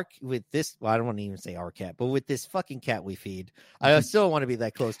with this, well, I don't want to even say our cat, but with this fucking cat we feed, I still don't want to be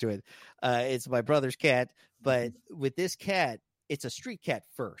that close to it. It's my brother's cat, but with this cat, it's a street cat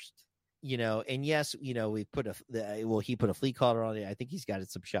first, you know. And yes, you know, we put he put a flea collar on it. I think he's got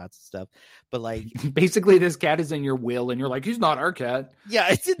some shots and stuff, but like basically, this cat is in your will, and you're like, he's not our cat. Yeah,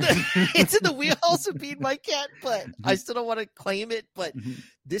 it's in the wheelhouse of being my cat, but I still don't want to claim it. But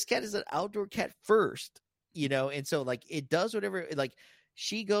this cat is an outdoor cat first. You know, and so like it does whatever, like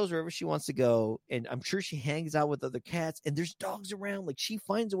she goes wherever she wants to go, and I'm sure she hangs out with other cats, and there's dogs around. Like she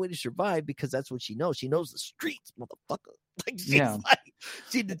finds a way to survive because that's what she knows. She knows the streets, motherfucker. Like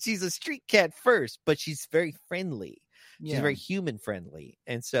she's a street cat first, but she's very friendly. She's very human friendly.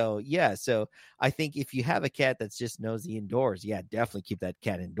 And so, so I think if you have a cat that's just knows the indoors, definitely keep that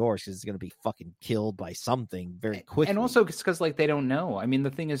cat indoors because it's going to be fucking killed by something very quickly. And also because like they don't know. I mean,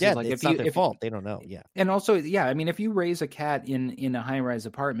 the thing is like it's not their fault. They don't know. Yeah. And also, I mean, if you raise a cat in a high-rise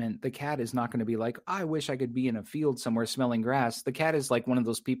apartment, the cat is not going to be like, I wish I could be in a field somewhere smelling grass. The cat is like one of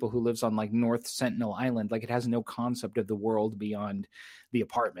those people who lives on like North Sentinel Island. Like it has no concept of the world beyond the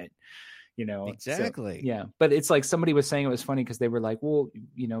apartment. You know, exactly. So, but it's like somebody was saying, it was funny because they were like, well,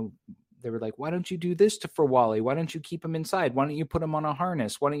 you know, they were like, why don't you do this for Wally? Why don't you keep him inside? Why don't you put him on a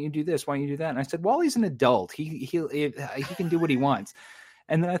harness? Why don't you do this? Why don't you do that? And I said, Wally's an adult. He can do what he wants.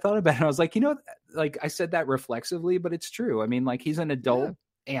 And then I thought about it. And I was like, you know, like I said that reflexively, but it's true. I mean, like he's an adult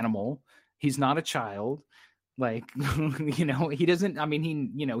animal. He's not a child. Like, you know, he doesn't, I mean,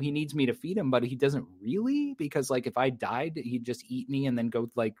 he needs me to feed him, but he doesn't really, because like if I died, he'd just eat me and then go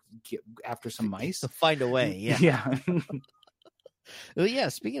like get after some mice. Find a way. Yeah. Yeah. Well, yeah.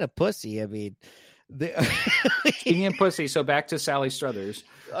 Speaking of pussy, I mean, speaking of pussy, so back to Sally Struthers.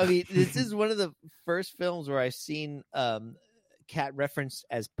 I mean, this is one of the first films where I've seen cat referenced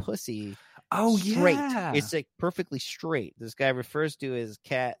as pussy. Oh, straight. Yeah. It's like perfectly straight. This guy refers to the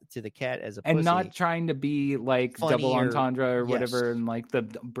cat as a pussy. And not trying to be like funny double entendre or yes. whatever. And like the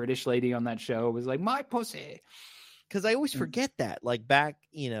British lady on that show was like, my pussy. because I always forget that, like back,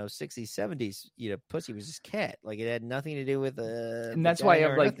 60s, 70s, pussy was just cat. Like it had nothing to do with and that's why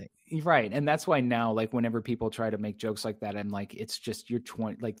I'm like, right. And that's why now, like whenever people try to make jokes like that, I'm like, it's just you're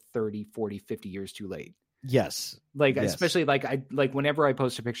 30, 40, 50 years too late. Yes. Like, yes. Especially like whenever I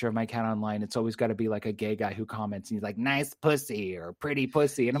post a picture of my cat online, it's always got to be like a gay guy who comments and he's like, nice pussy or pretty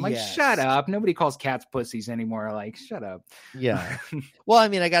pussy. And I'm like, shut up. Nobody calls cats pussies anymore. Like, shut up. Yeah. Well, I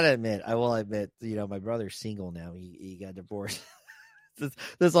mean, I will admit, my brother's single now. He got divorced.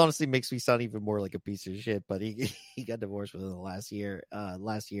 This honestly makes me sound even more like a piece of shit, but he got divorced within the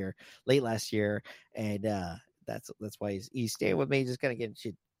late last year. And that's why he's staying with me, just kind of getting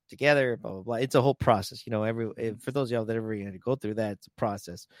shit together, blah blah blah. It's a whole process, for those of y'all that ever going to go through that, it's a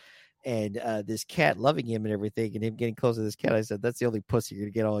process. And this cat loving him and everything, and him getting close to this cat, I said, that's the only pussy you're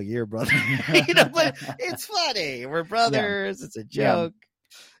gonna get all year, brother. But it's funny, we're brothers. It's a joke.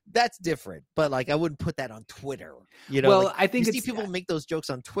 That's different, but like I wouldn't put that on Twitter. Well, like, I think you see people make those jokes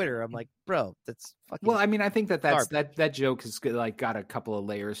on Twitter. I'm like, bro, that's fucking. Well, I mean, I think that joke has like got a couple of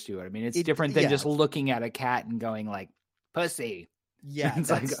layers to it. I mean, it's different than just looking at a cat and going like pussy. Yeah, it's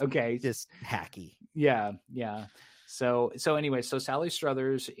like, okay, just hacky. Yeah. So anyway, so Sally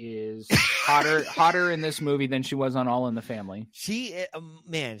Struthers is hotter in this movie than she was on All in the Family. She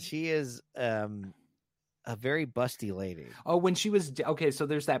is a very busty lady. Oh, when she was okay, so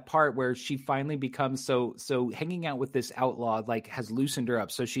there's that part where she finally becomes so hanging out with this outlaw like has loosened her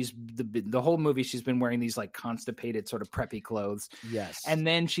up. So she's the whole movie she's been wearing these like constipated sort of preppy clothes. Yes, and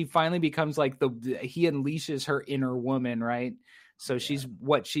then she finally becomes like he unleashes her inner woman, right? So she's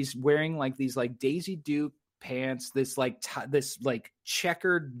wearing like these like Daisy Duke pants, this like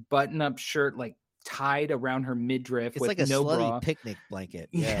checkered button up shirt like tied around her midriff. It's with like a no slutty bra. Picnic blanket.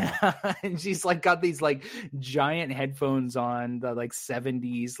 Yeah. And she's like got these like giant headphones on, the like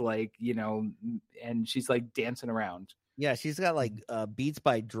 70s, like, and she's like dancing around. Yeah, she's got like Beats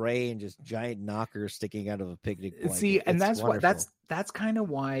by Dre and just giant knockers sticking out of a picnic blanket. See, and that's why that's kind of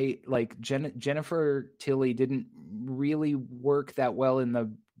why like Jennifer Tilly didn't really work that well in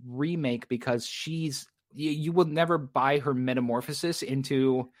the remake, because you will never buy her metamorphosis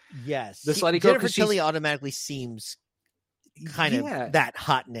into the slutty girl. Jennifer Tilly automatically seems kind of that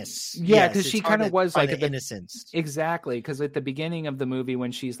hotness. Yeah, because she kind of was like the innocence. Exactly, because at the beginning of the movie,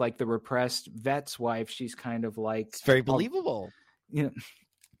 when she's like the repressed vet's wife, she's kind of like it's very believable.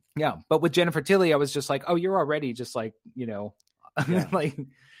 Yeah. But with Jennifer Tilly, I was just like, oh, you're already just like, like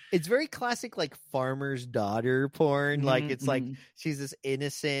it's very classic, like farmer's daughter porn. Mm-hmm, like it's like she's this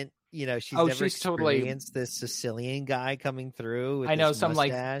innocent. She's never experienced this Sicilian guy coming through. With I know some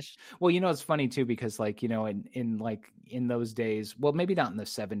mustache. Well, it's funny too, because like, in those days, well, maybe not in the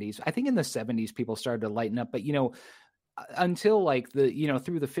 70s. I think in the 70s people started to lighten up, but until like the,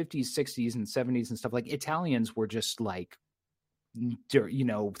 through the 50s, 60s and 70s and stuff, like Italians were just like,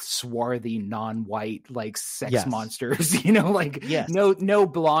 swarthy, non-white, like sex monsters, like no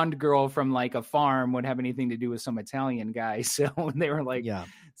blonde girl from like a farm would have anything to do with some Italian guy. So they were like,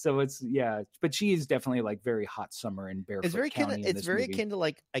 so it's, but she is definitely like very hot summer in Barefoot County. It's very akin to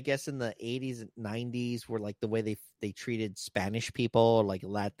like, I guess in the 80s and 90s where like the way they treated Spanish people, like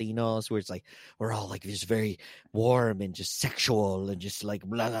Latinos, where it's like, we're all like just very warm and just sexual and just like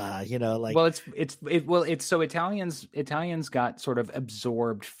blah, blah, like. Well, it's so Italians got sort of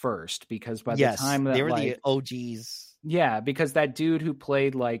absorbed first, because by the time that they were the OGs. Yeah, because that dude who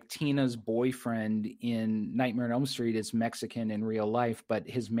played like Tina's boyfriend in Nightmare on Elm Street is Mexican in real life, but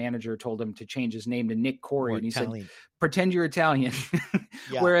his manager told him to change his name to Nick Corey, and he said, pretend you're Italian.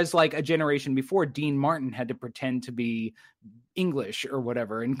 Whereas like a generation before, Dean Martin had to pretend to be English or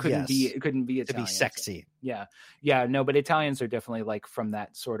whatever and couldn't be Italian. To be sexy. So, no, but Italians are definitely like from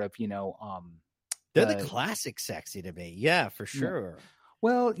that sort of, they're the classic sexy to me. Yeah, for sure.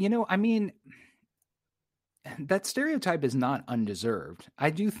 Well, I mean, that stereotype is not undeserved. I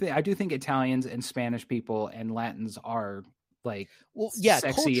do think Italians and Spanish people and Latins are like,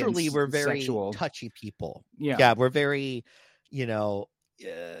 sexy, culturally we're very sexual. Touchy people. Yeah, we're very, I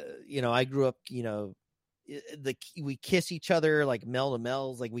grew up, we kiss each other like mel to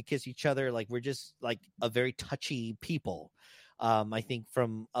mels, like we kiss each other, like we're just like a very touchy people. I think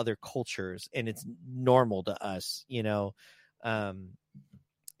from other cultures, and it's normal to us,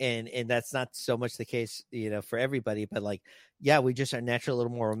 and that's not so much the case, for everybody, but like, we just are naturally a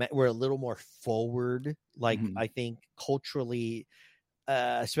little more, we're a little more forward. Like, I think culturally,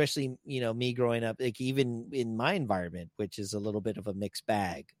 especially, me growing up, like even in my environment, which is a little bit of a mixed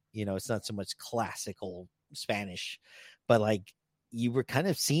bag, it's not so much classical Spanish, but like you were kind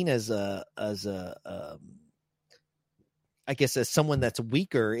of seen as a I guess as someone that's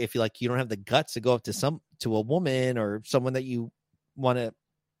weaker, if you don't have the guts to go up to a woman or someone that you want to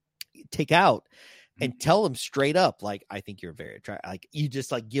take out and tell them straight up, like, I think you're very attractive. Like, you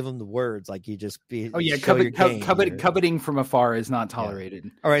just like give them the words, like you just be. Oh yeah, coveting from afar is not tolerated.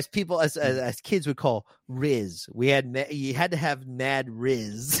 Yeah. Or as people as kids would call Riz, you had to have mad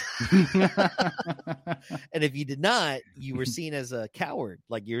Riz, and if you did not, you were seen as a coward.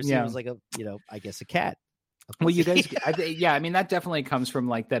 Like you were seen as like a I guess a cat. Well, you guys, I mean, that definitely comes from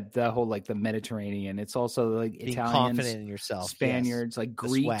like the whole like the Mediterranean. It's also like being Italians, confident in yourself, Spaniards, like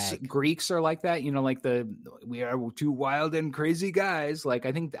Greeks are like that. Like we are two wild and crazy guys. Like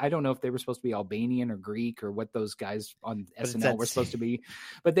I don't know if they were supposed to be Albanian or Greek or what those guys on SNL were supposed to be,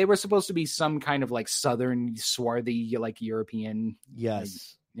 but they were supposed to be some kind of like Southern swarthy like European.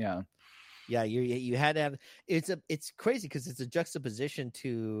 Yes. Like, yeah. Yeah, you had to have it's crazy because it's a juxtaposition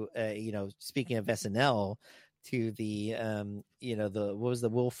to speaking of SNL to the what was the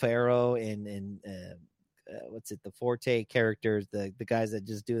Will Ferrell and what's it, the Forte characters, the guys that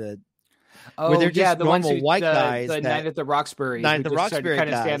just do the where they're just the normal ones who, white guys. The Night at the Roxbury. Night at the Roxbury kind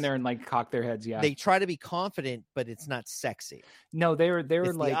of guys. stand there and like cock their heads. Yeah, they try to be confident, but it's not sexy. No, they're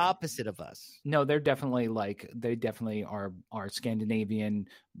it's like the opposite of us. No, they definitely are Scandinavian,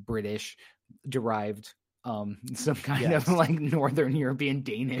 British derived, some kind of like Northern European,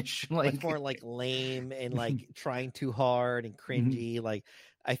 Danish, like more like lame and like trying too hard and cringy. Like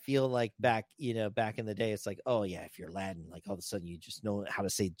I feel like back in the day, it's like, oh yeah, if you're Latin, like all of a sudden you just know how to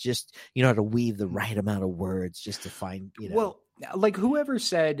say, you know how to weave the right amount of words just to find, Well, like whoever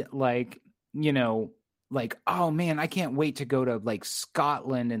said like, oh man, I can't wait to go to like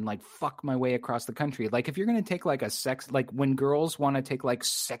Scotland and like fuck my way across the country. Like if you're going to take like like when girls want to take like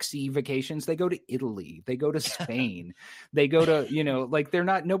sexy vacations, they go to Italy, they go to Spain, they go to, like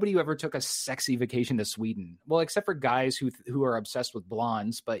nobody ever took a sexy vacation to Sweden. Well, except for guys who are obsessed with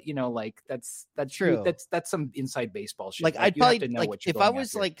blondes, but like that's true. That's some inside baseball shit. Like I'd you probably have to know like what you're if I going was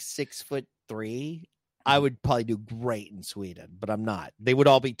after. like 6'3", I would probably do great in Sweden, but I'm not. They would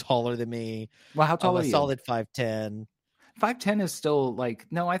all be taller than me. Well, how tall are you? Solid 5'10". 5'10" is still like,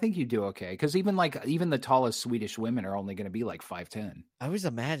 no, I think you do okay. Because even the tallest Swedish women are only going to be like 5'10". I always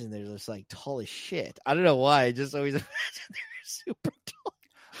imagine they're just like tall as shit. I don't know why. I just always imagine they're super tall.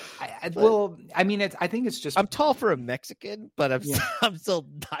 I think it's just I'm tall for a Mexican, but I'm still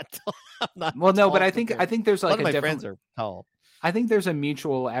not tall. I'm not. Well, no, but I compared. think there's like a lot of my friends are tall. I think there's a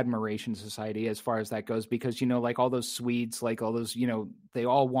mutual admiration society as far as that goes, because, like all those Swedes, like all those, they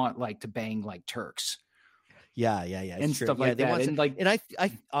all want like to bang like Turks. Yeah. And stuff like that. And I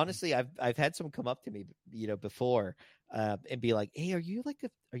honestly, I've had someone come up to me, before, and be like, hey, are you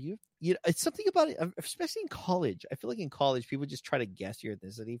it's something about it, especially in college. I feel like in college, people just try to guess your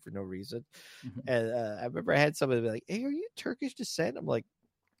ethnicity for no reason. Mm-hmm. And I remember I had somebody be like, hey, are you Turkish descent? I'm like,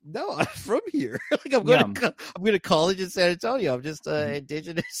 no, I'm from here. Like I'm going to college in San Antonio. I'm just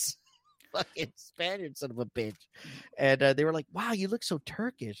indigenous fucking Spaniard son of a bitch. And they were like, wow, you look so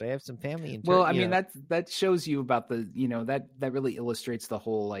Turkish. I have some family in Turkey. Well, I mean, that shows you about the, that really illustrates the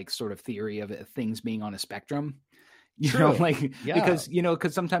whole like sort of theory of things being on a spectrum. Because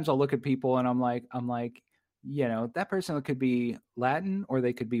sometimes I'll look at people and I'm like, that person could be Latin, or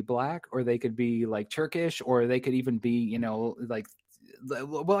they could be black, or they could be like Turkish, or they could even be, like,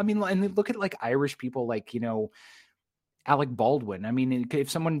 well, I mean, and look at like Irish people, like, Alec Baldwin. I mean, if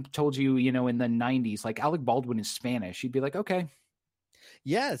someone told you, in the 90s, like Alec Baldwin is Spanish, you'd be like, okay.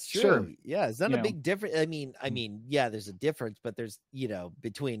 Yeah, it's true. Sure. Yeah, it's not a big difference. I mean, yeah, there's a difference, but there's,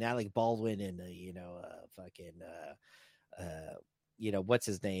 between Alec Baldwin and, what's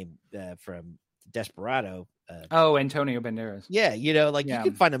his name from Desperado. Antonio Banderas. Yeah, you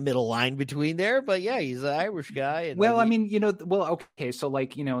can find a middle line between there, but yeah, he's an Irish guy. And okay, so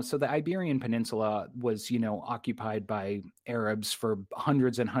like, so the Iberian Peninsula was, occupied by Arabs for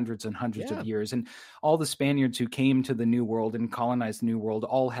hundreds and hundreds and hundreds of years, and all the Spaniards who came to the New World and colonized the New World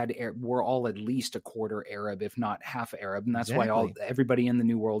were all at least a quarter Arab, if not half Arab, and that's why everybody in the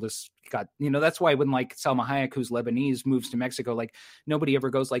New World has got, that's why when like Salma Hayek, who's Lebanese, moves to Mexico, like nobody ever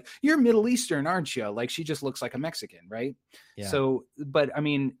goes like, you're Middle Eastern, aren't you? Like she just looks like a Mexican, right? Yeah. So, but I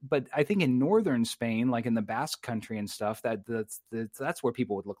think in northern Spain, like in the Basque country and stuff, that's where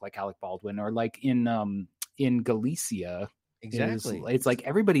people would look like Alec Baldwin, or like in Galicia. Exactly. It's like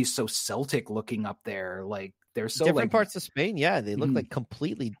everybody's so Celtic looking up there. Like they're so different parts of Spain. Yeah, they look like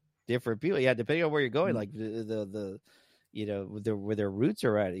completely different people. Yeah, depending on where you're going, like the where their roots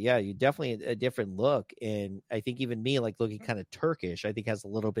are at. Yeah, you definitely a different look. And I think even me, like looking kind of Turkish, I think has a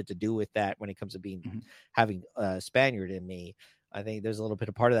little bit to do with that when it comes to being having Spaniard in me. I think there's a little bit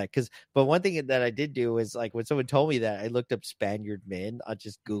of part of that but one thing that I did do is like when someone told me that, I looked up Spaniard men on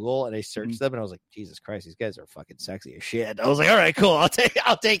just Google and I searched them and I was like, Jesus Christ, these guys are fucking sexy as shit. I was like, all right, cool, I'll take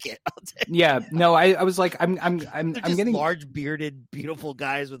it. Yeah, no, I was like, I'm getting large bearded, beautiful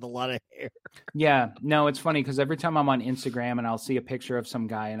guys with a lot of hair. Yeah, no, it's funny because every time I'm on Instagram and I'll see a picture of some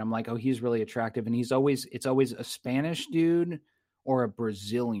guy and I'm like, oh, he's really attractive, and it's always a Spanish dude or a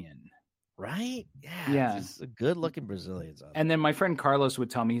Brazilian. Right? Yeah. Good looking Brazilians. And then my friend Carlos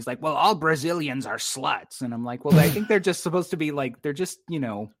would tell me, he's like, well, all Brazilians are sluts. And I'm like, well, I think they're just supposed to be like, they're just,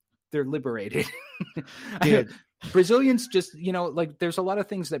 they're liberated. Dude. Brazilians just, like there's a lot of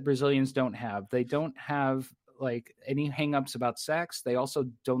things that Brazilians don't have. They don't have like any hangups about sex. They also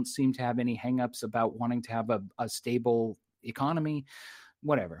don't seem to have any hangups about wanting to have a stable economy.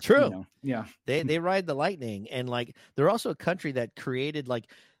 Whatever. True. Yeah. They ride the lightning. And like, they're also a country that created like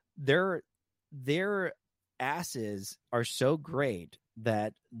their asses are so great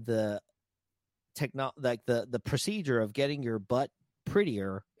that the procedure of getting your butt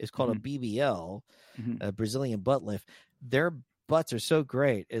prettier is called a BBL, a Brazilian butt lift. Their butts are so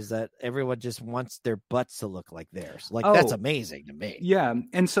great is that everyone just wants their butts to look like theirs. Like that's amazing to me. Yeah,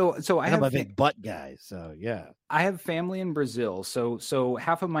 and so I'm a big butt guy. So yeah, I have family in Brazil. So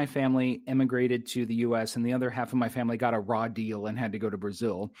half of my family immigrated to the U.S. and the other half of my family got a raw deal and had to go to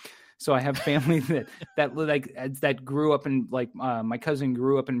Brazil. So I have family that grew up in my cousin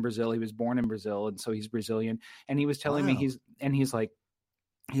grew up in Brazil. He was born in Brazil, and so he's Brazilian. And he was telling me he's like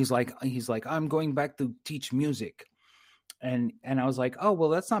I'm going back to teach music. And I was like, oh, well,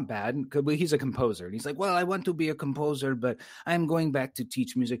 that's not bad. He's a composer. And he's like, well, I want to be a composer, but I'm going back to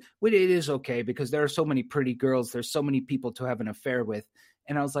teach music. Well, it is okay because there are so many pretty girls. There's so many people to have an affair with.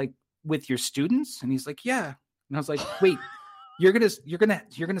 And I was like, with your students? And he's like, yeah. And I was like, wait, you're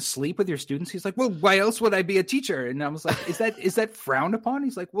gonna sleep with your students? He's like, well, why else would I be a teacher? And I was like, is that frowned upon?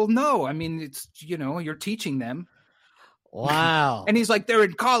 He's like, well, no. I mean, it's you're teaching them. Wow. And he's like, they're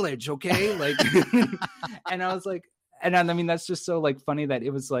in college, okay? Like, and I was like. And I mean, that's just so like funny that it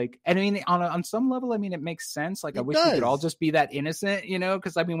was like, and I mean, on some level, I mean, it makes sense. Like, I wish we could all just be that innocent,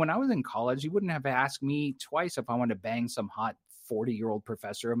 because I mean, when I was in college, you wouldn't have asked me twice if I wanted to bang some hot 40-year-old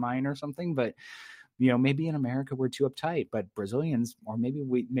professor of mine or something. But, maybe in America, we're too uptight, but Brazilians, or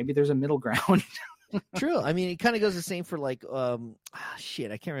maybe there's a middle ground. True. I mean, it kind of goes the same for like,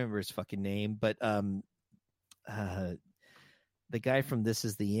 shit, I can't remember his fucking name, but the guy from This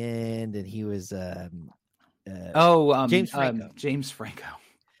Is the End, and he was, James Franco. James Franco.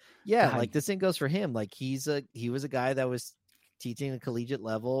 Yeah, God. Like the same goes for him. Like he was a guy that was teaching a collegiate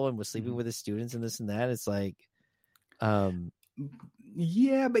level and was sleeping with his students and this and that. It's like,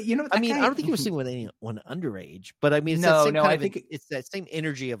 yeah, but I mean, I don't think he was sleeping with anyone underage, but I mean, it's I think it's that same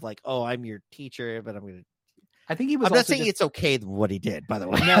energy of like, oh, I'm your teacher, but I think he was. I'm not saying it's okay what he did, by the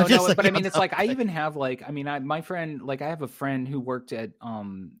way. No, but I mean, it's like I even have my friend, I have a friend who worked at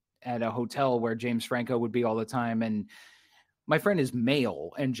a hotel where James Franco would be all the time. And my friend is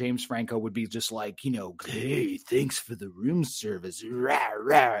male and James Franco would be just like, hey, thanks for the room service. Rah,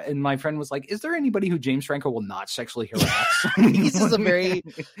 rah. And my friend was like, is there anybody who James Franco will not sexually harass?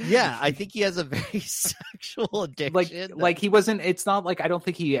 I think he has a very sexual addiction. Like he wasn't, it's not like, I don't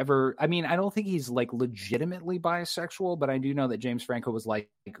think he's like legitimately bisexual, but I do know that James Franco was like,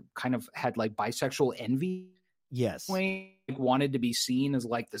 kind of had like bisexual envy. Yes. Wanted to be seen as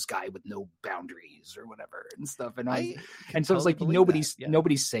like this guy with no boundaries or whatever and stuff. And so it's like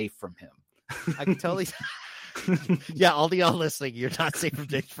nobody's safe from him. I can totally. Yeah, all the y'all listening, you're not safe from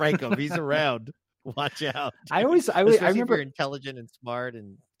James Franco. If he's around, watch out. I remember if you're intelligent and smart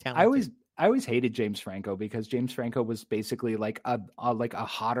and talented. I always hated James Franco because James Franco was basically like a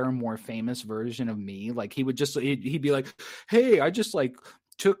hotter, more famous version of me. Like he'd be like, hey, I just like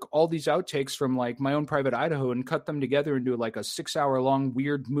took all these outtakes from like My Own Private Idaho and cut them together into like a 6-hour long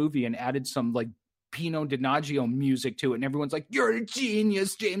weird movie and added some like Pino Donaggio music to it. And everyone's like, you're a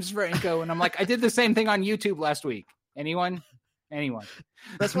genius, James Franco. And I'm like, I did the same thing on YouTube last week. Anyone?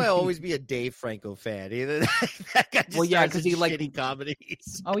 That's why I'll always be a Dave Franco fan. Either that guy just because he like shitty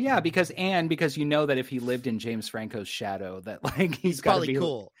comedies. Oh yeah, because that if he lived in James Franco's shadow, that like he's probably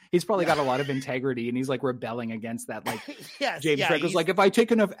cool. He's probably got a lot of integrity, and he's like rebelling against that. Like James Franco's he's like, if I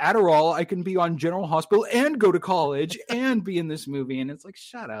take enough Adderall, I can be on General Hospital and go to college and be in this movie. And it's like,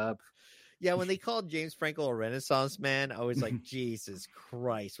 shut up. Yeah, when they called James Franco a Renaissance man, I was like, Jesus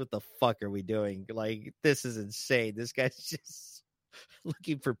Christ, what the fuck are we doing? Like, this is insane. This guy's just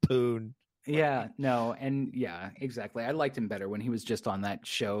looking for poon. Yeah, no, and yeah, exactly. I liked him better when he was just on that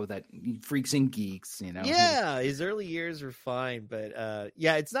show, that Freaks and Geeks, you know. Yeah, his early years were fine, but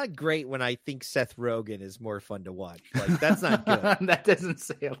yeah, it's not great when I think Seth Rogen is more fun to watch. Like, that's not good. That doesn't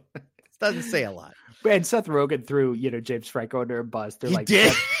say a lot. And Seth Rogen threw, James Franco under a bus. They're He like,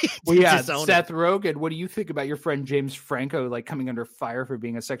 did. well, yeah, Disown Seth Rogen, what do you think about your friend James Franco, like, coming under fire for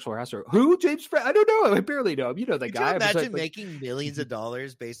being a sexual harasser? Who? James Franco? I don't know. I barely know him. You know the Could guy. you imagine Like, making millions of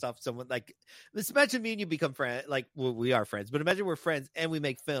dollars based off someone like this? Imagine me and you become friends. Like, well, we are friends, but imagine we're friends and we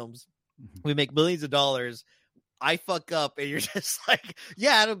make films. We make millions of dollars. I fuck up, and you're just like,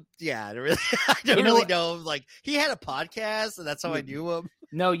 I don't really know him. Like, he had a podcast, and that's how I knew him.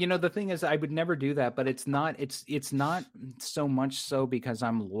 No, the thing is, I would never do that, but it's not so much so because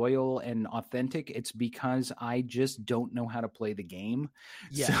I'm loyal and authentic. It's because I just don't know how to play the game.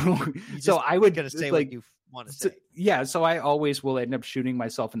 Yeah. So I would gonna say like, what you want to say. Yeah. So I always will end up shooting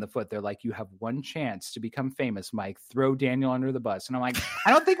myself in the foot. They're like, you have one chance to become famous, Mike. Throw Daniel under the bus. And I'm like,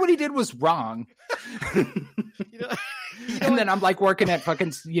 I don't think what he did was wrong. And then I'm like working at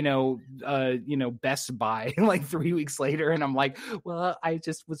fucking, Best Buy like 3 weeks later. And I'm like, well, I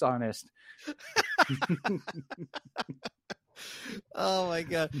just was honest. Oh my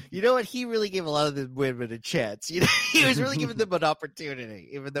God. You know what? He really gave a lot of the women a chance. He was really giving them an opportunity,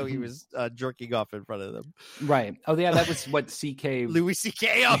 even though he was jerking off in front of them. Right. Oh yeah. That was what CK. Louis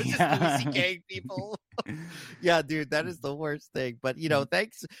C.K. Oh, just Louis C.K. people. Yeah, dude, that is the worst thing. But,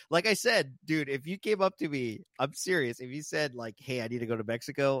 thanks. Like I said, dude, if you came up to me, I'm serious. If you said like, hey, I need to go to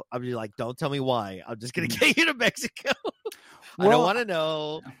Mexico, I'm just like, don't tell me why. I'm just going to get you to Mexico. I don't want to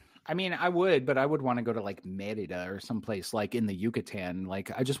know. I mean, I would, but I would want to go to like Merida or someplace like in the Yucatan.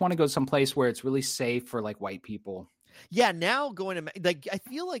 Like, I just want to go someplace where it's really safe for like white people. Yeah, now going to like, I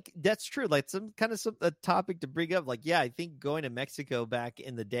feel like that's true. Like a topic to bring up. Like, yeah, I think going to Mexico back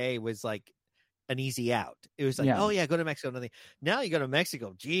in the day was like an easy out. It was like, oh yeah, go to Mexico. Nothing. Now you go to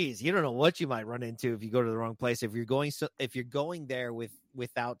Mexico. Geez, you don't know what you might run into if you go to the wrong place. If you're going there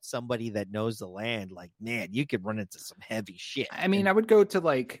without somebody that knows the land, like, man, you could run into some heavy shit. I mean, I would go to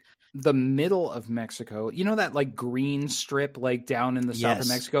like the middle of Mexico, that like green strip, like down in the south of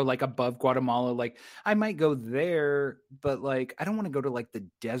Mexico, like above Guatemala. Like, I might go there, but like, I don't want to go to like the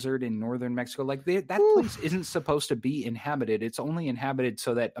desert in northern Mexico. Like that place isn't supposed to be inhabited. It's only inhabited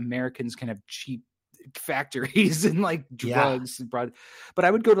so that Americans can have cheap factories and like drugs. But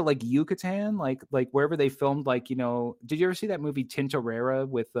I would go to like Yucatan, like wherever they filmed, like, did you ever see that movie Tintorera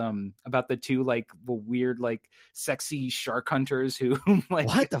with about the two like weird like sexy shark hunters who like,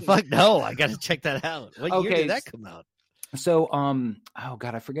 what the fuck? No, I gotta check that out. What year did that come out? So oh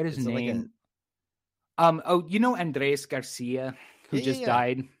god, I forget his name. Andres Garcia, who just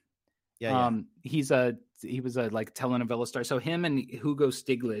died. He was a like telenovela star. So him and Hugo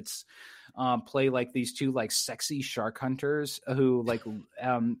Stiglitz play like these two like sexy shark hunters who like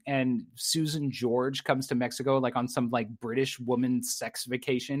and Susan George comes to Mexico like on some like British woman sex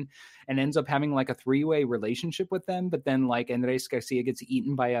vacation and ends up having like a 3-way relationship with them, but then like Andres Garcia gets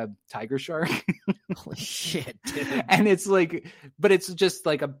eaten by a tiger shark. Holy shit, dude. And it's like, but it's just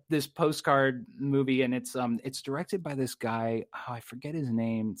like this postcard movie, and it's directed by this guy, I forget his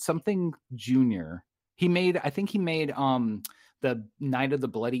name, something Junior. I think he made the Night of the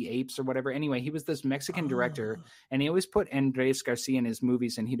Bloody Apes or whatever. Anyway, he was this Mexican director, and he always put Andres Garcia in his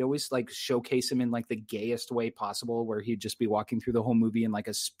movies, and he'd always like showcase him in like the gayest way possible, where he'd just be walking through the whole movie in like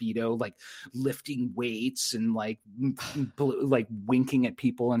a Speedo, like lifting weights and like like winking at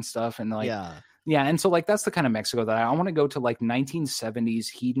people and stuff. And like, yeah. And so like, that's the kind of Mexico that I want to go to, like 1970s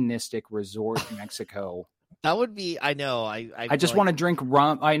hedonistic resort Mexico. That would be, I know. I just want to drink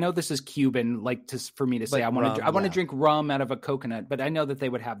rum. I know this is Cuban, like for me to say, I want to drink rum out of a coconut, but I know that they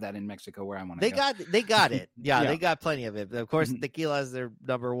would have that in Mexico where I want to go. They got it. Yeah, they got plenty of it. Of course, tequila is their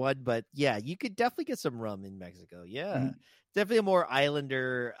number one, but yeah, you could definitely get some rum in Mexico. Yeah, definitely a more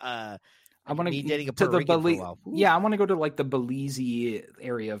islander. I want to dating a Puerto Rican for a while. Yeah, I want to go to like the Belize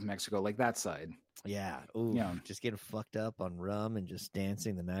area of Mexico, like that side. Yeah, just getting fucked up on rum and just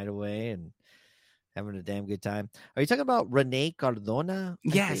dancing the night away and having a damn good time. Are you talking about Rene Cardona?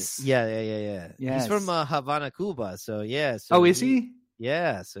 Yes. Yeah. He's from Havana, Cuba. So yeah. So is he?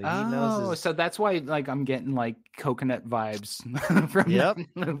 Yeah. So he knows. So that's why like I'm getting like coconut vibes from that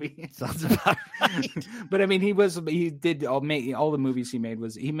movie. Sounds about right. But I mean, he did all the movies he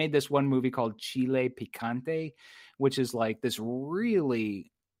made this one movie called Chile Picante, which is like this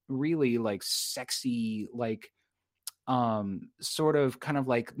really, really like sexy, like sort of kind of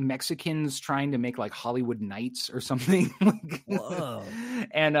like Mexicans trying to make like Hollywood Nights or something. Whoa.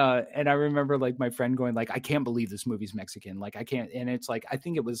 And I remember like my friend going like, I can't believe this movie's Mexican. Like I can't. And it's like, I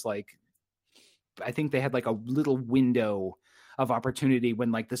think it was like I think they had like a little window of opportunity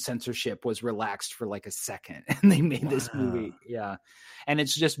when like the censorship was relaxed for like a second and they made this movie. Yeah. And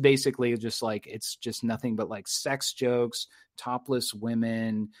it's just basically just like, it's just nothing but like sex jokes, topless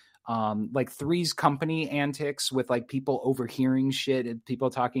women, like Three's Company antics with like people overhearing shit and people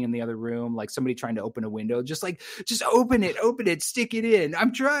talking in the other room, like somebody trying to open a window, just open it, stick it in.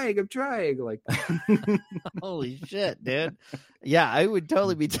 I'm trying. Like, holy shit, dude. Yeah, I would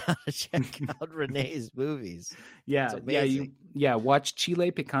totally be down to check out Renee's movies. Yeah. Yeah. Watch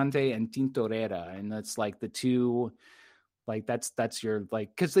Chile Picante and Tintorera. And that's like the two, like that's your like,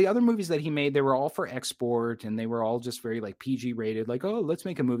 because the other movies that he made, they were all for export and they were all just very like PG rated, like, oh, let's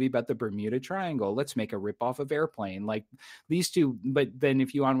make a movie about the Bermuda Triangle, let's make a ripoff of Airplane, like these two. But then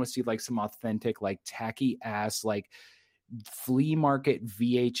if you want to see like some authentic, like tacky ass, like flea market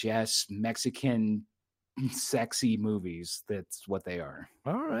VHS Mexican sexy movies, that's what they are.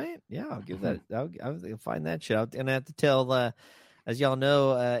 All right, yeah, I'll give that. I'll find that shit. I'm gonna have to tell, as y'all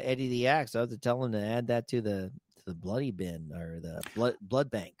know, Eddie the Axe. I have to tell him to add that to the bloody bin or the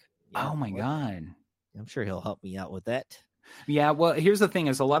blood bank. Oh my god, I'm sure he'll help me out with that. Yeah, well, here's the thing: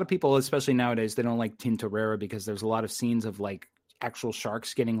 is a lot of people, especially nowadays, they don't like Tintorera because there's a lot of scenes of like actual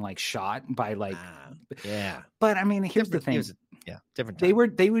sharks getting like shot by like. Yeah, but I mean, here's the thing: different.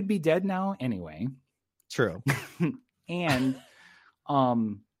 Time. They would be dead now anyway. True. And I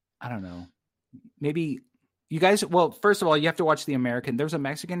don't know, maybe you guys, well, first of all, you have to watch the American. There's a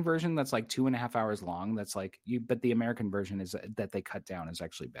Mexican version that's like 2.5 hours long, that's like but the American version is that they cut down is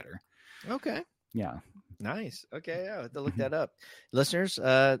actually better. Okay, yeah, nice. Okay, yeah, I'll have to look that up. Listeners,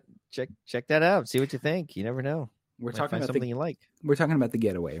 check that out, see what you think. You never know, we're talking about something you like. We're talking about The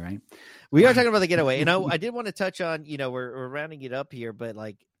Getaway, right? We are talking about The Getaway. You know, I did want to touch on, you know, we're rounding it up here, but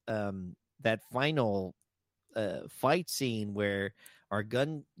like that final fight scene where our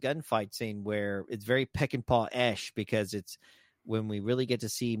gunfight scene where it's very Peck and Paw-esh, because it's when we really get to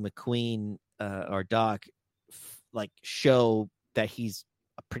see McQueen or Doc like show that he's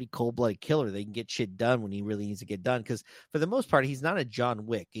a pretty cold-blooded killer. They can get shit done when he really needs to get done, because for the most part he's not a John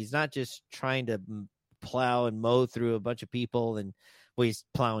Wick. He's not just trying to plow and mow through a bunch of people, and well, he's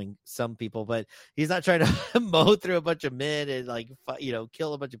plowing some people, but he's not trying to mow through a bunch of men and like, you know,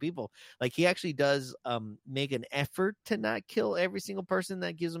 kill a bunch of people. Like he actually does make an effort to not kill every single person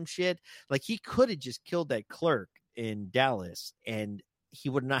that gives him shit. Like he could have just killed that clerk in Dallas and he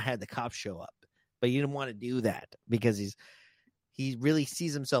would not have the cops show up, but he didn't want to do that because he really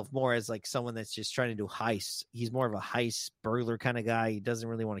sees himself more as like someone that's just trying to do heists. He's more of a heist burglar kind of guy. He doesn't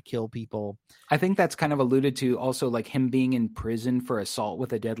really want to kill people. I think that's kind of alluded to also, like him being in prison for assault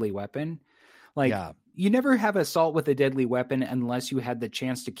with a deadly weapon. Like you never have assault with a deadly weapon unless you had the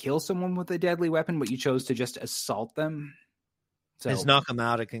chance to kill someone with a deadly weapon, but you chose to just assault them. So just knock them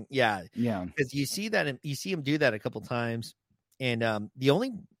out. Yeah. Because you see that, you see him do that a couple times. And the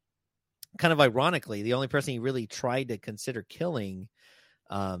only, kind of ironically, the only person he really tried to consider killing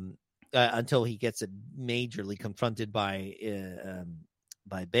until he gets majorly confronted by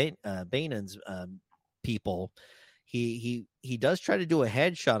Banon's people, he does try to do a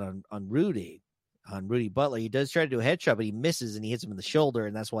headshot on Rudy Butler. He does try to do a headshot, but he misses and he hits him in the shoulder,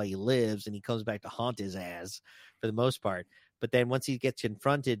 and that's why he lives, and he comes back to haunt his ass for the most part. But then once he gets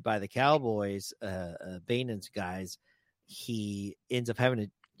confronted by the Cowboys, Banon's guys, he ends up having to.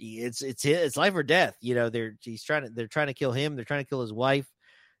 It's life or death. You know, they're trying to kill him. They're trying to kill his wife.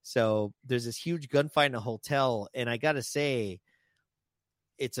 So there's this huge gunfight in a hotel. And I got to say,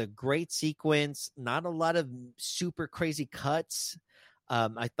 it's a great sequence. Not a lot of super crazy cuts.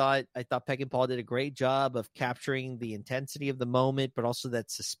 I thought Peck and Paul did a great job of capturing the intensity of the moment, but also that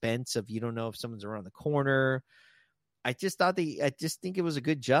suspense of, you don't know if someone's around the corner. I just think it was a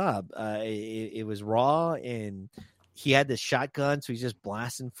good job. It was raw, and he had this shotgun, so he's just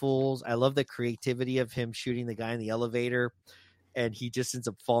blasting fools. I love the creativity of him shooting the guy in the elevator, and he just ends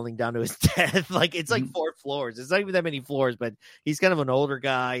up falling down to his death. Like it's like 4 floors. It's not even that many floors, but he's kind of an older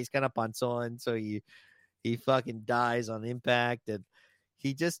guy. He's kind of panzon, so he fucking dies on impact, and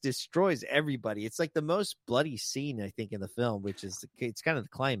he just destroys everybody. It's like the most bloody scene I think in the film, which is it's kind of the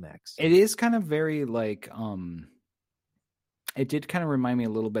climax. It is kind of very like it did kind of remind me a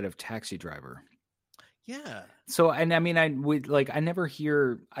little bit of Taxi Driver. Yeah. So, and I mean, I never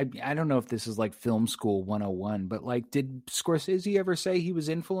hear, I don't know if this is like film school 101, but like, did Scorsese ever say he was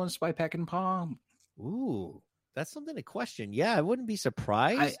influenced by Peck and Paw? Ooh, that's something to question. Yeah, I wouldn't be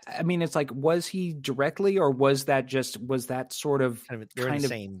surprised. I mean, it's like, was he directly, or was that sort of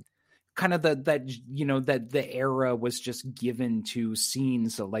kind of that, you know, that the era was just given to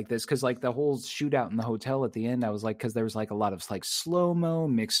scenes like this? Cause like the whole shootout in the hotel at the end, I was like, cause there was like a lot of like slow-mo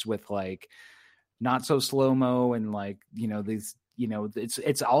mixed with like not so slow-mo, and like, these,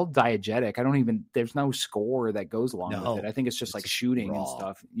 it's all diegetic. I don't even, there's no score that goes along with it. I think it's just like shooting raw and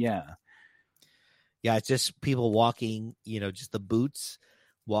stuff. Yeah. Yeah. It's just people walking, just the boots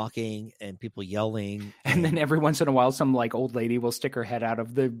walking and people yelling. And then every once in a while, some like old lady will stick her head out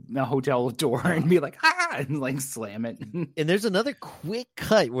of the hotel door and be like, and like slam it. And there's another quick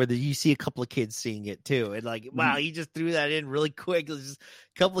cut where you see a couple of kids seeing it too. And like, wow, he just threw that in really quick. There's just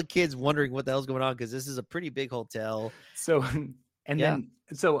a couple of kids wondering what the hell's going on, because this is a pretty big hotel. So, then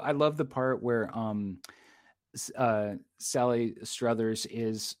I love the part where Sally Struthers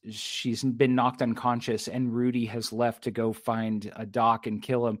she's been knocked unconscious, and Rudy has left to go find a Doc and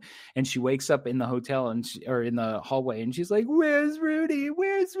kill him. And she wakes up in the hotel or in the hallway, and she's like, "Where's Rudy?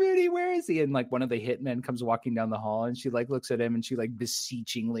 Where's Rudy? Where is he?" And like one of the hitmen comes walking down the hall, and she like looks at him, and she like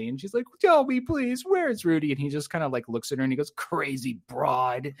beseechingly, and she's like, "Tell me, please, where's Rudy?" And he just kind of like looks at her and he goes, "Crazy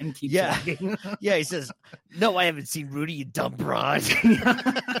broad," and keeps walking. Yeah, he says, "No, I haven't seen Rudy, you dumb broad."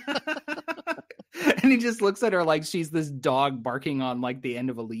 And he just looks at her like she's this dog barking on like the end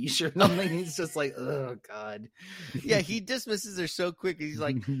of a leash or something. He's just like, oh God. Yeah, he dismisses her so quick. He's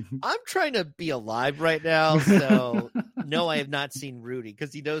like, I'm trying to be alive right now. So no, I have not seen Rudy,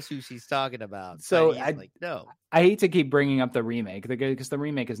 because he knows who she's talking about. So no. I hate to keep bringing up the remake because the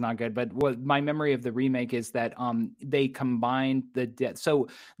remake is not good. But what my memory of the remake is that they combined the death. So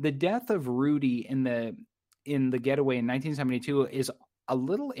the death of Rudy in the Getaway in 1972 is a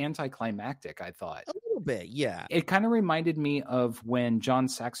little anticlimactic, I thought. A little bit, yeah. It kind of reminded me of when John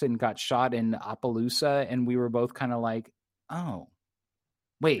Saxon got shot in Appaloosa, and we were both kind of like, oh,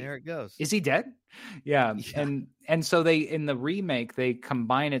 wait, there it goes. Is he dead? Yeah. And so they, in the remake, they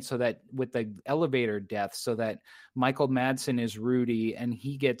combine it so that with the elevator death, so that Michael Madsen is Rudy, and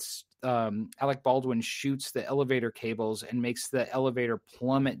he gets Alec Baldwin shoots the elevator cables and makes the elevator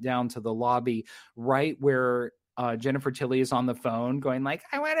plummet down to the lobby right where Jennifer Tilly is on the phone going like,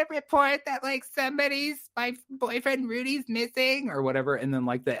 I want to report that like my boyfriend Rudy's missing or whatever. And then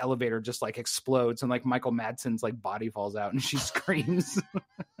like the elevator just like explodes and like Michael Madsen's like body falls out and she screams.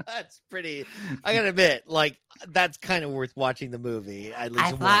 That's pretty, I gotta admit, like that's kind of worth watching the movie. At least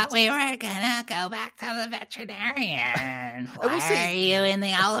I thought we were gonna go back to the veterinarian. Why are you in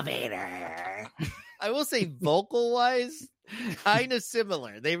the elevator? I will say vocal wise, kind of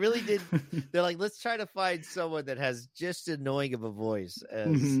similar. They really did. They're like, let's try to find someone that has just annoying of a voice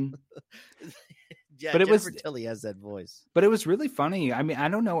as yeah, but Jennifer Tilly has that voice. But it was really funny. I mean, I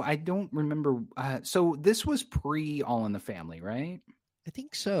don't know. I don't remember. So this was pre All in the Family, right? I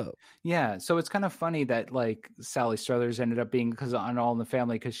think so. Yeah. So it's kind of funny that like Sally Struthers ended up being on All in the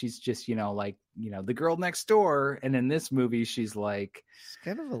Family because she's just, the girl next door. And in this movie, she's like, she's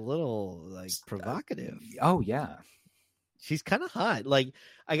kind of a little like provocative. Oh yeah. She's kind of hot. Like,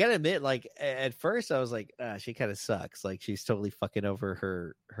 I gotta admit, like at first I was like, she kind of sucks. Like she's totally fucking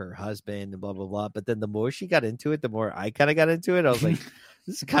over her husband and blah, blah, blah. But then the more she got into it, the more I kind of got into it. I was like,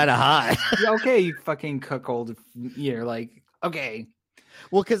 this is kind of hot. Okay. You fucking cuckold. You're like, okay.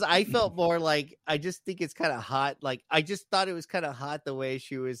 Well, because I felt more like, I just think it's kind of hot. Like, I just thought it was kind of hot the way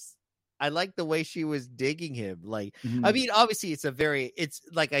she was. I like the way she was digging him. Like, I mean, obviously, it's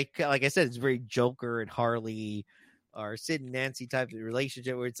like I said, it's very Joker and Harley or Sid and Nancy type of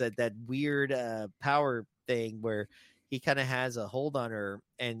relationship where it's that weird power thing where he kind of has a hold on her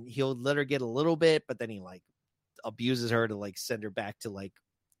and he'll let her get a little bit, but then he like abuses her to like send her back to like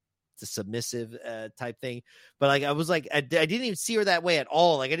the submissive type thing. But like I was like I didn't even see her that way at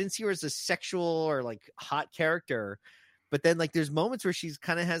all. Like I didn't see her as a sexual or like hot character. But then like there's moments where she's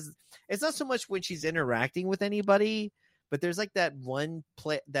kind of has, it's not so much when she's interacting with anybody, but there's like that one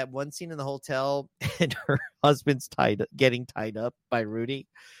scene in the hotel and her husband's getting tied up by Rudy.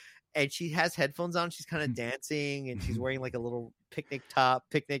 And she has headphones on. She's kind of dancing and she's wearing like a little picnic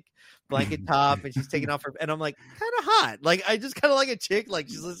blanket top, and she's taking off her. And I'm like, kind of hot. Like, I just kind of like a chick. Like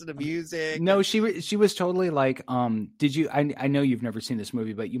she's listening to music. No, she was totally like, did you, I know you've never seen this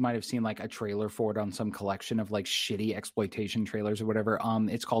movie, but you might've seen like a trailer for it on some collection of like shitty exploitation trailers or whatever.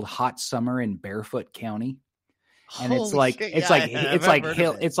 It's called Hot Summer in Barefoot County. And it's like, shit.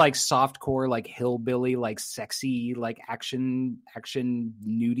 it's like softcore, like hillbilly, like sexy, like action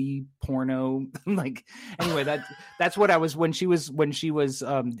nudie porno. Like, anyway, that's what I was, when she was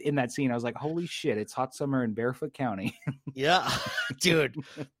in that scene, I was like, holy shit, it's Hot Summer in Barefoot County. Yeah, dude,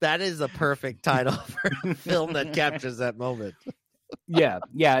 that is a perfect title for a film that captures that moment. Yeah.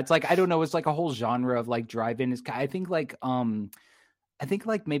 It's like, I don't know. It's like a whole genre of like drive-in. I think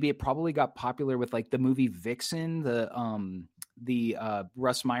like maybe it probably got popular with like the movie Vixen, the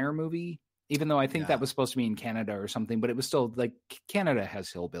Russ Meyer movie Even though I think that was supposed to be in Canada or something, but it was still like Canada has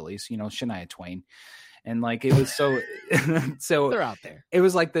hillbillies, Shania Twain. And like it was so they're out there. It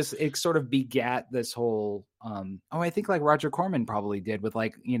was like this, it sort of begat this whole I think like Roger Corman probably did with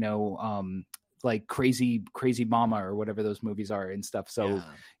like, like crazy mama or whatever those movies are and stuff. So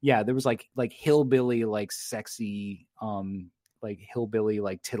there was like hillbilly, like sexy, like hillbilly,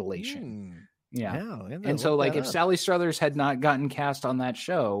 like titillation. And so like if Sally Struthers had not gotten cast on that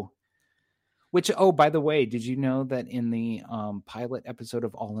show, which, by the way, did you know that in the pilot episode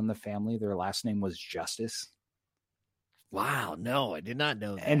of All in the Family, their last name was Justice? Wow, no, I did not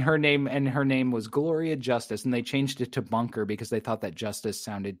know that. And her name was Gloria Justice, and they changed it to Bunker because they thought that Justice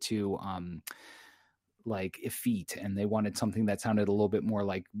sounded too like effete, and they wanted something that sounded a little bit more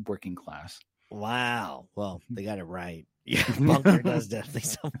like working class. Wow. Well, they got it right. Yeah, Bunker does definitely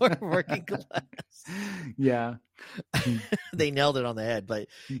sound more working class. Yeah. They nailed it on the head. But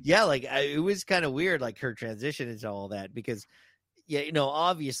yeah, like it was kind of weird, like her transition into all that, because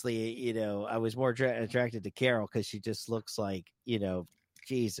obviously, I was more attracted to Carol because she just looks like,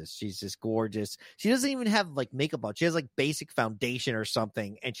 Jesus, she's just gorgeous. She doesn't even have like makeup on. She has like basic foundation or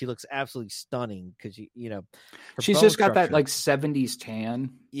something, and she looks absolutely stunning because she's just got that like 70s tan.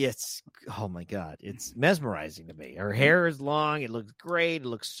 Yes. Oh my God, it's mesmerizing to me. Her hair is long. It looks great. It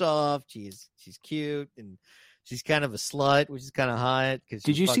looks soft. She's cute, and she's kind of a slut, which is kind of hot.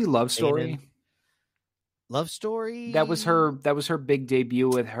 Did you see Love Story? Love Story. That was her big debut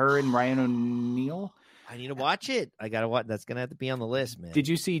with her and Ryan O'Neal. I need to watch it. I gotta watch. That's gonna have to be on the list, man. Did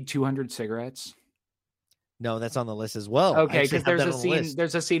you see 200 Cigarettes? No, that's on the list as well. Okay, because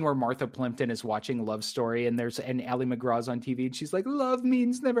there's a scene where Martha Plimpton is watching Love Story, and Ally McGraw's on TV, and she's like, "Love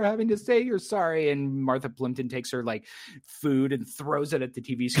means never having to say you're sorry." And Martha Plimpton takes her like food and throws it at the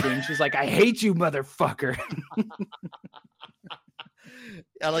TV screen. She's like, "I hate you, motherfucker."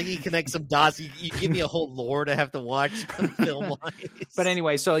 I like you connect some dots. You give me a whole lore to have to watch film wise. But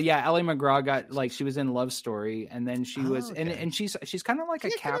anyway, so yeah, Ally McGraw got like, she was in Love Story, and then she was and she's kind of like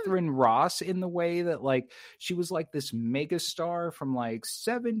a Catherine Ross in the way that like she was like this mega star from like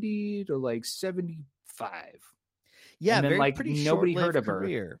 70 to like 75. Yeah, and then, very like pretty nobody heard of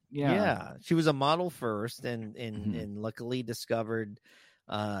career. her. Yeah, she was a model first, and luckily discovered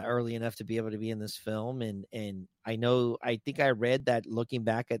early enough to be able to be in this film. And I think I read that looking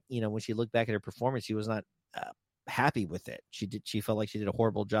back at, when she looked back at her performance, she was not happy with it. She felt like she did a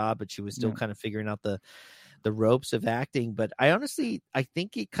horrible job, but she was still kind of figuring out the ropes of acting. But I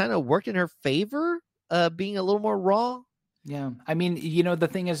think it kind of worked in her favor, being a little more raw. Yeah. I mean, the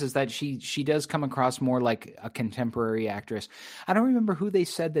thing is that she does come across more like a contemporary actress. I don't remember who they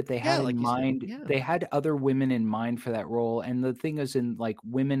said that they had in mind. Yeah. They had other women in mind for that role. And the thing is, in like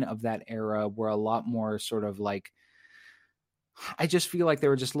women of that era were a lot more sort of like, I just feel like they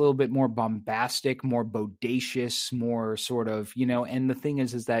were just a little bit more bombastic, more bodacious, more sort of, and the thing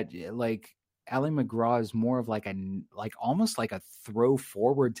is that like, Ally McGraw is more of like almost like a throw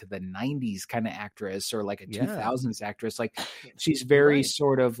forward to the 90s kind of actress, or like a 2000s actress. Like she's very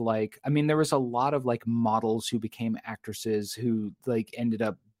sort of like, I mean, there was a lot of like models who became actresses who like ended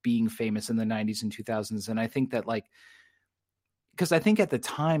up being famous in the 90s and 2000s. And I think that like, because I think at the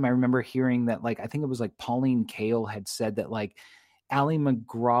time I remember hearing that like, I think it was like Pauline Kael had said that like, Ally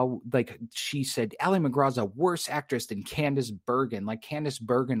McGraw, like she said, Ally McGraw's a worse actress than Candice Bergen. Like Candice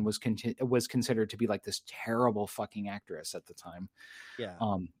Bergen was considered to be like this terrible fucking actress at the time. Yeah.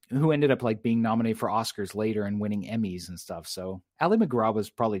 Who ended up like being nominated for Oscars later and winning Emmys and stuff. So Ally McGraw was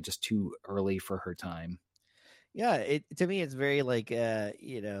probably just too early for her time. Yeah. To me, it's very like,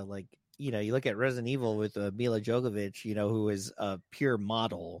 you look at Resident Evil with Mila Jovovich, who is a pure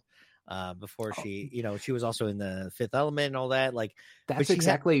model. Before she was also in the Fifth Element and all that. Like that's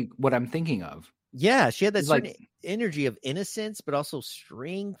exactly what I'm thinking of. Yeah, she had that certain energy of innocence, but also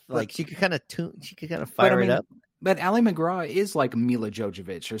strength. Like she could kind of fire it up. But Ally McGraw is like Mila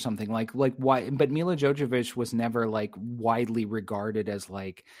Jovovich or something. Like why? But Mila Jovovich was never like widely regarded as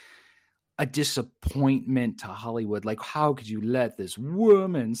like a disappointment to Hollywood. Like, how could you let this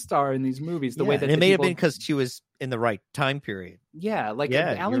woman star in these movies? The way that it may have been because she was in the right time period. Yeah, like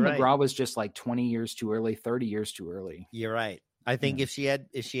Ally McGraw was just like 20 years too early, 30 years too early. You're right. I think if she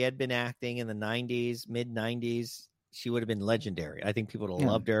had been acting in the 90s, mid 90s, she would have been legendary. I think people would have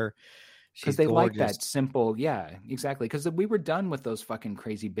loved her. Because they like that simple, exactly. Because we were done with those fucking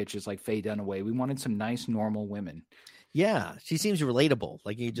crazy bitches like Faye Dunaway. We wanted some nice, normal women. Yeah, she seems relatable.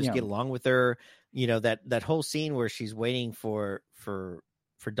 Like you just get along with her. That whole scene where she's waiting for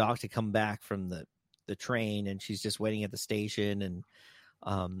Doc to come back from the train, and she's just waiting at the station,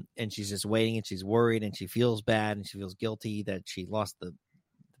 and she's just waiting, and she's worried, and she feels bad, and she feels guilty that she lost the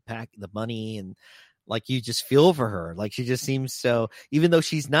the money, and like you just feel for her. Like she just seems so, even though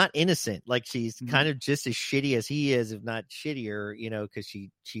she's not innocent, like she's kind of just as shitty as he is, if not shittier, because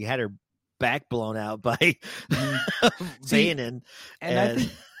she had her back blown out by Vanin. And I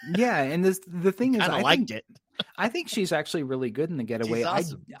think, and the thing is, I liked it. I think she's actually really good in The Getaway. She's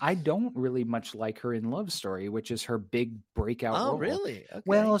awesome. I don't really much like her in Love Story, which is her big breakout role. Oh, really? Okay.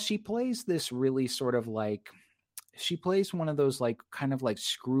 Well, she plays this really sort of like, she plays one of those like kind of like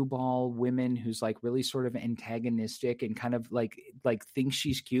screwball women who's like really sort of antagonistic and kind of like thinks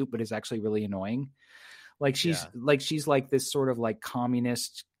she's cute, but is actually really annoying. Like she's like this sort of like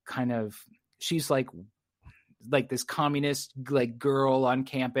communist kind of, she's like this communist like girl on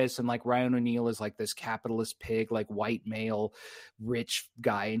campus, and like Ryan O'Neal is like this capitalist pig, like white male rich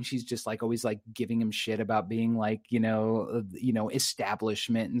guy, and she's just like always like giving him shit about being like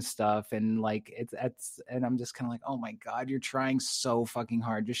establishment and stuff, and like and I'm just kind of like, oh my god, you're trying so fucking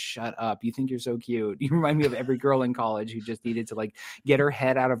hard, just shut up. You think you're so cute. You remind me of every girl in college who just needed to like get her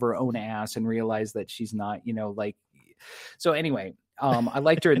head out of her own ass and realize that she's not like. So anyway, I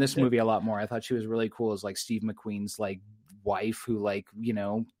liked her in this movie a lot more. I thought she was really cool as like Steve McQueen's like wife who like,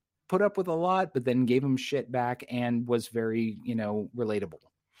 put up with a lot, but then gave him shit back and was very, relatable.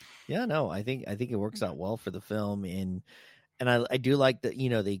 Yeah, no, I think it works out well for the film. And I do like that,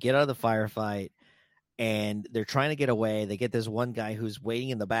 they get out of the firefight and they're trying to get away. They get this one guy who's waiting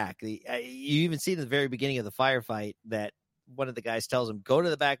in the back. You even see at the very beginning of the firefight that one of the guys tells him, go to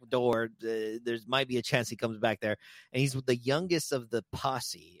the back door. There might be a chance he comes back there. And he's the youngest of the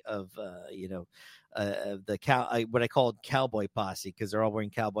posse of, the what I call cowboy posse, because they're all wearing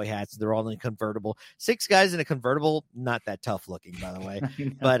cowboy hats. They're all in a convertible. 6 guys in a convertible, not that tough looking, by the way.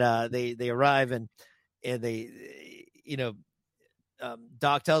 But they arrive and they,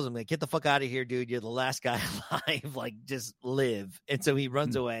 Doc tells him, like, get the fuck out of here, dude. You're the last guy alive. Like, just live. And so he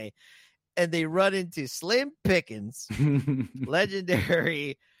runs away. And they run into Slim Pickens,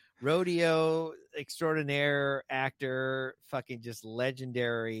 legendary rodeo extraordinaire actor, fucking just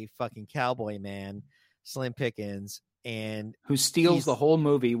legendary fucking cowboy man, Slim Pickens, and who steals the whole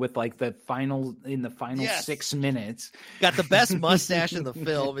movie with like the final 6 minutes. Got the best mustache in the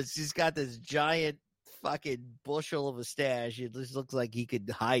film. It's just got this giant fucking bushel of a stash. It just looks like he could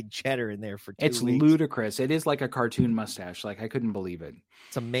hide cheddar in there for 2 weeks. It's ludicrous. It is like a cartoon mustache. Like I couldn't believe it.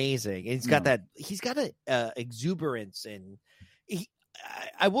 It's amazing. And he's got a exuberance, and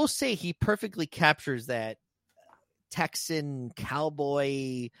I will say he perfectly captures that Texan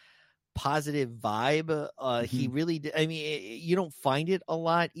cowboy positive vibe. He really did. I mean, you don't find it a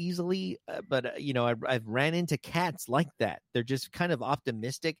lot easily, but I've ran into cats like that. They're just kind of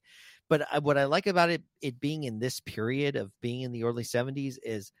optimistic. But what I like about it being in this period of being in the early 70s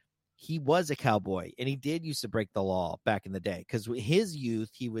is he was a cowboy, and he did used to break the law back in the day, because his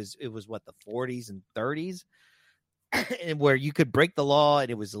youth, it was what, the 40s and 30s, and where you could break the law and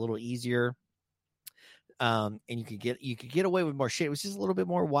it was a little easier. And you could get away with more shit. It was just a little bit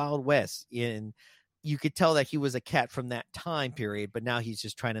more Wild West, and you could tell that he was a cat from that time period, but now he's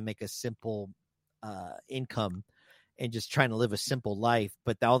just trying to make a simple income and just trying to live a simple life.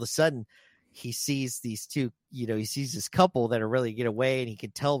 But all of a sudden he sees these two, he sees this couple that are really get away, and he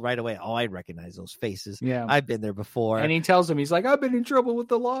can tell right away, oh, I recognize those faces. Yeah. I've been there before. And he tells him, he's like, I've been in trouble with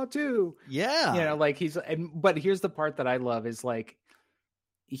the law too. Yeah. Like but here's the part that I love is like,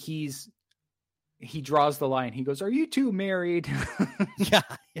 he draws the line. He goes, are you two married? Yeah.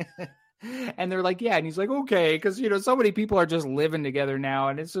 And they're like, yeah. And he's like, okay. Cause so many people are just living together now.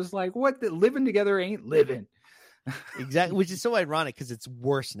 And it's just like, living together ain't living. Exactly, which is so ironic because it's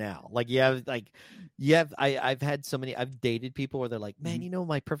worse now. Like I've had so many. I've dated people where they're like, man,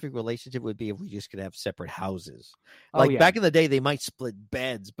 my perfect relationship would be if we just could have separate houses. Like back in the day, they might split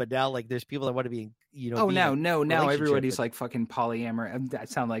beds, but now like there's people that want to be, now everybody's like fucking polyamorous. I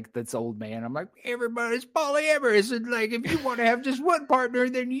sound like that's old man. I'm like, everybody's polyamorous, and like if you want to have just one partner,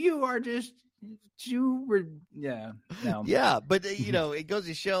 then you are just. Yeah, but it goes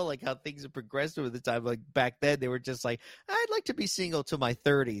to show like how things have progressed over the time. Like back then, they were just like, I'd like to be single to my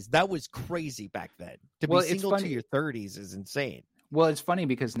 30s. That was crazy back then. To be single to your 30s is insane. Well, it's funny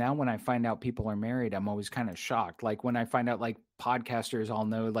because now when I find out people are married, I'm always kind of shocked. Like when I find out like podcasters all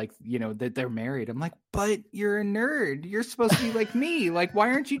know like, that they're married. I'm like, but you're a nerd. You're supposed to be like me. Like, why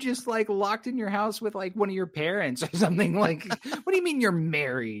aren't you just like locked in your house with like one of your parents or something? Like, what do you mean you're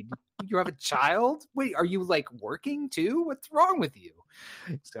married? You have a child? Wait, are you like working too? What's wrong with you?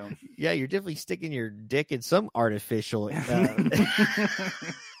 So yeah, you're definitely sticking your dick in some artificial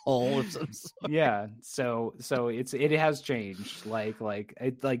hole of some sort. Yeah, so it has changed.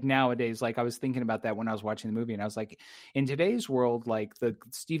 Like nowadays, like I was thinking about that when I was watching the movie, and I was like, in today's world, like the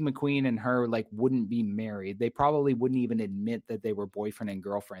Steve McQueen and her like wouldn't be married. They probably wouldn't even admit that they were boyfriend and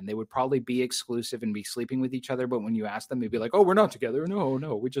girlfriend. They would probably be exclusive and be sleeping with each other. But when you ask them, they'd be like, "Oh, we're not together. No,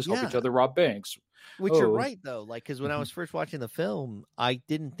 we just help each other rob banks." Which you're right though, like because when I was first watching the film, I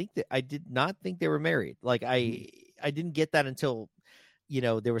did not think they were married. Like I didn't get that until,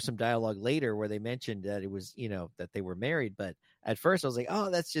 there was some dialogue later where they mentioned that it was, that they were married. But at first I was like, oh,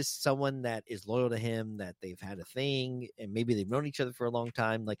 that's just someone that is loyal to him, that they've had a thing and maybe they've known each other for a long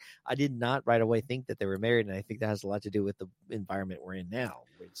time. Like I did not right away think that they were married. And I think that has a lot to do with the environment we're in now.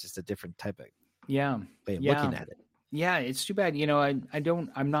 It's just a different type of way of looking at it. Yeah, it's too bad.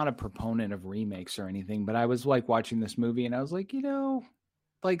 I'm not a proponent of remakes or anything, but I was like watching this movie and I was like,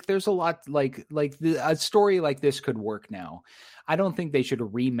 like there's a lot like a story like this could work now. I don't think they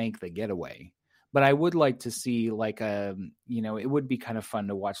should remake The Getaway, but I would like to see like it would be kind of fun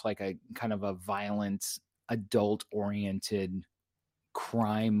to watch like a kind of a violent, adult oriented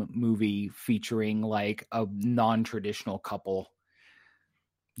crime movie featuring like a non-traditional couple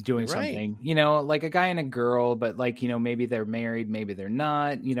doing something, like a guy and a girl, but like, maybe they're married, maybe they're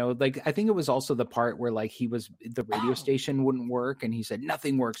not, like I think it was also the part where like the radio station wouldn't work and he said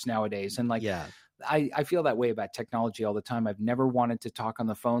nothing works nowadays. And like, I feel that way about technology all the time. I've never wanted to talk on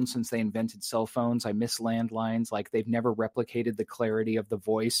the phone since they invented cell phones. I miss landlines. Like they've never replicated the clarity of the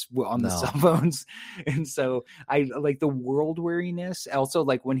voice on the cell phones. And so I like the world weariness. Also,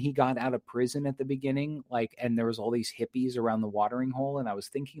 like when he got out of prison at the beginning, like, and there was all these hippies around the watering hole. And I was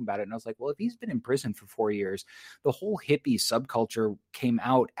thinking about it and I was like, well, if he's been in prison for 4 years, the whole hippie subculture came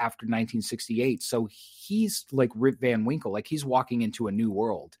out after 1968. So he's like Rip Van Winkle, like he's walking into a new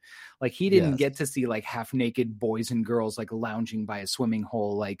world. Like he didn't get to see like half naked boys and girls like lounging by a swimming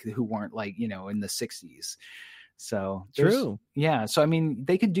hole, like who weren't like, in the 60s. So true. Yeah. So, I mean,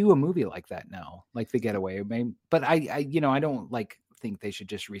 they could do a movie like that now, like The Getaway. But I don't like think they should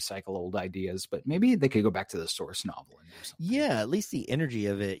just recycle old ideas, but maybe they could go back to the source novel and do something. Yeah. At least the energy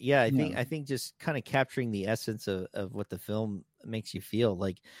of it. Yeah. I think just kind of capturing the essence of what the film makes you feel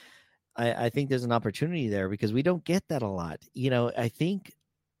like, I think there's an opportunity there because we don't get that a lot. I think,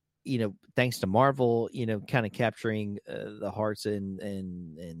 thanks to Marvel, kind of capturing the hearts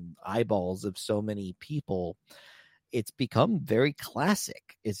and eyeballs of so many people, it's become very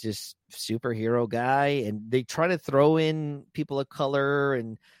classic. It's just superhero guy, and they try to throw in people of color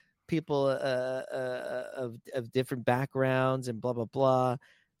and people of different backgrounds and blah blah blah.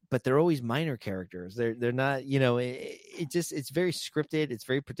 But they're always minor characters. They're not, it's very scripted. It's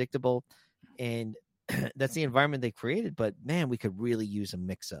very predictable, and that's the environment they created. But man, we could really use a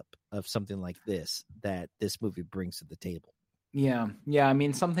mix up of something like this that this movie brings to the table. Yeah. I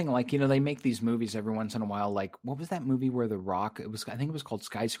mean, something like, they make these movies every once in a while. Like, what was that movie where I think it was called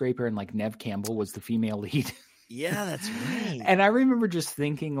Skyscraper, and like Neve Campbell was the female lead. Yeah, that's right. And I remember just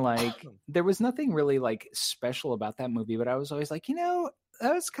thinking like there was nothing really like special about that movie, but I was always like,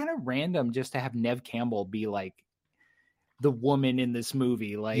 that was kind of random just to have Neve Campbell be like the woman in this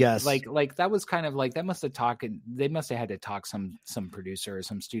movie. Like, yes. like that was kind of like, they must have had to talk some producer or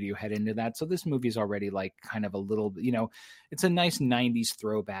some studio head into that. So this movie's already like kind of a little, it's a nice 90s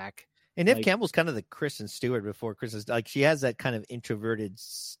throwback. And Neve Campbell's kind of the Kristen Stewart before Kristen, like she has that kind of introverted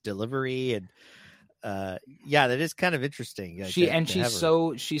delivery, and that is kind of interesting.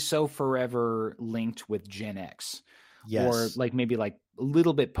 She's so forever linked with Gen X. Yes. Or like maybe like a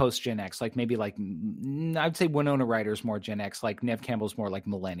little bit post Gen X, like maybe like I'd say Winona Ryder's more Gen X, like Neve Campbell's more like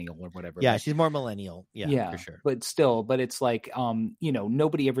millennial or whatever. Yeah, she's more millennial. Yeah, for sure. But it's like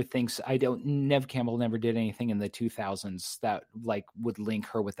nobody ever thinks Neve Campbell never did anything in the 2000s that like would link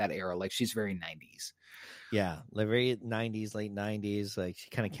her with that era. Like she's very 90s. Yeah, very 90s, late 90s. Like she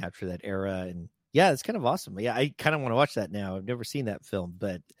kind of captured that era, and yeah, it's kind of awesome. Yeah, I kind of want to watch that now. I've never seen that film,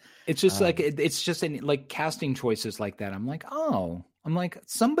 but it's just like it's just like casting choices like that. I'm like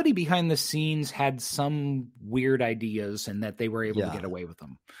somebody behind the scenes had some weird ideas, and that they were able to get away with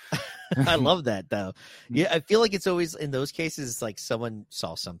them. I love that though. Yeah, I feel like it's always in those cases, it's like someone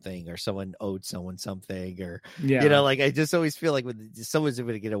saw something or someone owed someone something, or like I just always feel like when someone's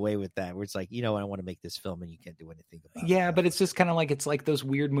able to get away with that, where it's like, I want to make this film and you can't do anything about it. Yeah, but it's just kind of like, it's like those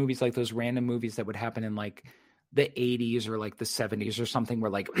weird movies, like those random movies that would happen in like the 80s or like the 70s or something,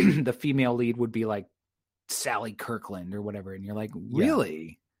 where like the female lead would be like Sally Kirkland or whatever, and you're like,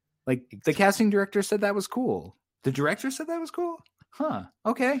 really? Like the casting director said that was cool. The director said that was cool? Huh.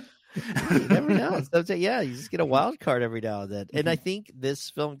 Okay. You never know. You just get a wild card every now and then. And I think this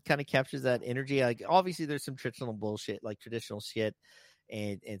film kind of captures that energy. Like obviously there's some traditional bullshit, like traditional shit,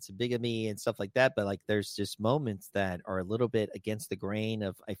 and some bigamy and stuff like that. But like, there's just moments that are a little bit against the grain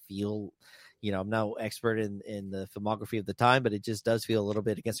of, I feel, I'm no expert in the filmography of the time, but it just does feel a little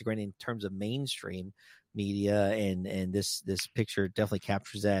bit against the grain in terms of mainstream media. And this picture definitely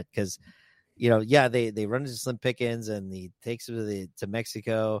captures that, because, they run into Slim Pickens and he takes him to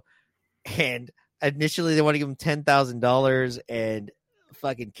Mexico, and initially they want to give him $10,000, and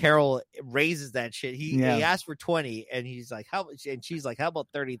fucking Carol raises that shit. He asked for 20, and he's like, how much? And she's like, how about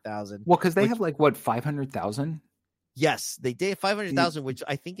 30,000? Well, because they have like what, 500,000? Yes, they did 500,000, which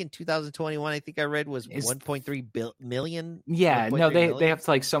I think in 2021, I think I read was 1.3 million. Yeah, no, they have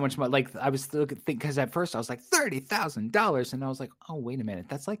like so much money. Like, I was thinking, because at first I was like $30,000, and I was like, oh, wait a minute,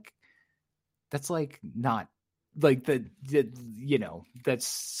 that's like not like that's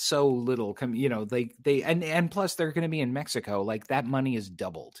so little. And plus they're going to be in Mexico. Like, that money is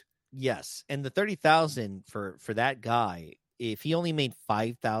doubled. Yes, and the 30,000 for that guy, if he only made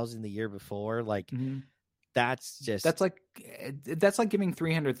 5,000 the year before, like. Mm-hmm. That's like giving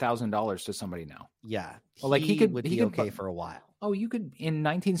 $300,000 to somebody now. Yeah. Well, like he could be okay for a while. Oh, you could, in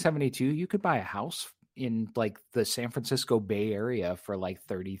 1972, you could buy a house in like the San Francisco Bay Area for like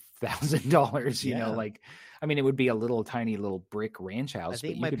 $30,000. You know, like, I mean, it would be a tiny little brick ranch house. I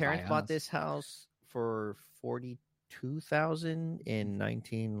think my parents bought this house for $42,000 in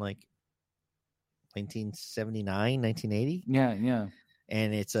 1979, 1980. Yeah.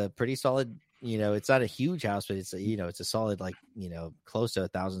 And it's a pretty solid. It's not a huge house, but it's it's a solid, like, close to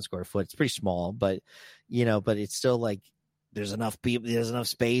 1,000 square foot. It's pretty small, but it's still like there's enough people, there's enough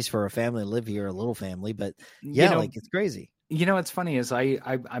space for a family to live here, a little family. But like, it's crazy. What's funny is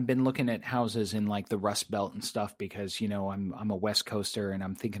I've been looking at houses in like the Rust Belt and stuff, because I'm a West Coaster, and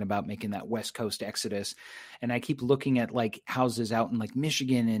I'm thinking about making that West Coast exodus, and I keep looking at like houses out in like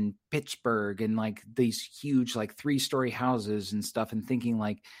Michigan and Pittsburgh, and like these huge like 3-story houses and stuff, and thinking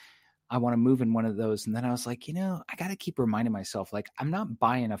like, I want to move in one of those. And then I was like, I got to keep reminding myself, like, I'm not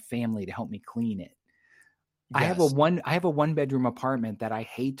buying a family to help me clean it. Yes. I have a 1-bedroom apartment that I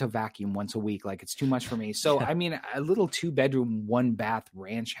hate to vacuum once a week. Like, it's too much for me. So, I mean, a little 2-bedroom, 1-bath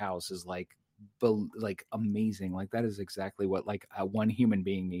ranch house is like amazing. Like, that is exactly what like one human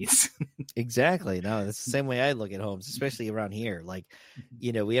being needs. Exactly. No, that's the same way I look at homes, especially around here. Like,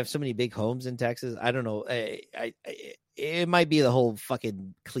 we have so many big homes in Texas. I don't know. It might be the whole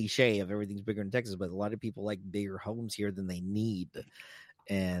fucking cliche of everything's bigger in Texas, but a lot of people like bigger homes here than they need.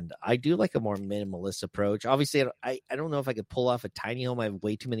 And I do like a more minimalist approach. Obviously, I don't know if I could pull off a tiny home. I have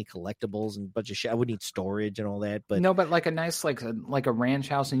way too many collectibles and a bunch of shit. I would need storage and all that. But no, but like a nice like a ranch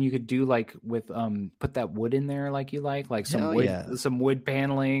house, and you could do like with put that wood in there like you like some wood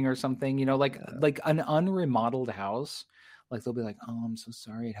paneling or something. Like an unremodeled house. Like, they'll be like, oh, I'm so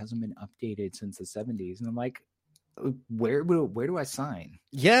sorry, it hasn't been updated since the 70s, and I'm like, where do I sign?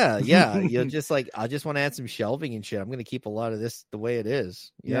 Yeah. Just like, I just want to add some shelving and shit. I'm going to keep a lot of this the way it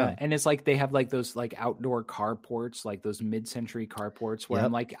is. Yeah. And it's like, they have like those like outdoor carports, like those mid-century carports, where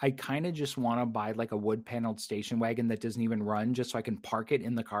I'm like, I kind of just want to buy like a wood paneled station wagon that doesn't even run, just so I can park it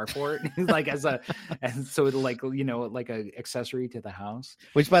in the carport, like and so it'll like, like a accessory to the house.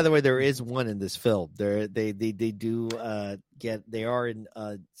 Which, by the way, there is one in this film. They do they are in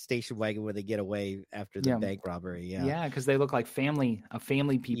a station wagon where they get away after the bank robbery. Yeah, because they look like family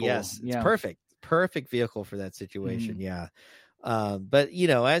people. Yes, it's perfect vehicle for that situation. Yeah. But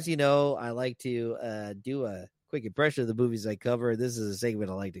as you know, I like to do a quick impression of the movies I cover. This is a segment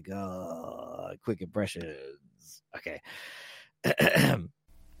I like to go quick impressions. Okay.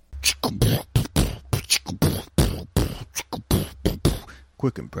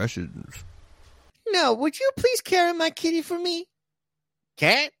 Quick impressions. No, would you please carry my kitty for me?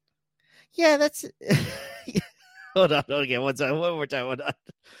 Cat? Yeah, that's it. Hold on, again. One more time. Hold on.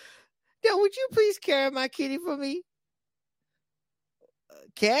 Now, would you please carry my kitty for me?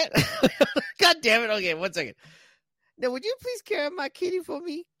 Cat? God damn it. Okay, 1 second. Now, would you please carry my kitty for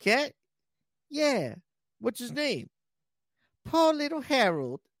me? Cat? Yeah. What's his name? Poor little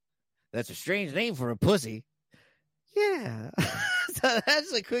Harold. That's a strange name for a pussy. Yeah. So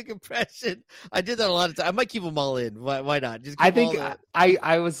that's a quick impression. I did that a lot of times. I might keep them all in. Why not? Just I think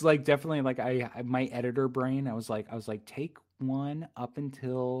I was like, definitely like my editor brain. I was like, take one up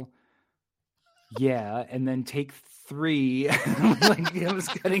until and then take 3. Like, I was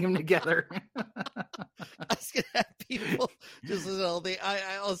cutting them together. I was gonna have people just listen to all day.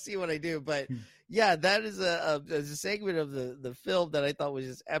 I'll see what I do, but yeah, that is a segment of the film that I thought was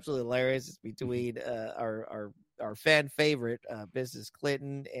just absolutely hilarious. It's between our fan favorite, Mrs.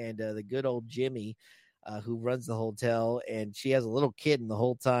 Clinton, and the good old Jimmy, who runs the hotel, and she has a little kitten the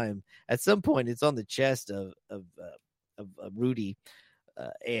whole time. At some point, it's on the chest of Rudy,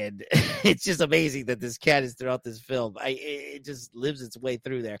 And it's just amazing that this cat is throughout this film. It just lives its way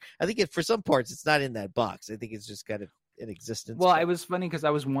through there. I think for some parts, it's not in that box. I think it's just kind of in existence. Well, it was funny because I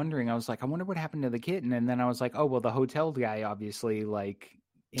was wondering. I was like, I wonder what happened to the kitten, and then I was like, oh well, the hotel guy obviously like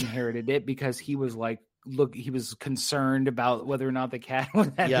inherited it because he was like, look, he was concerned about whether or not the cat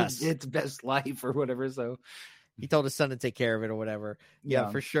would have its best life or whatever. So he told his son to take care of it or whatever. Yeah,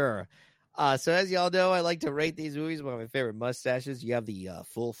 for sure. So as y'all know, I like to rate these movies. One of my favorite mustaches. You have the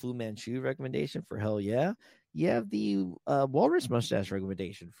full Fu Manchu recommendation for hell yeah. You have the walrus mustache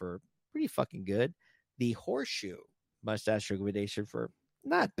recommendation for pretty fucking good. The horseshoe mustache recommendation for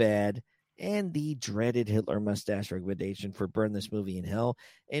not bad. And the dreaded Hitler mustache recommendation for burn this movie in hell.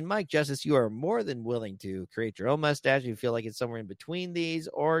 And Mike Justice, you are more than willing to create your own mustache if you feel like it's somewhere in between these,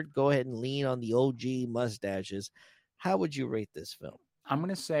 or go ahead and lean on the OG mustaches. How would you rate this film? I'm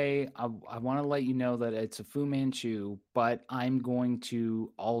going to say I want to let you know that it's a Fu Manchu, but I'm going to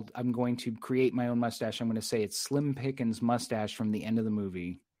create my own mustache. I'm going to say it's Slim Pickens' mustache from the end of the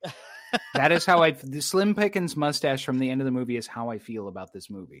movie. That is how the Slim Pickens' mustache from the end of the movie is how I feel about this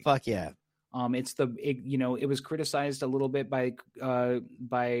movie. Fuck yeah. It was criticized a little bit by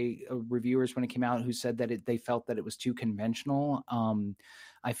reviewers when it came out who said that they felt that it was too conventional.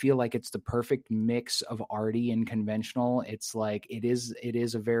 I feel like it's the perfect mix of arty and conventional. It's like it is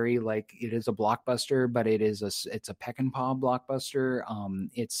a very like it is a blockbuster, but it's a peck and paw blockbuster.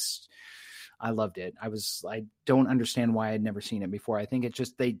 I loved it. I don't understand why I'd never seen it before. I think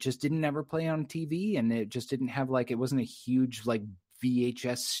they just didn't ever play on TV, and it just didn't have like it wasn't a huge like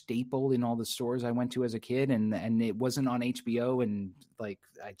VHS staple in all the stores I went to as a kid, and it wasn't on HBO, and like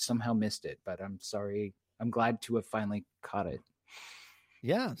I somehow missed it. But I'm sorry. I'm glad to have finally caught it.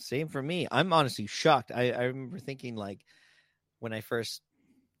 Yeah, same for me. I'm honestly shocked. I remember thinking like when I first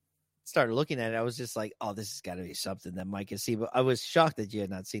started looking at it, I was just like, oh, this has got to be something that Mike can see. But I was shocked that you had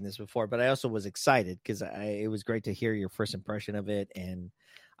not seen this before. But I also was excited because it was great to hear your first impression of it. And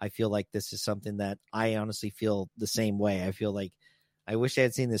I feel like this is something that I honestly feel the same way. I feel like I wish I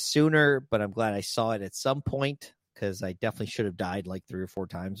had seen this sooner, but I'm glad I saw it at some point because I definitely should have died like 3 or 4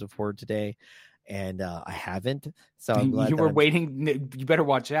 times before today. And I haven't. So I'm glad you were waiting. You better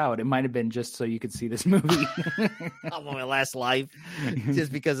watch out. It might have been just so you could see this movie. I'm on my last life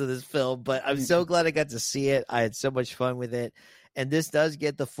just because of this film. But I'm so glad I got to see it. I had so much fun with it. And this does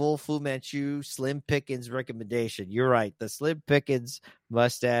get the full Fu Manchu Slim Pickens recommendation. You're right. The Slim Pickens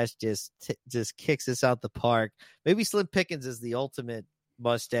mustache just kicks us out the park. Maybe Slim Pickens is the ultimate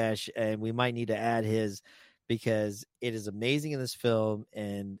mustache, and we might need to add his because it is amazing in this film,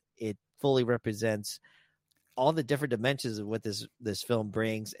 and it fully represents all the different dimensions of what this film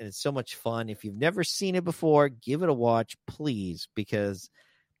brings, and it's so much fun. If you've never seen it before, give it a watch, please, because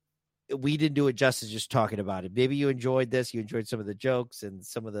we didn't do it justice just talking about it. Maybe you enjoyed this. You enjoyed some of the jokes and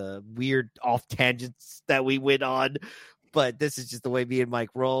some of the weird off tangents that we went on, but this is just the way me and Mike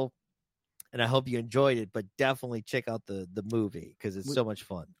roll. And I hope you enjoyed it, but definitely check out the movie because it's so much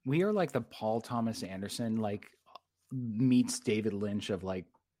fun. We are like the Paul Thomas Anderson, like meets David Lynch of like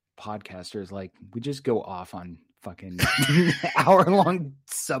podcasters. Like we just go off on fucking hour-long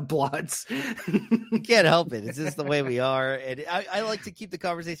subplots. You can't help it. It's just the way we are. And I like to keep the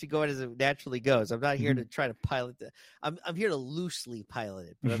conversation going as it naturally goes. I'm not here to try to pilot it. I'm here to loosely pilot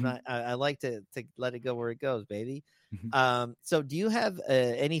it, but I'm not. I like to let it go where it goes, baby. So do you have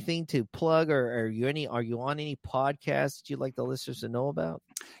anything to plug, or are you on any podcasts that you'd like the listeners to know about?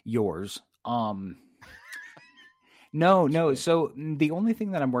 Yours. No. So the only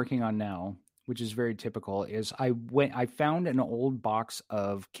thing that I'm working on now, which is very typical, is I found an old box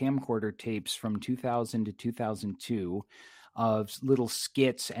of camcorder tapes from 2000 to 2002 of little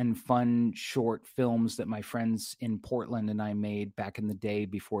skits and fun short films that my friends in Portland and I made back in the day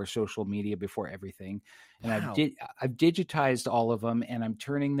before social media, before everything. And wow. I've digitized all of them, and I'm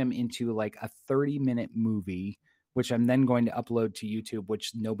turning them into like a 30-minute movie, which I'm then going to upload to YouTube,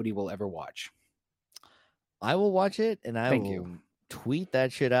 which nobody will ever watch. I will watch it, and Thank you. Tweet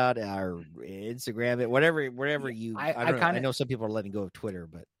that shit out, or Instagram it, wherever you. I know some people are letting go of Twitter,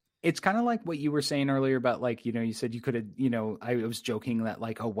 but it's kind of like what you were saying earlier about, like, you said you could have, I was joking that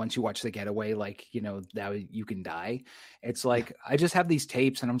like, oh, once you watch The Getaway, like, now you can die. It's like, I just have these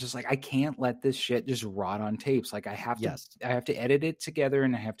tapes, and I'm just like, I can't let this shit just rot on tapes. Like I have to edit it together,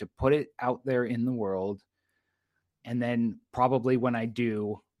 and I have to put it out there in the world. And then probably when I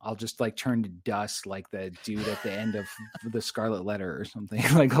do, I'll just like turn to dust like the dude at the end of The Scarlet Letter or something.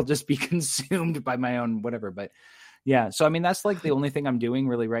 Like I'll just be consumed by my own whatever. But yeah, so I mean that's like the only thing I'm doing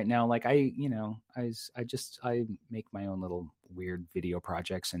really right now. Like I make my own little weird video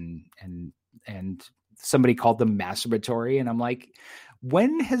projects, and somebody called them masturbatory, and I'm like,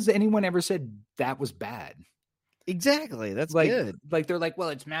 When has anyone ever said that was bad? Exactly. That's like, good. Like they're like, well,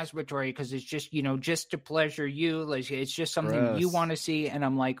 it's masturbatory because it's just, just to pleasure you. Like it's just something you want to see. And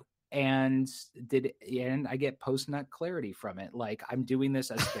I'm like, and I get post-nut clarity from it. Like I'm doing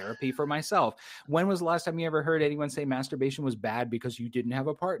this as therapy for myself. When was the last time you ever heard anyone say masturbation was bad because you didn't have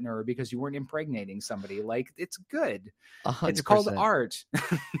a partner or because you weren't impregnating somebody? Like it's good. 100%. It's called art.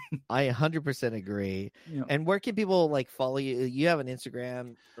 I 100% agree. And where can people like follow you? You have an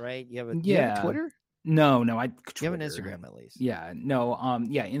Instagram, right? You have a Twitter? No, You have an Instagram at least. Yeah, no,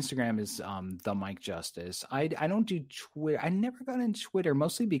 Instagram is the Mike Justice. I don't do Twitter. I never got on Twitter,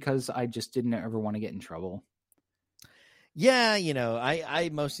 mostly because I just didn't ever want to get in trouble. Yeah,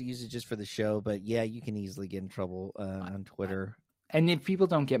 I mostly use it just for the show, but yeah, you can easily get in trouble on Twitter. And if people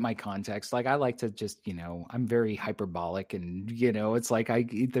don't get my context, like I like to just, I'm very hyperbolic and, it's like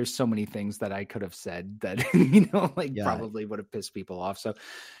there's so many things that I could have said that, probably would have pissed people off. So,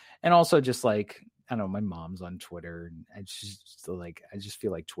 and also just like, I don't know, my mom's on Twitter and I just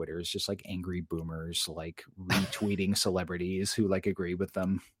feel like Twitter is just like angry boomers, like retweeting celebrities who like agree with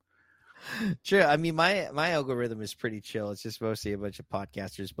them. True. I mean, my algorithm is pretty chill. It's just mostly a bunch of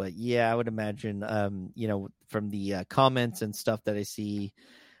podcasters, but yeah, I would imagine, from the comments and stuff that I see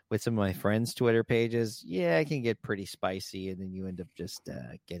with some of my friends' Twitter pages, yeah, it can get pretty spicy, and then you end up just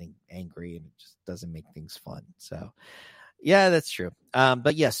getting angry, and it just doesn't make things fun. So, yeah, that's true.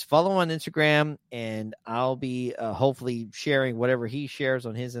 But yes, follow on Instagram, and I'll be hopefully sharing whatever he shares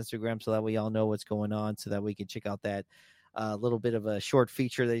on his Instagram, so that we all know what's going on, so that we can check out that little bit of a short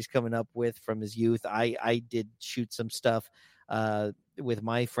feature that he's coming up with from his youth. I did shoot some stuff with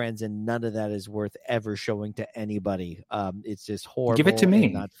my friends, and none of that is worth ever showing to anybody. It's just horrible. Give it to me.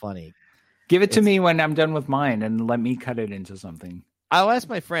 Not funny. Give it to me when I'm done with mine, and let me cut it into something. I'll ask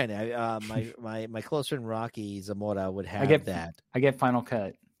my friend. My close friend Rocky Zamora would have that. I get Final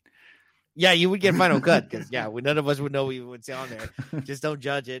Cut. Yeah, you would get Final Cut because none of us would know what's on there. Just don't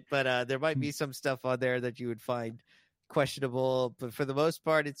judge it. But there might be some stuff on there that you would find questionable, but for the most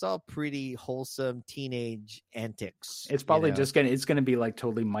part, it's all pretty wholesome teenage antics. It's probably just gonna be like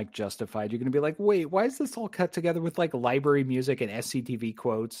totally Mike justified. You're gonna be like, wait, why is this all cut together with like library music and SCTV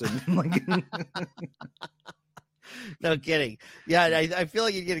quotes and like. No kidding. Yeah, I feel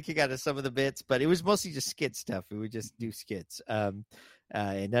like you'd get a kick out of some of the bits, but it was mostly just skit stuff. We would just do skits.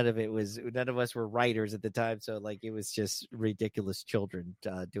 And none of us were writers at the time, so like it was just ridiculous children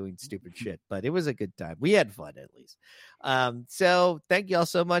doing stupid shit. But it was a good time. We had fun at least. So thank you all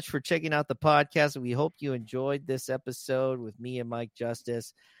so much for checking out the podcast. We hope you enjoyed this episode with me and Mike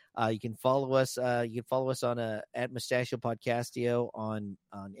Justice. You can follow us. You can follow us on at Mustachio Podcastio on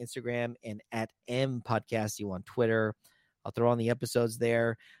Instagram and at M Podcastio on Twitter. I'll throw on the episodes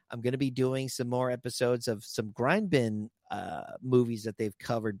there. I'm going to be doing some more episodes of some Grind Bin movies that they've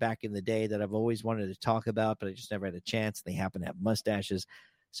covered back in the day that I've always wanted to talk about, but I just never had a chance. They happen to have mustaches,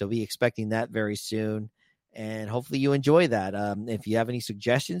 so be expecting that very soon. And hopefully you enjoy that. If you have any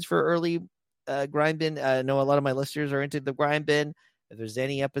suggestions for early Grind Bin, I know a lot of my listeners are into the Grind Bin. If there's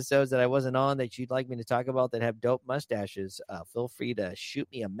any episodes that I wasn't on that you'd like me to talk about that have dope mustaches, feel free to shoot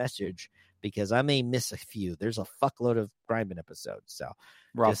me a message because I may miss a few. There's a fuckload of Grind Bin episodes, so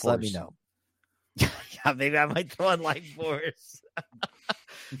just let me know. Yeah, maybe I might throw in Life Force.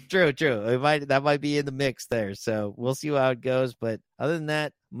 True. That might be in the mix there. So we'll see how it goes. But other than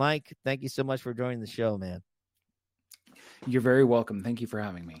that, Mike, thank you so much for joining the show, man. You're very welcome. Thank you for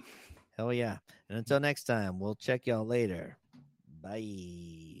having me. Hell yeah. And until next time, we'll check y'all later.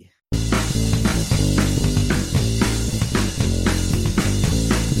 Bye.